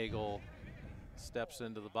Windnagel steps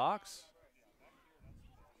into the box.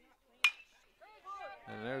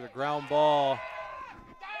 And there's a ground ball.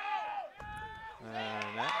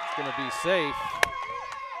 And that's going to be safe.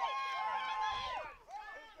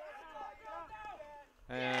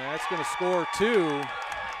 And that's going to score 2.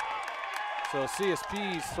 So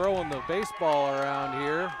CSP's throwing the baseball around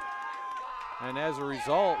here. And as a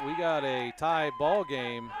result, we got a tie ball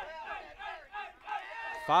game.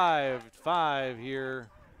 5-5 here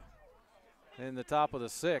in the top of the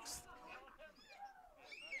 6th.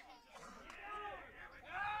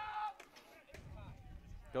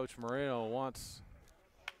 Coach Moreno wants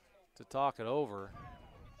to talk it over.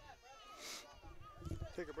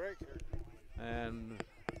 Take a break here. And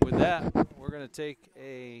with that, we're going to take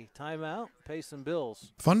a timeout, pay some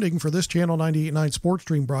bills. Funding for this Channel 98.9 Sports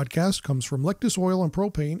Stream broadcast comes from Lictus Oil and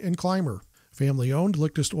Propane in Clymer. Family-owned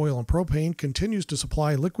Lictus Oil and Propane continues to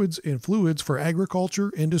supply liquids and fluids for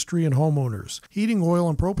agriculture, industry, and homeowners. Heating oil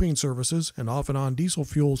and propane services and off-and-on diesel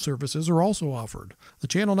fuel services are also offered. The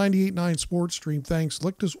Channel 98.9 Sports Stream thanks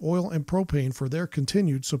Lictus Oil and Propane for their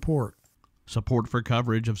continued support. Support for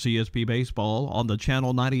coverage of CSP Baseball on the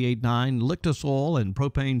Channel 98.9 Lictus Oil and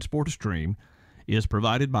Propane Sports Stream is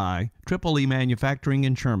provided by Triple E Manufacturing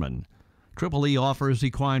in Sherman. Triple E offers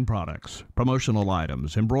equine products, promotional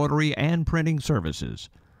items, embroidery, and printing services.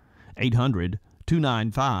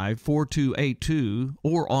 800-295-4282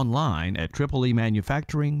 or online at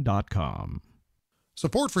tripleemanufacturing.com.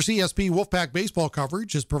 Support for CSP Wolfpack Baseball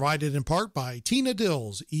coverage is provided in part by Tina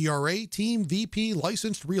Dills, ERA Team VP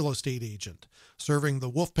Licensed Real Estate Agent, serving the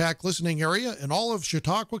Wolfpack listening area and all of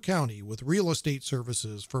Chautauqua County with real estate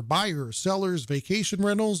services for buyers, sellers, vacation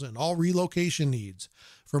rentals, and all relocation needs.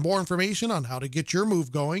 For more information on how to get your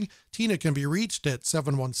move going, Tina can be reached at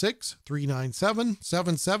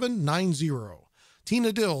 716-397-7790.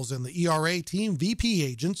 Tina Dills and the ERA Team VP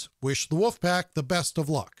agents wish the Wolfpack the best of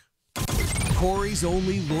luck. Corry's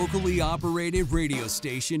only locally operated radio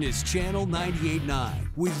station is Channel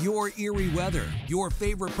 98.9 with your eerie weather, your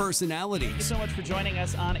favorite personalities. Thank you so much for joining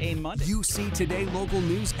us on a Monday. You see today local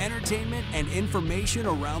news, entertainment, and information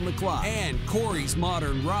around the clock. And Corry's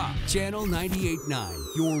Modern Rock. Channel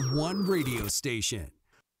 98.9, your one radio station.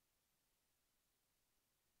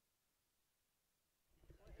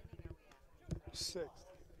 Six.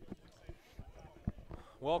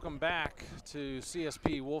 Welcome back to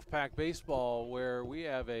CSP Wolfpack Baseball, where we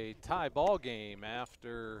have a tie ball game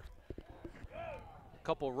after a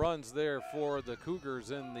couple runs there for the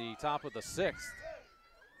Cougars in the top of the 6th.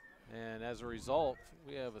 And as a result,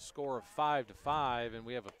 we have a score of 5-5, and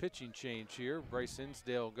we have a pitching change here. Bryce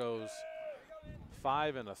Hinsdale goes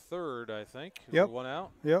 5 1/3, I think. Yep. One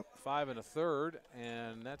out. Yep. 5 1/3,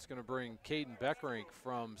 and that's going to bring Caden Beckerink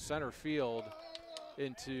from center field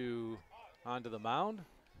onto the mound,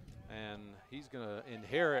 and he's going to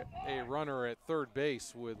inherit a runner at third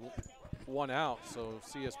base with 1 out. So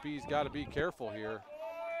CSP's got to be careful here.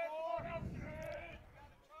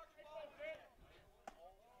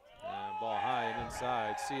 And ball high and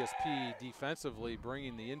inside. CSP defensively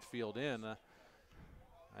bringing the infield in. I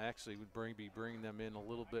actually would be bringing them in a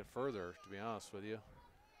little bit further, to be honest with you.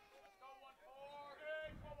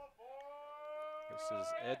 This is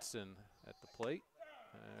Edson at the plate.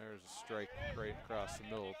 There's a strike right across the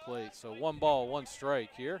middle of the plate. So 1 ball, 1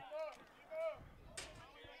 strike here.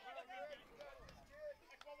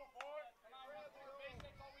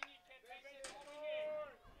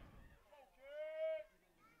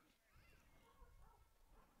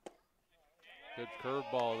 Good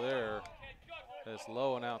curveball there. That's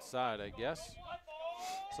low and outside, I guess.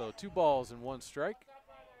 So 2 balls and 1 strike.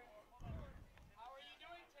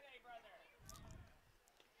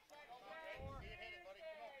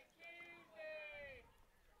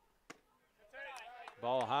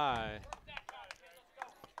 Ball high.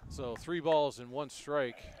 So 3 balls and 1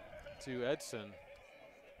 strike to Edson.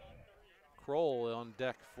 Kroll on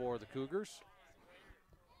deck for the Cougars.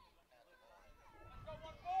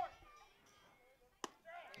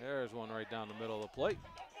 There's one right down the middle of the plate.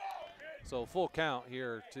 So full count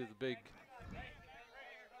here to the big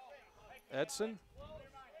Edson.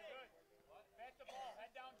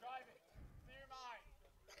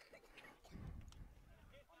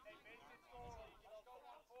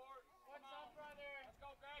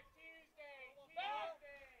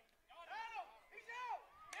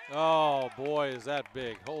 Oh, boy, is that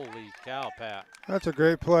big. Holy cow, Pat. That's a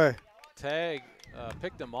great play. Tag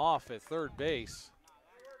picked him off at third base.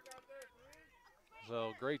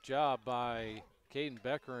 So great job by Caden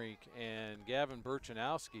Beckerink and Gavin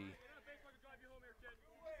Burchanowski.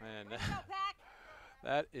 And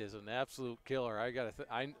that is an absolute killer. I got to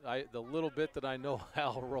the little bit that I know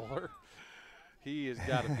Hal Roller, he has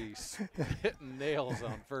got to be hitting nails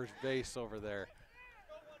on first base over there.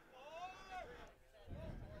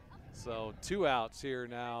 So 2 outs here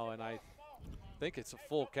now, and I think it's a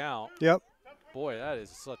full count. Yep. Boy, that is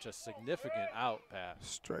such a significant out, Pat.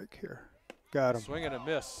 Strike here. Got him. Swing and a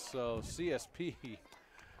miss. So CSP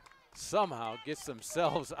somehow gets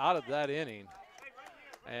themselves out of that inning.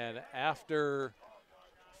 And after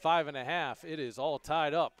 5 1/2, it is all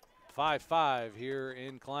tied up. 5-5 here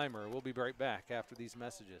in Clymer. We'll be right back after these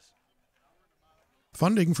messages.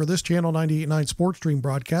 Funding for this Channel 98.9 Sports Stream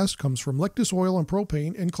broadcast comes from Lictus Oil and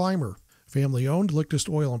Propane in Clymer. Family-owned Lictus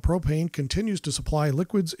Oil and Propane continues to supply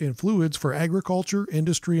liquids and fluids for agriculture,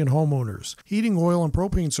 industry, and homeowners. Heating oil and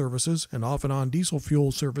propane services and off-and-on diesel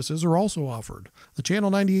fuel services are also offered. The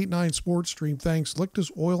Channel 98.9 Sports Stream thanks Lictus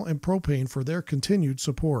Oil and Propane for their continued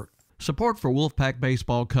support. Support for Wolfpack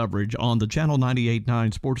Baseball coverage on the Channel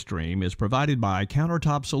 98.9 Sports Stream is provided by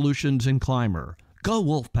Countertop Solutions in Clymer. Go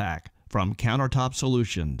Wolfpack from Countertop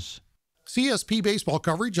Solutions. CSP baseball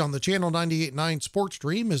coverage on the Channel 98.9 Sports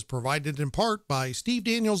Stream is provided in part by Steve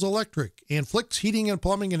Daniels Electric and Flicks Heating and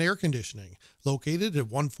Plumbing and Air Conditioning, located at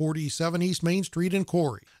 147 East Main Street in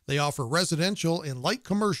Corry. They offer residential and light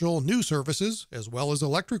commercial new services, as well as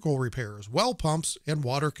electrical repairs, well pumps, and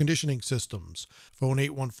water conditioning systems. Phone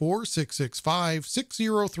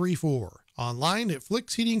 814-665-6034. Online at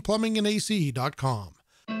flicksheatingplumbingandac.com.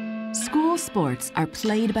 School sports are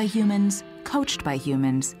played by humans, coached by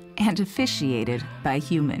humans, and officiated by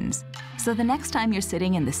humans. So the next time you're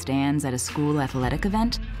sitting in the stands at a school athletic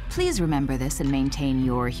event, please remember this and maintain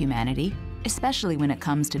your humanity, especially when it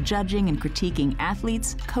comes to judging and critiquing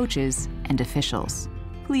athletes, coaches, and officials.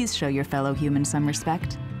 Please show your fellow humans some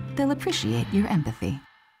respect. They'll appreciate your empathy.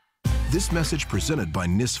 This message presented by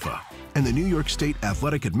NISFA and the New York State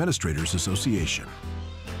Athletic Administrators Association.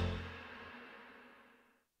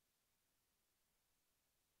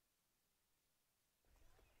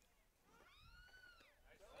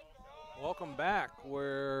 Welcome back,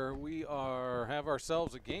 where we have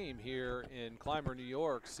ourselves a game here in Clymer, New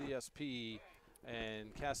York. CSP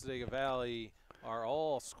and Cassadaga Valley are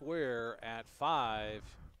all square at 5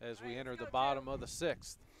 as we enter the bottom of the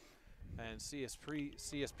 6th. And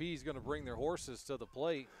CSP is going to bring their horses to the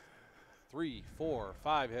plate. 3, 4,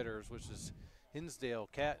 5 hitters, which is Hinsdale,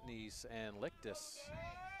 Catanese, and Lictus.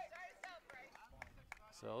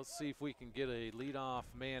 So let's see if we can get a leadoff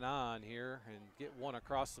man on here and get one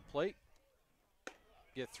across the plate.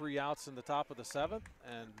 Get 3 outs in the top of the 7th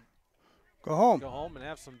and go home. Go home and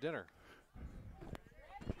have some dinner.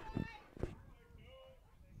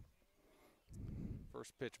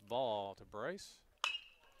 First pitch ball to Bryce.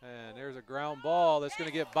 And there's a ground ball that's going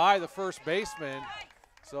to get by the first baseman.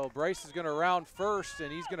 So Bryce is going to round first,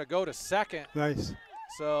 and he's going to go to second. Nice.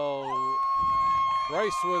 So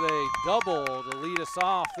Bryce with a double to lead us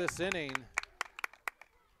off this inning.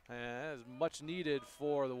 And that is much needed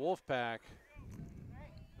for the Wolfpack.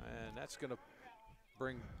 And that's going to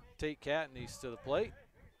bring Tate Catanese to the plate.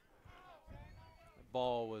 The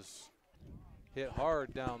ball was hit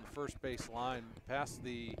hard down the first base line, past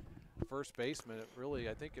the first baseman. It really,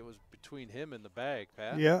 I think it was between him and the bag,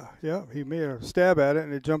 Pat. Yeah, he made a stab at it,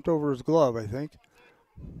 and it jumped over his glove, I think.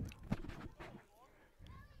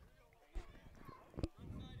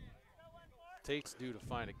 Tate's due to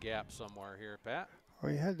find a gap somewhere here, Pat.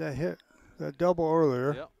 Well, he had that hit, that double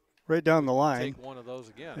earlier. Yep. Right down the line. Take one of those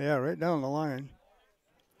again. Yeah, right down the line.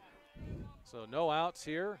 So no outs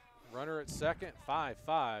here. Runner at second, 5-5.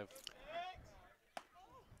 That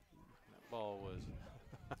ball was.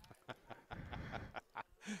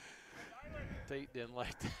 Tate didn't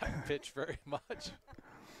like that pitch very much.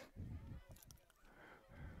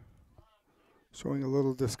 Showing a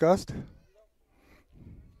little disgust.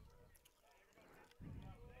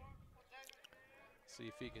 See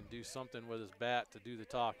if he can do something with his bat to do the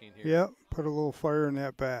talking here. Yep, put a little fire in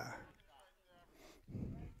that bat.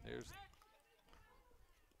 There's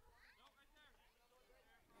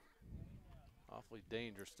awfully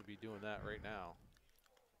dangerous to be doing that right now.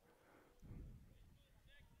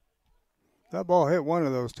 That ball hit one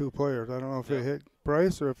of those two players. I don't know if it hit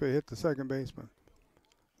Bryce or if it hit the second baseman.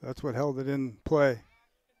 That's what held it in play.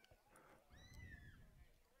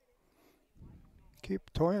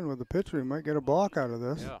 Keep toying with the pitcher. He might get a balk out of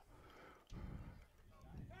this. Yeah.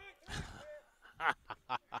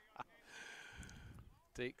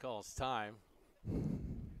 Tate calls time.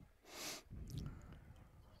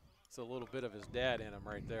 It's a little bit of his dad in him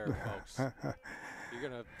right there, folks. You're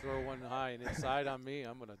going to throw one high and inside on me,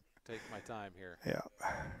 I'm going to take my time here. Yeah.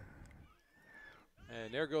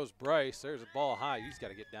 And there goes Bryce. There's a ball high. He's got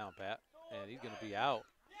to get down, Pat. And he's going to be out.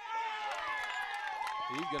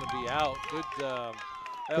 He's going to be out. Good.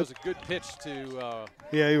 That was a good pitch to.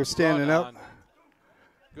 Yeah, he was standing up.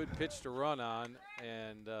 Good pitch to run on,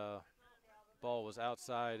 and ball was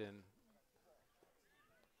outside, and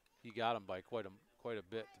he got him by quite a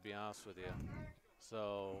bit, to be honest with you.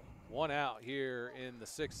 So 1 out here in the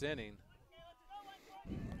 6th inning.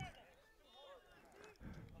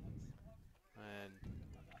 And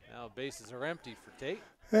now bases are empty for Tate.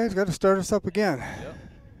 Yeah, he's got to start us up again. Yep.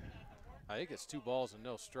 I think it's 2 balls and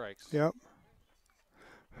no strikes. Yep.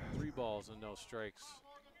 3 balls and no strikes.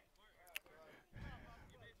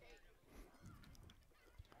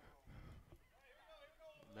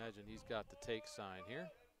 Imagine he's got the take sign here.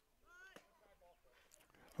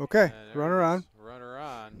 Okay, runner on. Runner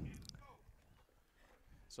on.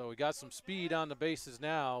 So we got some speed on the bases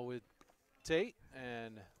now with Tate,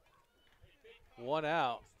 and 1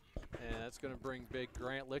 out. And that's going to bring big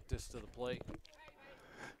Grant Lictus to the plate.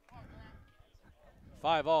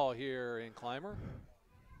 5-all here in Clymer.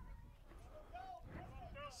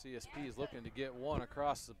 CSP is looking to get 1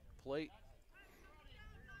 across the plate.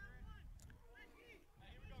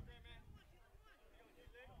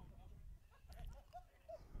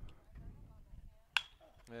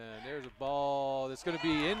 And there's a ball that's going to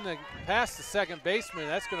be in the past the second baseman.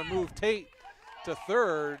 That's going to move Tate to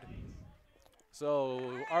third.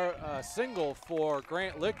 So our single for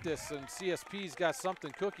Grant Lictus, and CSP's got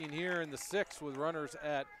something cooking here in the 6th with runners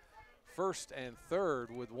at first and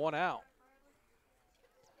third with one out.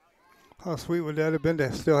 How sweet would that have been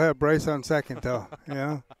to still have Bryce on second, though?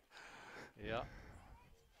 Yeah. Yeah.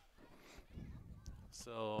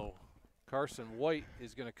 So Carson White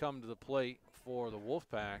is going to come to the plate for the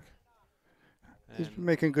Wolfpack. He's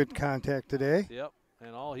making good contact today. Yep.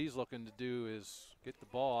 And all he's looking to do is get the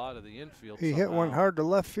ball out of the infield. He hit one hard to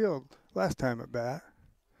left field last time at bat.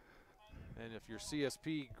 And if your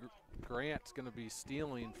CSP Grant's going to be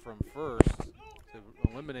stealing from first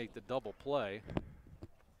to eliminate the double play.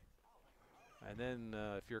 And then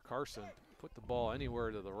if you're Carson, put the ball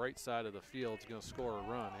anywhere to the right side of the field. It's going to score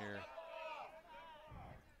a run here.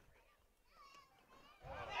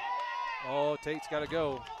 Oh, Tate's got to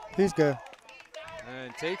go. He's good.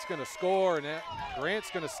 And Tate's going to score, and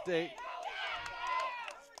Grant's going to stay.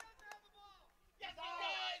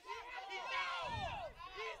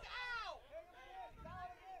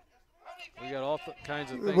 We got all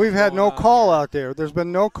kinds of things. We've had no call here. out there. There's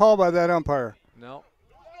been no call by that umpire. No.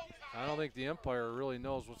 I don't think the umpire really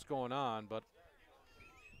knows what's going on, but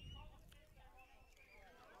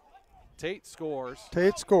Tate scores.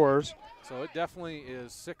 Tate scores. So it definitely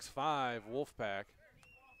is 6-5 Wolfpack.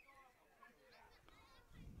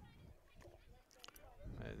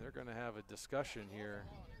 And they're going to have a discussion here.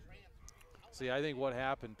 See, I think what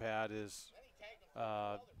happened, Pat, is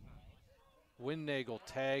Windnagel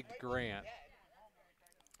tagged Grant.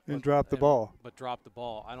 And dropped the ball. But dropped the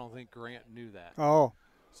ball. I don't think Grant knew that. Oh.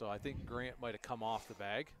 So I think Grant might have come off the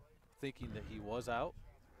bag thinking that he was out.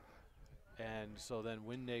 And so then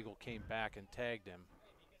Windnagel came back and tagged him.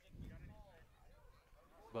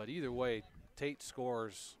 But either way, Tate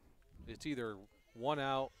scores. It's either one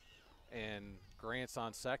out and Grant's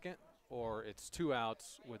on second, or it's 2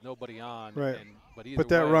 outs with nobody on. Right. But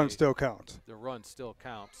that way, run still counts. The run still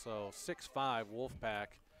counts. So 6-5 Wolfpack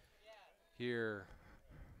here.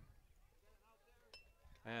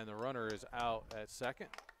 And the runner is out at second.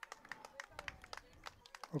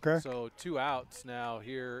 Okay. So 2 outs now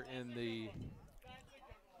here in the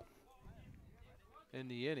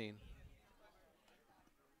inning.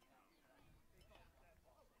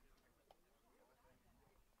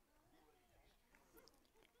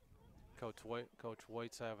 Coach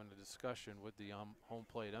White's having a discussion with the home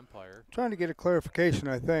plate umpire. Trying to get a clarification,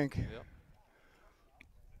 I think. Yep.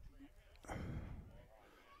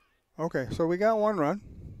 Okay, so we got one run.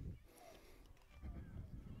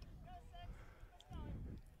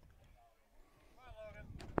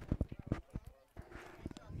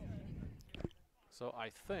 So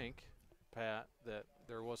I think, Pat, that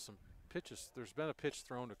there was some pitches. There's been a pitch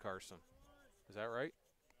thrown to Carson. Is that right?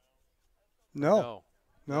 No,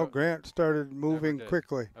 Grant started moving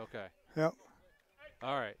quickly. Okay. Yep.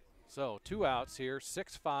 All right. So 2 outs here,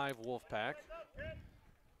 6-5 Wolfpack.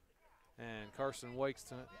 And Carson White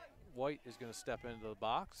is going to step into the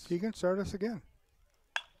box. He can start us again.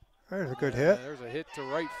 There's a good hit. There's a hit to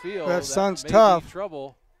right field. That sun's may tough. Be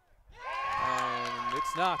trouble. And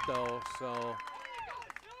it's not, though. So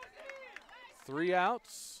 3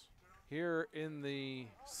 outs here in the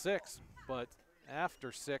 6th, but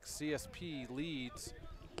after 6, CSP leads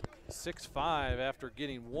 6-5 after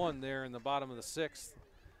getting 1 there in the bottom of the 6th.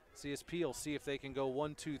 CSP will see if they can go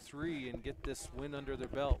 1, 2, 3 and get this win under their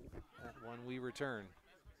belt when we return.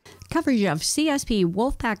 Coverage of CSP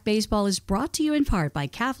Wolfpack Baseball is brought to you in part by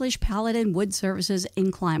Caflisch Pallet and Wood Services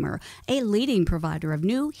in Clymer, a leading provider of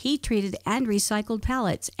new, heat-treated, and recycled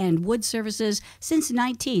pallets and wood services since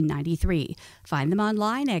 1993. Find them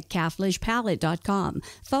online at caflischpallet.com.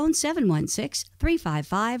 Phone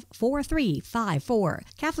 716-355-4354.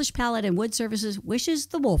 Caflisch Pallet and Wood Services wishes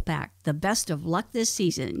the Wolfpack the best of luck this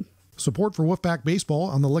season. Support for Wolfpack Baseball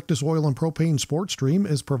on the Lictus Oil and Propane Sports Stream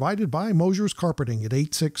is provided by Mosher's Carpeting at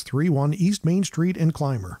 8631 East Main Street in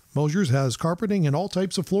Clymer. Mosher's has carpeting and all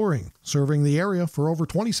types of flooring, serving the area for over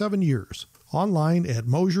 27 years. Online at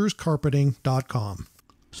mosherscarpeting.com.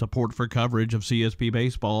 Support for coverage of CSP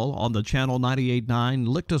Baseball on the Channel 98.9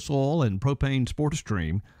 Lictus Oil and Propane Sports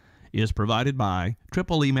Stream is provided by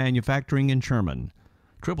Triple E Manufacturing in Sherman.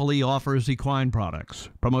 Triple E offers equine products,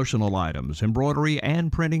 promotional items, embroidery,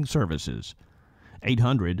 and printing services.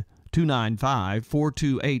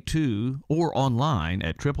 800-295-4282 or online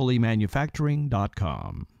at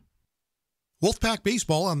tripleemanufacturing.com. Wolfpack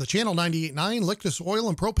Baseball on the Channel 98.9 Lictus Oil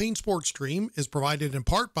and Propane Sports Stream is provided in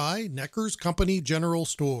part by Necker's Company General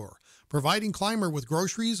Store, providing Clymer with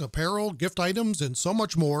groceries, apparel, gift items, and so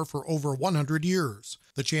much more for over 100 years.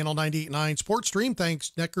 The Channel 98.9 Sports Stream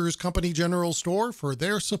thanks Necker's Company General Store for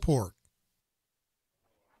their support.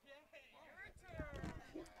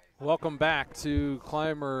 Welcome back to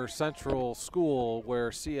Clymer Central School, where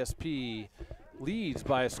CSP leads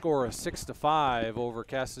by a score of 6-5 over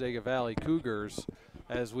Cassadaga Valley Cougars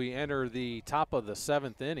as we enter the top of the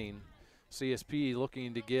 7th inning. CSP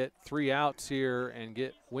looking to get 3 outs here and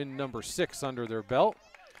get win number 6 under their belt.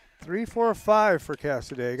 3, 4, 5 for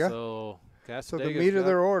Cassadaga. So Cassadaga so the meat of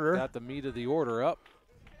their order. Got the meat of the order up.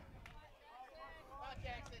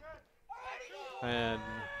 And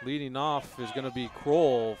leading off is going to be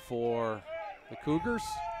Kroll for the Cougars,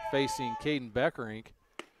 facing Caden Beckerink.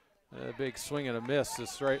 A big swing and a miss to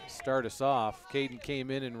start us off. Caden came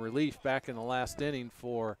in relief back in the last inning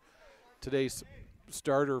for today's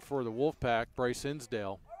starter for the Wolfpack, Bryce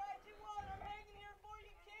Hinsdale.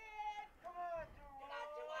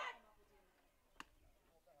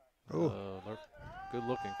 Good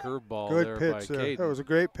looking curveball there pitch by Caden. That was a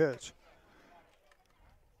great pitch.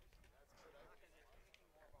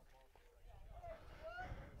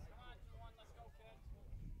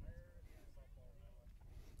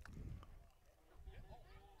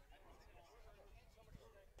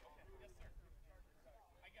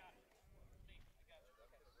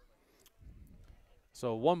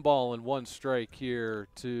 So 1 ball and 1 strike here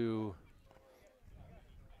to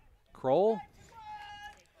Kroll.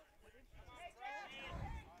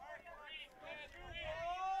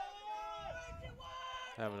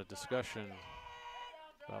 Having a discussion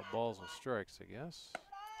about balls and strikes, I guess.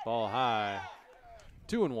 Ball high,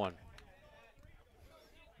 2-1.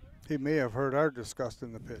 He may have heard our disgust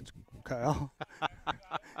in the pitch, Kyle.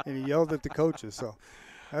 And he yelled at the coaches, so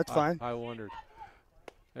that's fine. I wondered.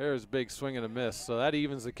 There's a big swing and a miss, so that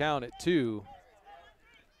evens the count at 2.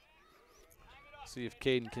 See if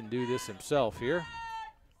Caden can do this himself here.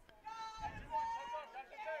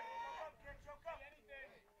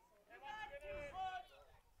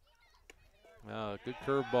 Good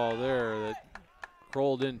curveball there that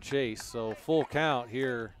Kroll didn't chase, so full count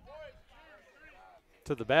here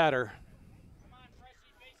to the batter.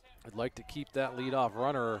 I'd like to keep that leadoff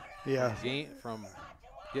runner from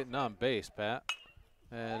getting on base, Pat.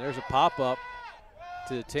 And there's a pop-up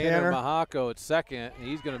to Tanner Mahako at second, and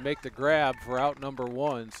he's going to make the grab for out number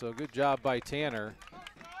 1, so good job by Tanner.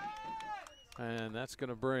 And that's going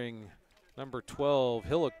to bring number 12,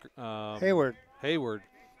 Hayward.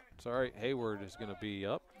 Sorry, Hayward is going to be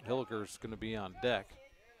up. Hilliker's going to be on deck.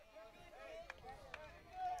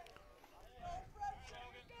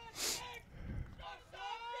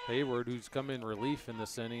 Hayward, who's come in relief in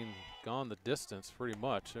this inning, gone the distance pretty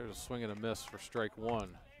much. There's a swing and a miss for strike 1.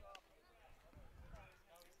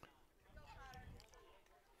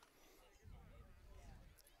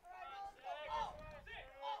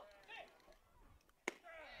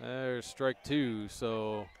 There's strike 2,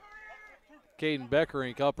 so Caden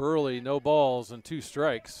Beckerink up early, no balls and 2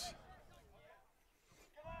 strikes.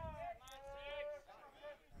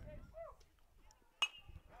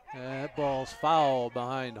 That ball's foul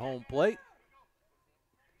behind home plate.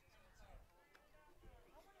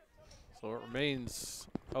 So it remains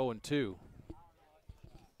 0-2.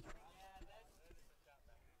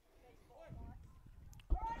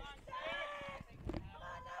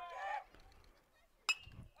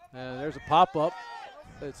 And there's a pop-up.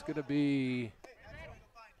 It's going to be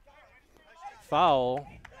foul.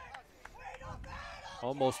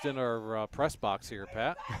 Almost in our press box here,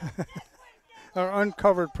 Pat. Our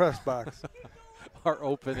uncovered press box. Our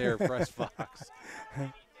open-air press box.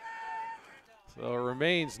 So it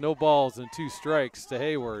remains no balls and 2 strikes to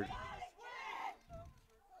Hayward.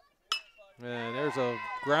 And there's a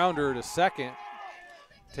grounder to second.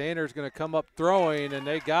 Tanner's going to come up throwing, and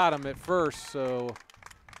they got him at first, so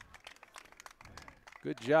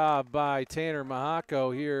good job by Tanner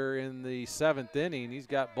Mahako here in the 7th inning. He's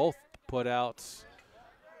got both putouts.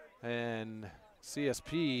 And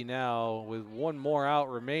CSP now with 1 more out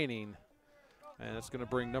remaining. And it's going to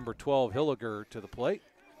bring number 12, Hilliger, to the plate.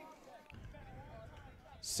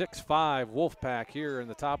 6-5 Wolfpack here in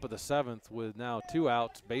the top of the 7th with now 2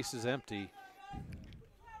 outs, bases empty.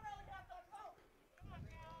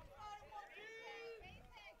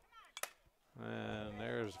 And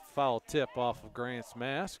there's a foul tip off of Grant's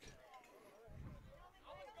mask.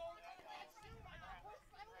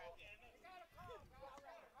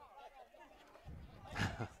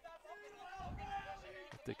 I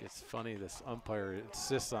think it's funny this umpire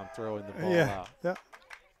insists on throwing the ball out. Yeah.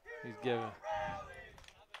 He's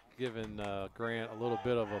giving Grant a little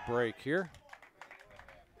bit of a break here.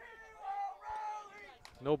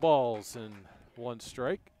 No balls and 1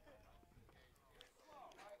 strike.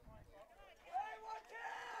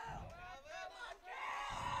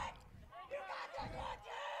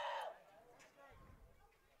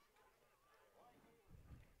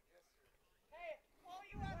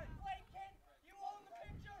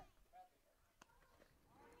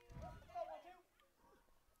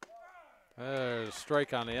 a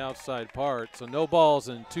strike on the outside part. So no balls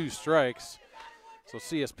and 2 strikes. So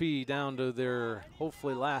CSP down to their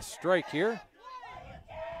hopefully last strike here.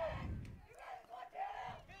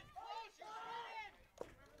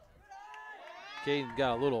 Caden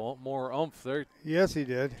got a little more oomph there. Yes, he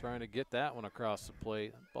did. Trying to get that one across the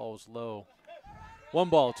plate. Ball was low. 1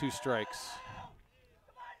 ball, 2 strikes.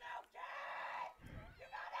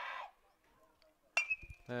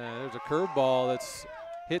 And there's a curveball that's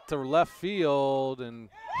hit to left field, and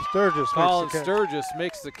Colin Sturgis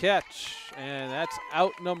makes the catch, and that's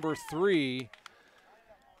out number 3.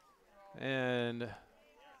 And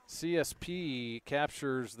CSP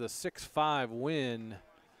captures the 6-5 win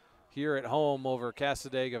here at home over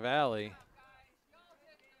Cassadaga Valley.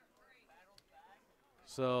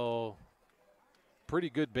 So, pretty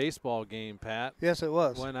good baseball game, Pat. Yes, it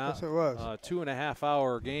was. Went out, yes, it was.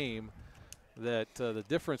 2.5-hour game. That the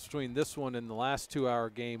difference between this one and the last 2-hour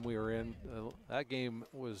game we were in, that game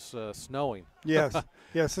was snowing. Yes,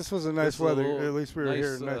 yes, this was a nice weather. At least we were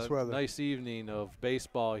here in nice weather. Nice evening of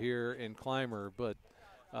baseball here in Clymer, but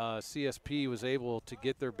CSP was able to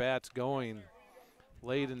get their bats going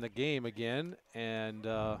late in the game again, and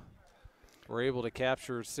were able to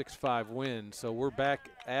capture a 6-5 win. So we're back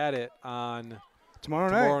at it on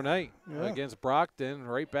tomorrow night against Brockton,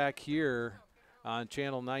 right back here on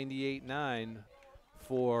Channel 98.9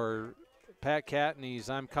 for Pat Catanese.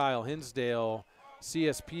 I'm Kyle Hinsdale.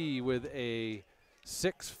 CSP with a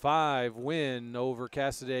 6-5 win over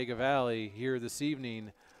Cassadaga Valley here this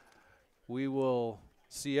evening. We will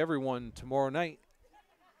see everyone tomorrow night.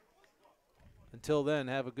 Until then,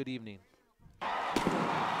 have a good evening.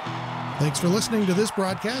 Thanks for listening to this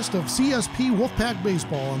broadcast of CSP Wolfpack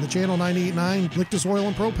Baseball on the Channel 98.9 Lictus Oil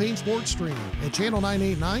and Propane Sports Stream at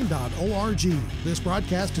channel989.org. This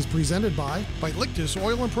broadcast is presented by Lictus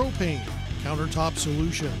Oil and Propane, Countertop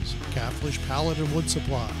Solutions, Caflisch Pallet and Wood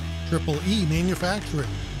Supply, Triple E Manufacturing,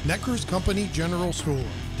 Necker's Company General Store,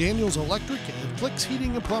 Daniels Electric and Flicks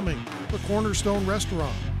Heating and Plumbing, the Cornerstone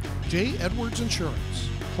Restaurant, J. Edwards Insurance,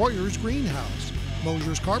 Hoyer's Greenhouse,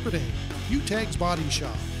 Mosher's Carpeting, Utegg's Body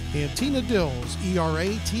Shop, and Tina Dills,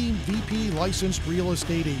 ERA Team VP Licensed Real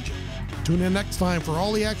Estate Agent. Tune in next time for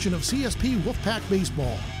all the action of CSP Wolfpack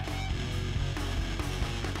Baseball.